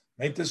shir.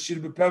 Meint das shir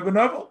b'peh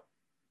b'nevel,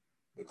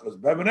 because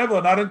peh b'nevel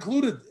are not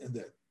included in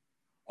that.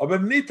 Aber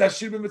nit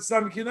ashir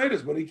b'mitzvotayim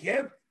v'kineris, but he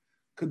can't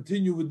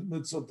continue with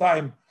mitzvah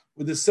time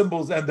with the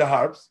cymbals and the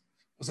harps.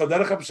 So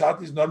derech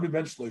hapshat is normally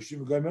ben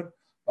shloshim v'gomer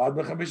ba'ad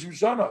b'chamishim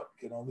shana.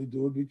 Can only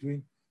do it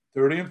between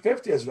 30 and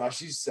 50, as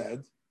Rashi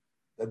said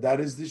that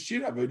is the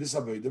shir avodas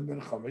avodim ben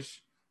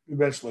chamish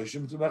ben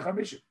shloshim to ben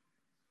chamishim.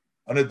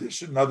 In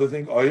addition, another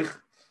thing, oich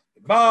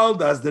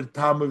bald as the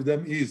time of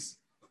them is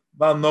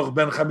bal noch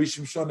ben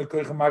chamishim shana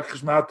koichem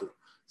makchish matu.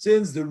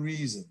 Since the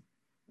reason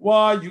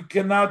why you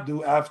cannot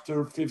do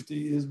after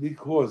 50 is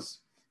because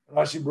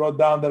Rashi brought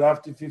down that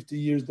after 50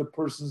 years, the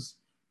person's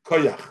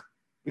koyach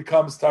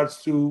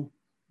starts to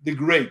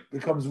degrade,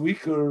 becomes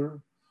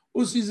weaker.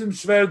 And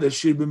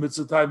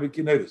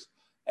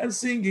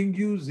singing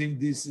using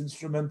this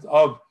instrument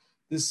of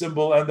the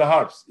cymbal and the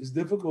harps is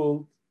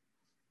difficult.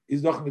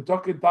 So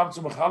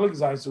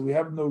we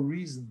have no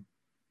reason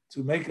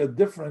to make a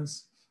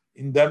difference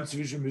in them.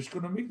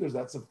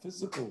 That's a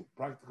physical,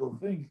 practical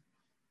thing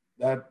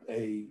that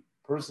a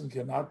person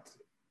cannot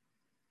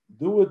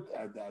do it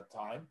at that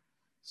time.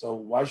 So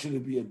why should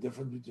it be a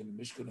difference between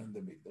the Mishkan and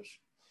the Mikdash?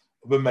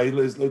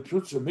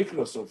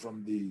 So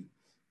from the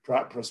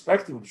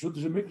perspective of Pshut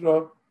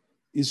Mikra,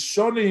 is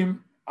shonim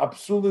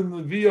absolim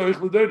leviyah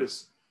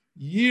ichledoris.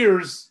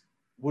 Years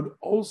would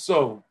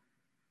also,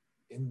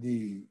 in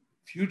the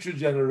future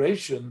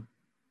generation,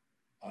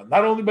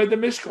 not only by the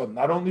Mishkan,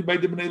 not only by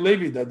the Bnei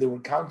Levi, that they were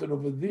counted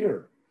over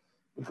there,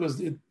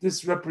 because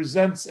this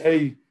represents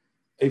a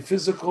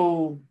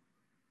physical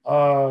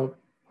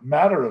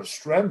matter of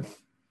strength.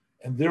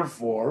 And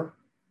therefore,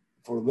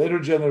 for later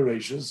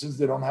generations, since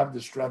they don't have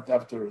the strength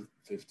after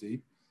 50,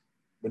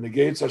 when the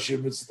gates Hashir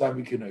Mitzvah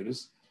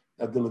Mikinotis,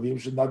 that the Levim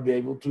should not be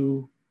able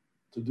to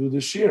do the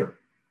shear.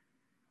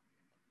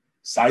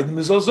 But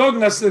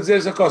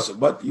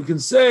you can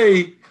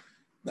say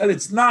that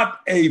it's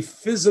not a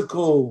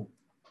physical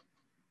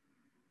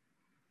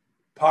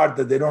part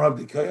that they don't have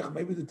the koyach.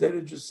 Maybe the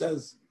Torah just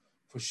says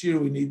for shear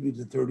we need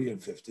between 30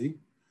 and 50,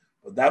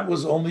 but that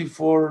was only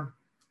for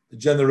the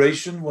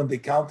generation when they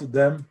counted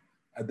them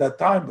at that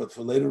time, but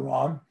for later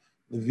on,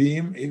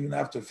 Levim, even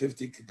after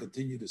 50, can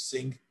continue to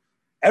sing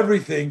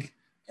everything,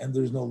 and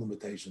there's no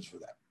limitations for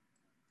that.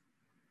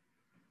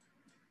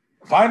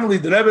 Finally,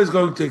 the Rebbe is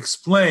going to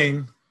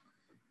explain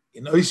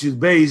in Oishid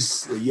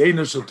Beis, the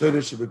Yenu Shel Torah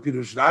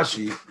Shebepirush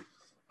Rashi,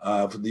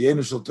 for the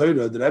Yenu Shel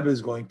Torah, the Rebbe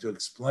is going to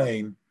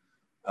explain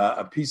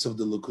a piece of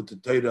the Likutei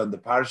Torah on the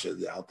Parsha.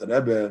 The Alter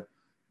Rebbe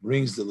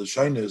brings the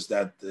Lashonos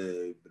that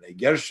Bnei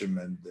Gershom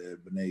and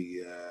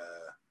Bnei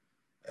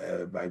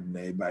by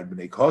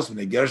Bnei Kos,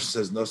 Bnei Gershom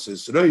says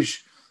Nosos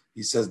Rosh.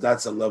 He says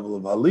that's a level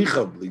of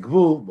halicha,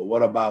 bligvul. But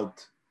what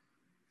about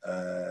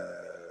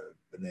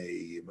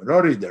Bnei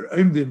Merari? They're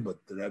omdim.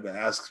 But the Rebbe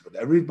asks, but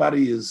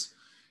everybody is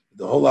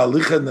the whole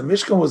halicha in the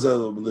Mishkan was a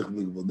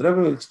bligvul. The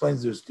Rebbe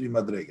explains there's three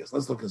madregas.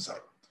 Let's look inside.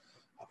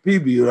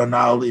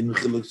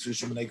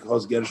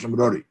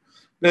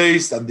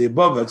 Based on the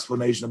above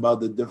explanation about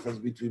the difference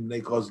between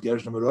Bnei Kos,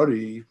 Gershon, and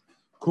Merari,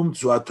 Kum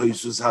zu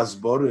Atoisus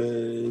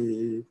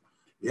Hasbore.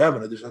 We have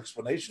an additional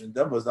explanation. And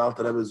that was the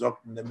Alter Rebbe Zok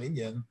in the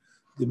Minyan,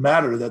 the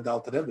matter that the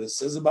Alter Rebbe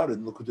says about it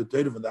in the Likutei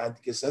Torah, in the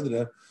Antike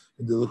Sedra,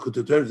 in the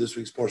Likutei Torah, this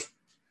week's portion.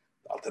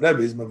 The Alter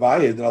Rebbe is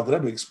Mavayeh, the Alter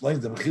Rebbe explains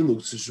the Mechiluk,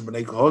 Tzishim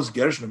Bnei Kos,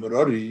 Gershon, and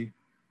Merari,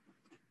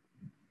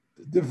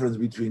 the difference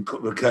between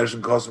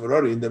Gershon, Kos, and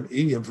Merari, in the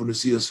Inyan from the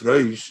Siyas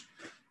Reish,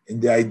 in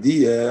the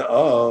idea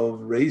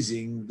of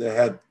raising the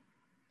head.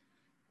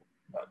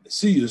 When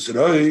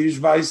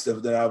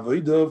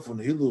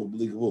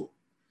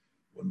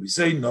we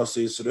say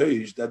Nosei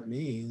Reish, that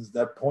means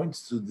that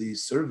points to the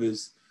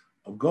service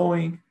of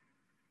going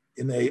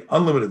in an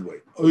unlimited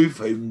way.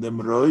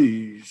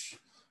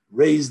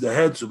 Raise the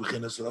head to go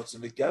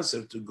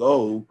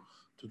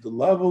to the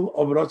level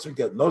of Ratzon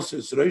Keser.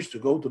 Nosei Reish, to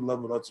go to the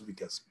level of Ratzon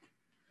Keser.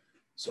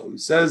 So he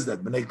says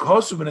that Bnei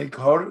Kos, Bnei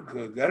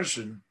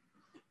Gershon,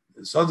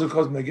 the sons of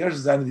Kos and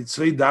Gershon, the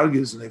zwei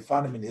dargis and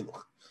Efanim in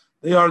Hiluch.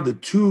 They are the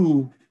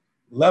two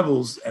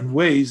levels and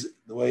ways,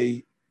 the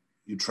way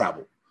you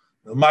travel.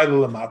 The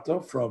Maila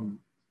Lamata, from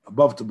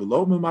above to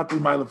below,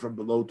 Maila from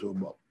below to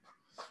above.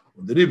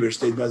 When the Riber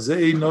stayed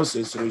Bazei,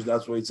 Nosei Reish,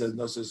 that's why it says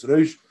Nosei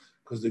Reish,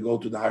 because they go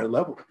to the higher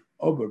level.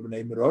 Ober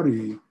Bnei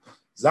Merari,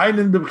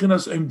 Zainin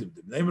Bebchinas Eimdim.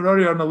 The Bnei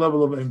Merari are on the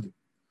level of Eimdim.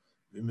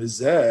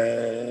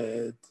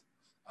 V'mizet,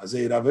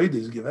 Azei Raved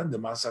is given the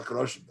Masa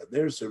Kroshim, that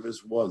their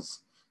service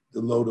was the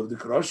load of the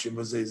Kroshim,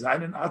 was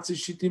Zainin Atzi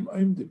Shitim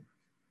Eimdim.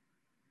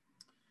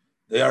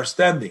 They are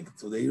standing,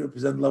 so they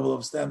represent level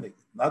of standing,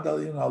 not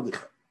Aliyah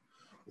Halicha.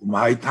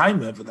 My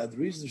time, for that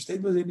reason, the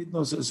state was in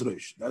Nosei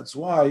Reish. That's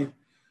why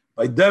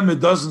by them it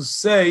doesn't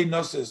say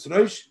Nosei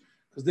Reish,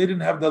 because they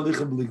didn't have the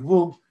Alicha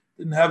B'Ligvul,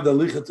 didn't have the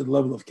Alicha to the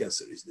level of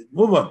Keseris. They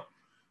move on,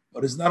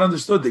 but it's not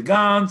understood. The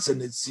Gans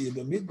and it's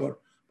Siyah Midbar,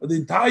 but the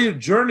entire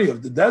journey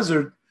of the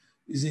desert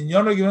is in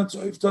Yonah Given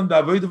Tzofton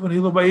the Avodah von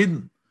Hilo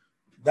Ba'idin.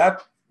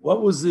 That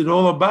what was it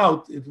all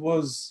about? It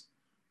was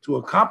to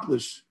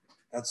accomplish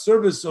that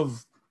service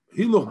of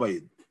Hiluch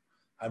Ba'idin.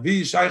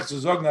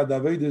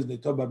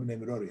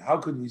 How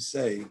could we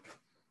say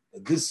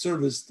that this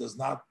service is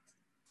not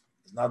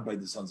by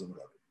the sons of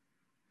Merari?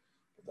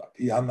 But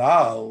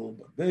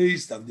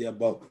based on the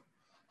above,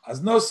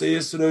 as Nosei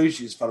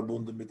Reish is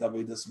verbunden mit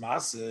Avodas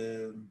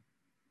Maaseh,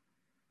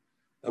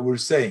 that we're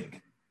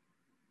saying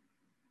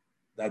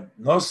that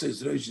Nosei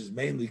Reish is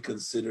mainly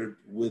considered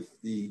with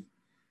the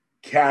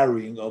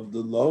carrying of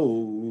the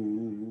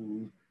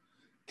load.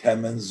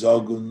 Kemen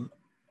Zogun.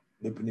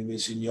 They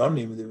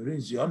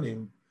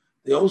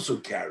also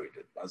carried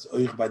it. As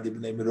Oich by the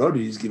Bnei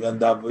Merari is given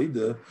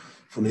Davide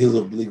from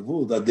Hiluch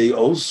B'Ligvul, that they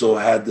also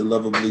had the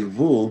level of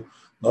B'Ligvul,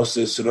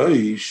 Nosei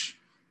Reish.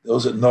 They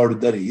also know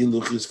that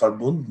Hiluch is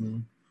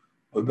verbunden,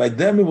 but by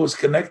them it was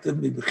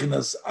connected with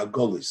Bechinas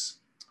Agolis.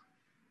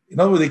 In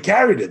other words, they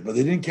carried it, but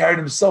they didn't carry it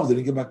themselves. They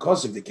didn't give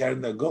Makosif. They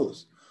carried the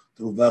Agolis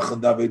through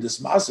Velchan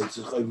Davidas Maaseh,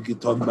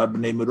 by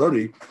Bnei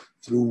Merari,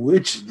 through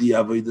which the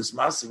Avodas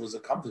Maaseh was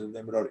accomplished by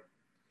Bnei Merari.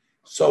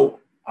 So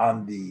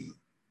on the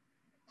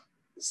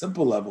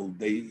simple level,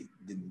 they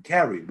didn't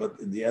carry, but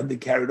in the end they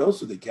carried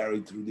also. They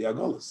carried through the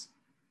Agolas.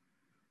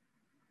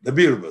 The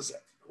Bir was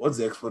that. What's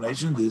the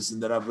explanation? This in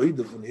the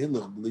Avodah von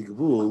Hiluch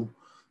B'Ligvul,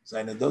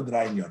 Zayin Dod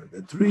Rayin Yonah.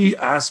 The three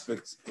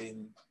aspects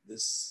in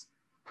this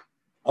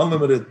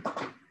unlimited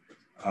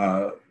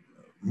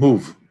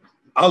move.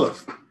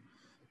 Aleph,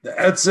 the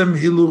Etzem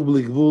Hiluch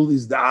B'Ligvul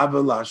is the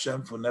Avel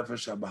Hashem for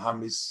Nefesh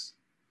HaBahamis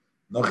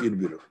Nochir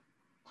Biru.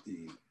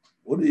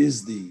 What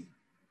is the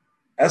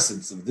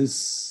essence of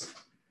this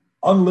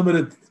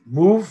unlimited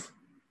move?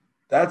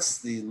 That's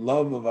the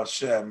love of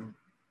Hashem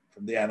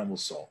from the animal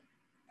soul.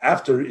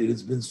 After it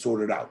has been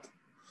sorted out.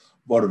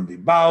 Since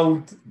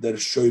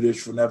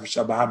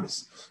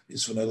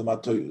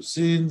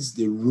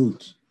the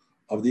root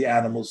of the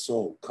animal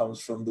soul comes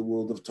from the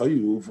world of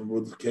Toyu, from the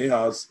world of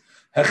chaos,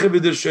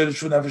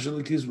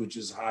 which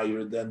is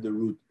higher than the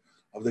root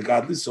of the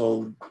godly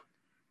soul,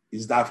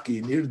 is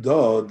dafki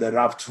nirdo the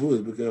Rav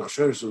Tfuz,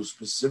 because so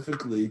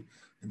specifically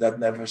in that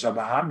Nefesh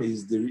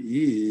HaBahamis there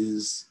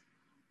is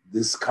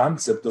this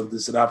concept of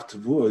this Rav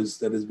Tfuz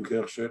that is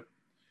b'kercher,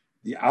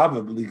 the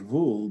Ava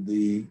B'Ligvul,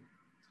 the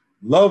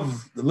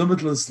love, the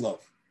limitless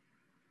love.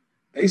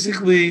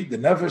 Basically, the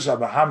Nefesh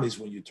HaBahamis,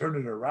 when you turn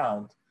it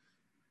around,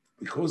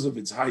 because of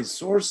its high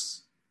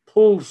source,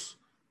 pulls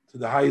to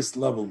the highest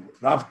level.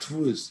 Rav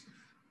Tfuz,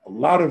 a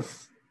lot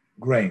of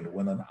grain.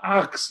 When an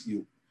ox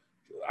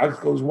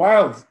goes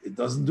wild, it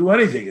doesn't do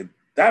anything, it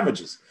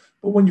damages.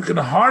 But when you can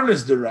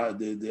harness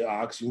the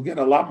ox, you'll get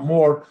a lot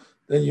more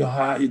than you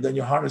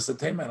harness the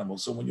tame animal.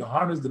 So when you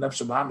harness the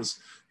Nefesh HaBahamis,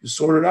 you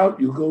sort it out,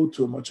 you go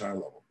to a much higher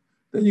level.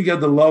 Then you get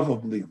the love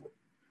of B'Ligvul.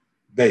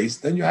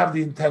 Then you have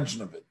the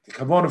intention of it, the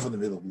kavanah from the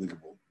middle of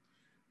B'Ligvul.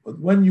 But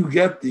when you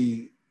get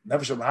the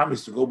Nefesh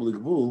HaBahamis to go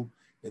B'Ligvul,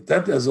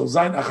 intent as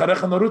Zayin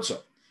Acharecha Narutza.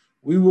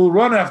 We will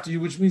run after you,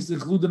 which means to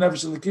include the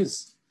Nefesh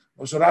Elikis.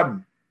 Moshe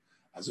Rabbeinu.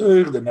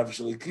 Azur, the Nefesh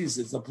Elikis,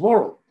 it's a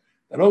plural.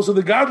 That also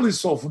the godly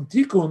soul from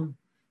Tikkun,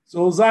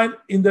 So Zain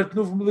in that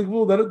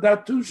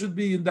that too should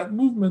be in that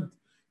movement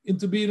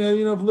into being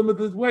a of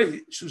limited way.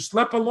 It should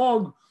slap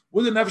along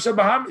with the Nefesh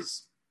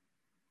Bahamis.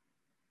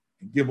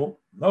 Gimel,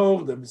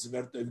 no, the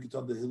Misvert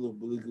on the hill of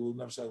Buligul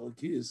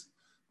Nefesh,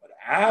 but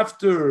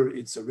after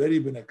it's already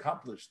been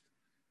accomplished,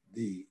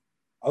 the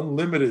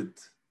unlimited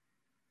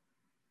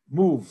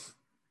move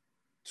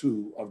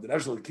of the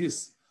Nefesh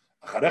Kiss,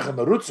 Acharecha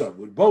Marutza,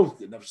 with both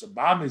the Nefesh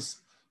Bahamis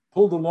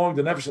pulled along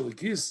the Nefesh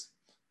Kiss,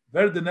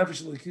 where the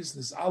Nefesh Kiss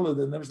is Allah,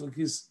 the Nefesh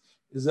Kiss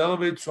is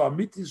elevated to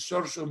Amitis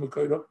Shorsho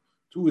Mekoira,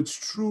 to its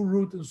true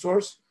root and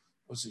source,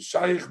 which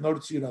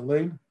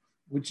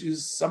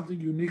is something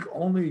unique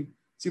only.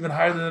 It's even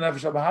higher than the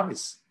Nefesh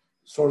Bahamis,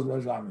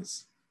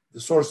 the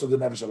source of the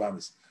Nefesh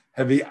Bahamis.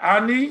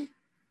 Heviani,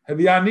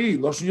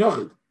 Loshen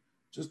Yochid,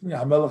 just me,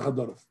 Hamelach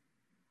Hadorov.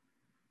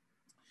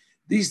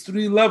 These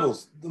three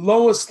levels. The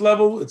lowest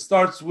level, it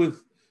starts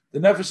with the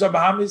Nefesh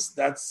Bahamis,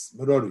 that's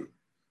Merori.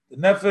 The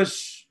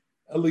Nefesh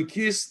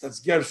Elikis, that's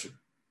Gershon.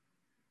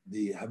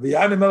 The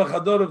Haviani Melech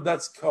Hadorov,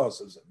 that's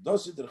Kos.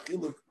 Dosi der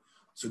Chiluk,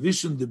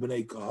 Tzuvishun de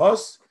Bnei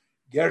Kahos,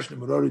 Gershon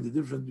Merori, the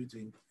difference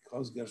between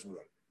Kahos, Gershon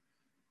Merori.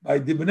 By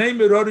the Bnei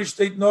Merori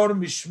state nor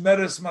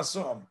Mishmeres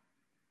Masom.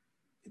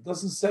 It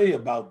doesn't say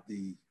about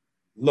the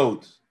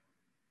load.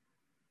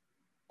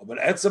 But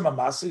Etzem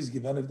Amasa is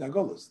given of the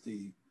Agolos.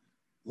 The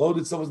load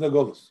itself is the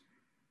Agolos.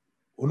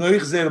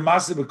 Unoich Zer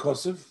Masa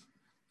Bekosov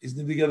is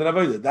the Ger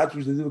Avodah. That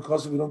which they do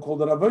Bekosov, we don't call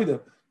the Avodah.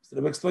 So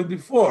I've explained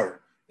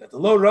before that the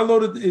load,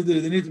 unloaded,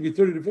 they need to be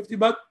 30 to 50,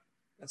 but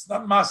that's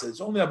not Masa.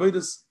 It's only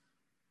Avodas.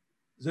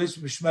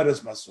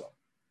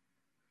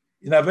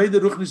 In Aveda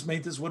Ruchnis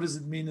Meites, what does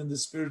it mean in the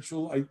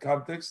spiritual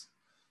context?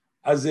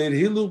 Azer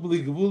Hilu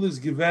B'Ligvul is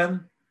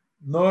given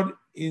nor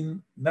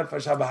in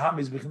Nefesh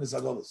HaBahamis B'Chinas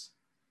Agolos.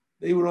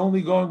 They were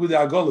only going with the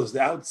Agolos,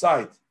 the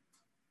outside.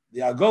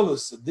 The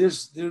Agolos,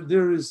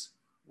 there is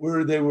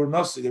where they were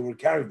Nasi, they were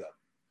carrying them.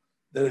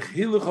 The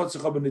Hilu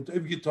Chotzach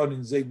HaBenitoiv Giton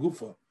in Zei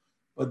Gufa,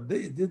 but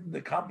they didn't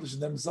accomplish it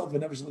themselves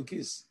in Nefesh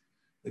L'Kis.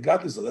 They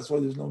got this, so that's why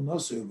there's no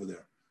Nasi over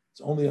there.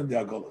 It's only on the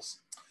Agolos.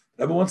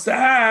 Rabbi wants to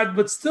add,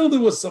 but still there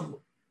was some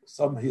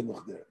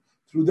hiluch there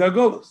through the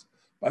agolos.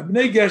 By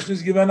Bnei Gershon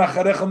is given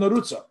acharecha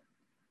narutza.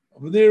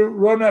 Over there,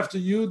 run after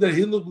you. The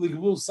hiluch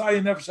b'ligvul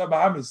sayin nefesh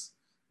habahamis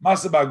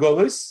masa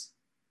b'agolis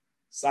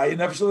sayin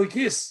nefesh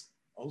lekis.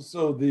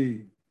 Also,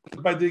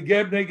 by the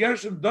Bnei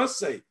Gershon does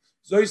say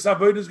zois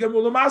avodas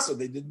gemul masa.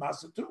 They did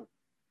masa too.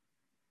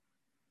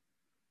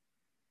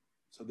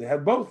 So they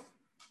had both.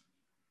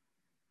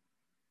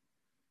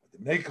 But the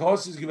Bnei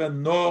Kahos is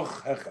given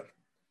noch hecher.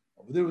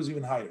 Over there was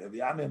even higher. The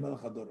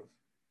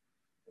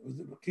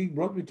king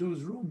brought me to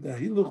his room. The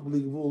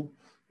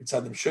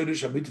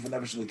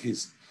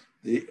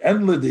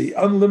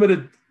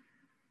unlimited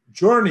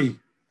journey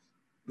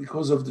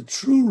because of the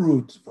true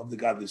root from the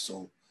godly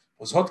soul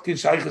was hotkin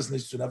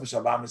shaychesnis to nefesh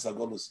habamis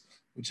agolus,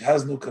 which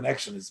has no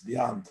connection. It's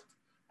beyond,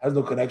 has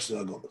no connection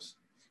to agolus.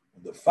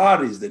 The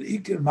faris that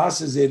ikir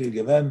masezer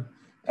given.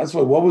 That's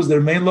why. What was their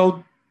main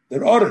load?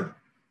 Their oren,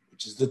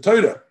 which is the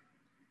Torah.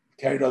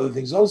 Carried other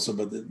things also,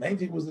 but the main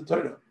thing was the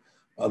Torah.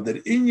 While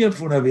the inyan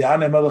from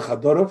Haviane Melech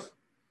Hadorov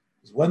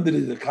is when did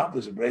it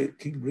accomplish? The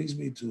king brings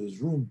me to his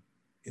room,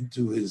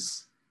 into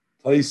his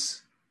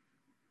place,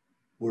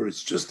 where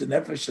it's just an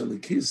Nefesh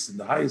Elikis in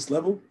the highest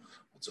level.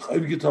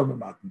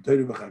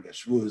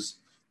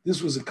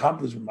 This was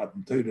accomplished with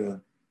Matan Torah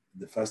in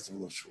the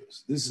festival of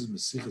Shavuos. This is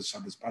Mesichas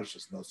Shabbos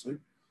Parshas Nosoi,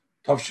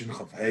 Tavshin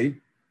Chav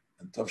Hei,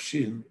 and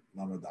Tavshin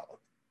Lamed Aleph.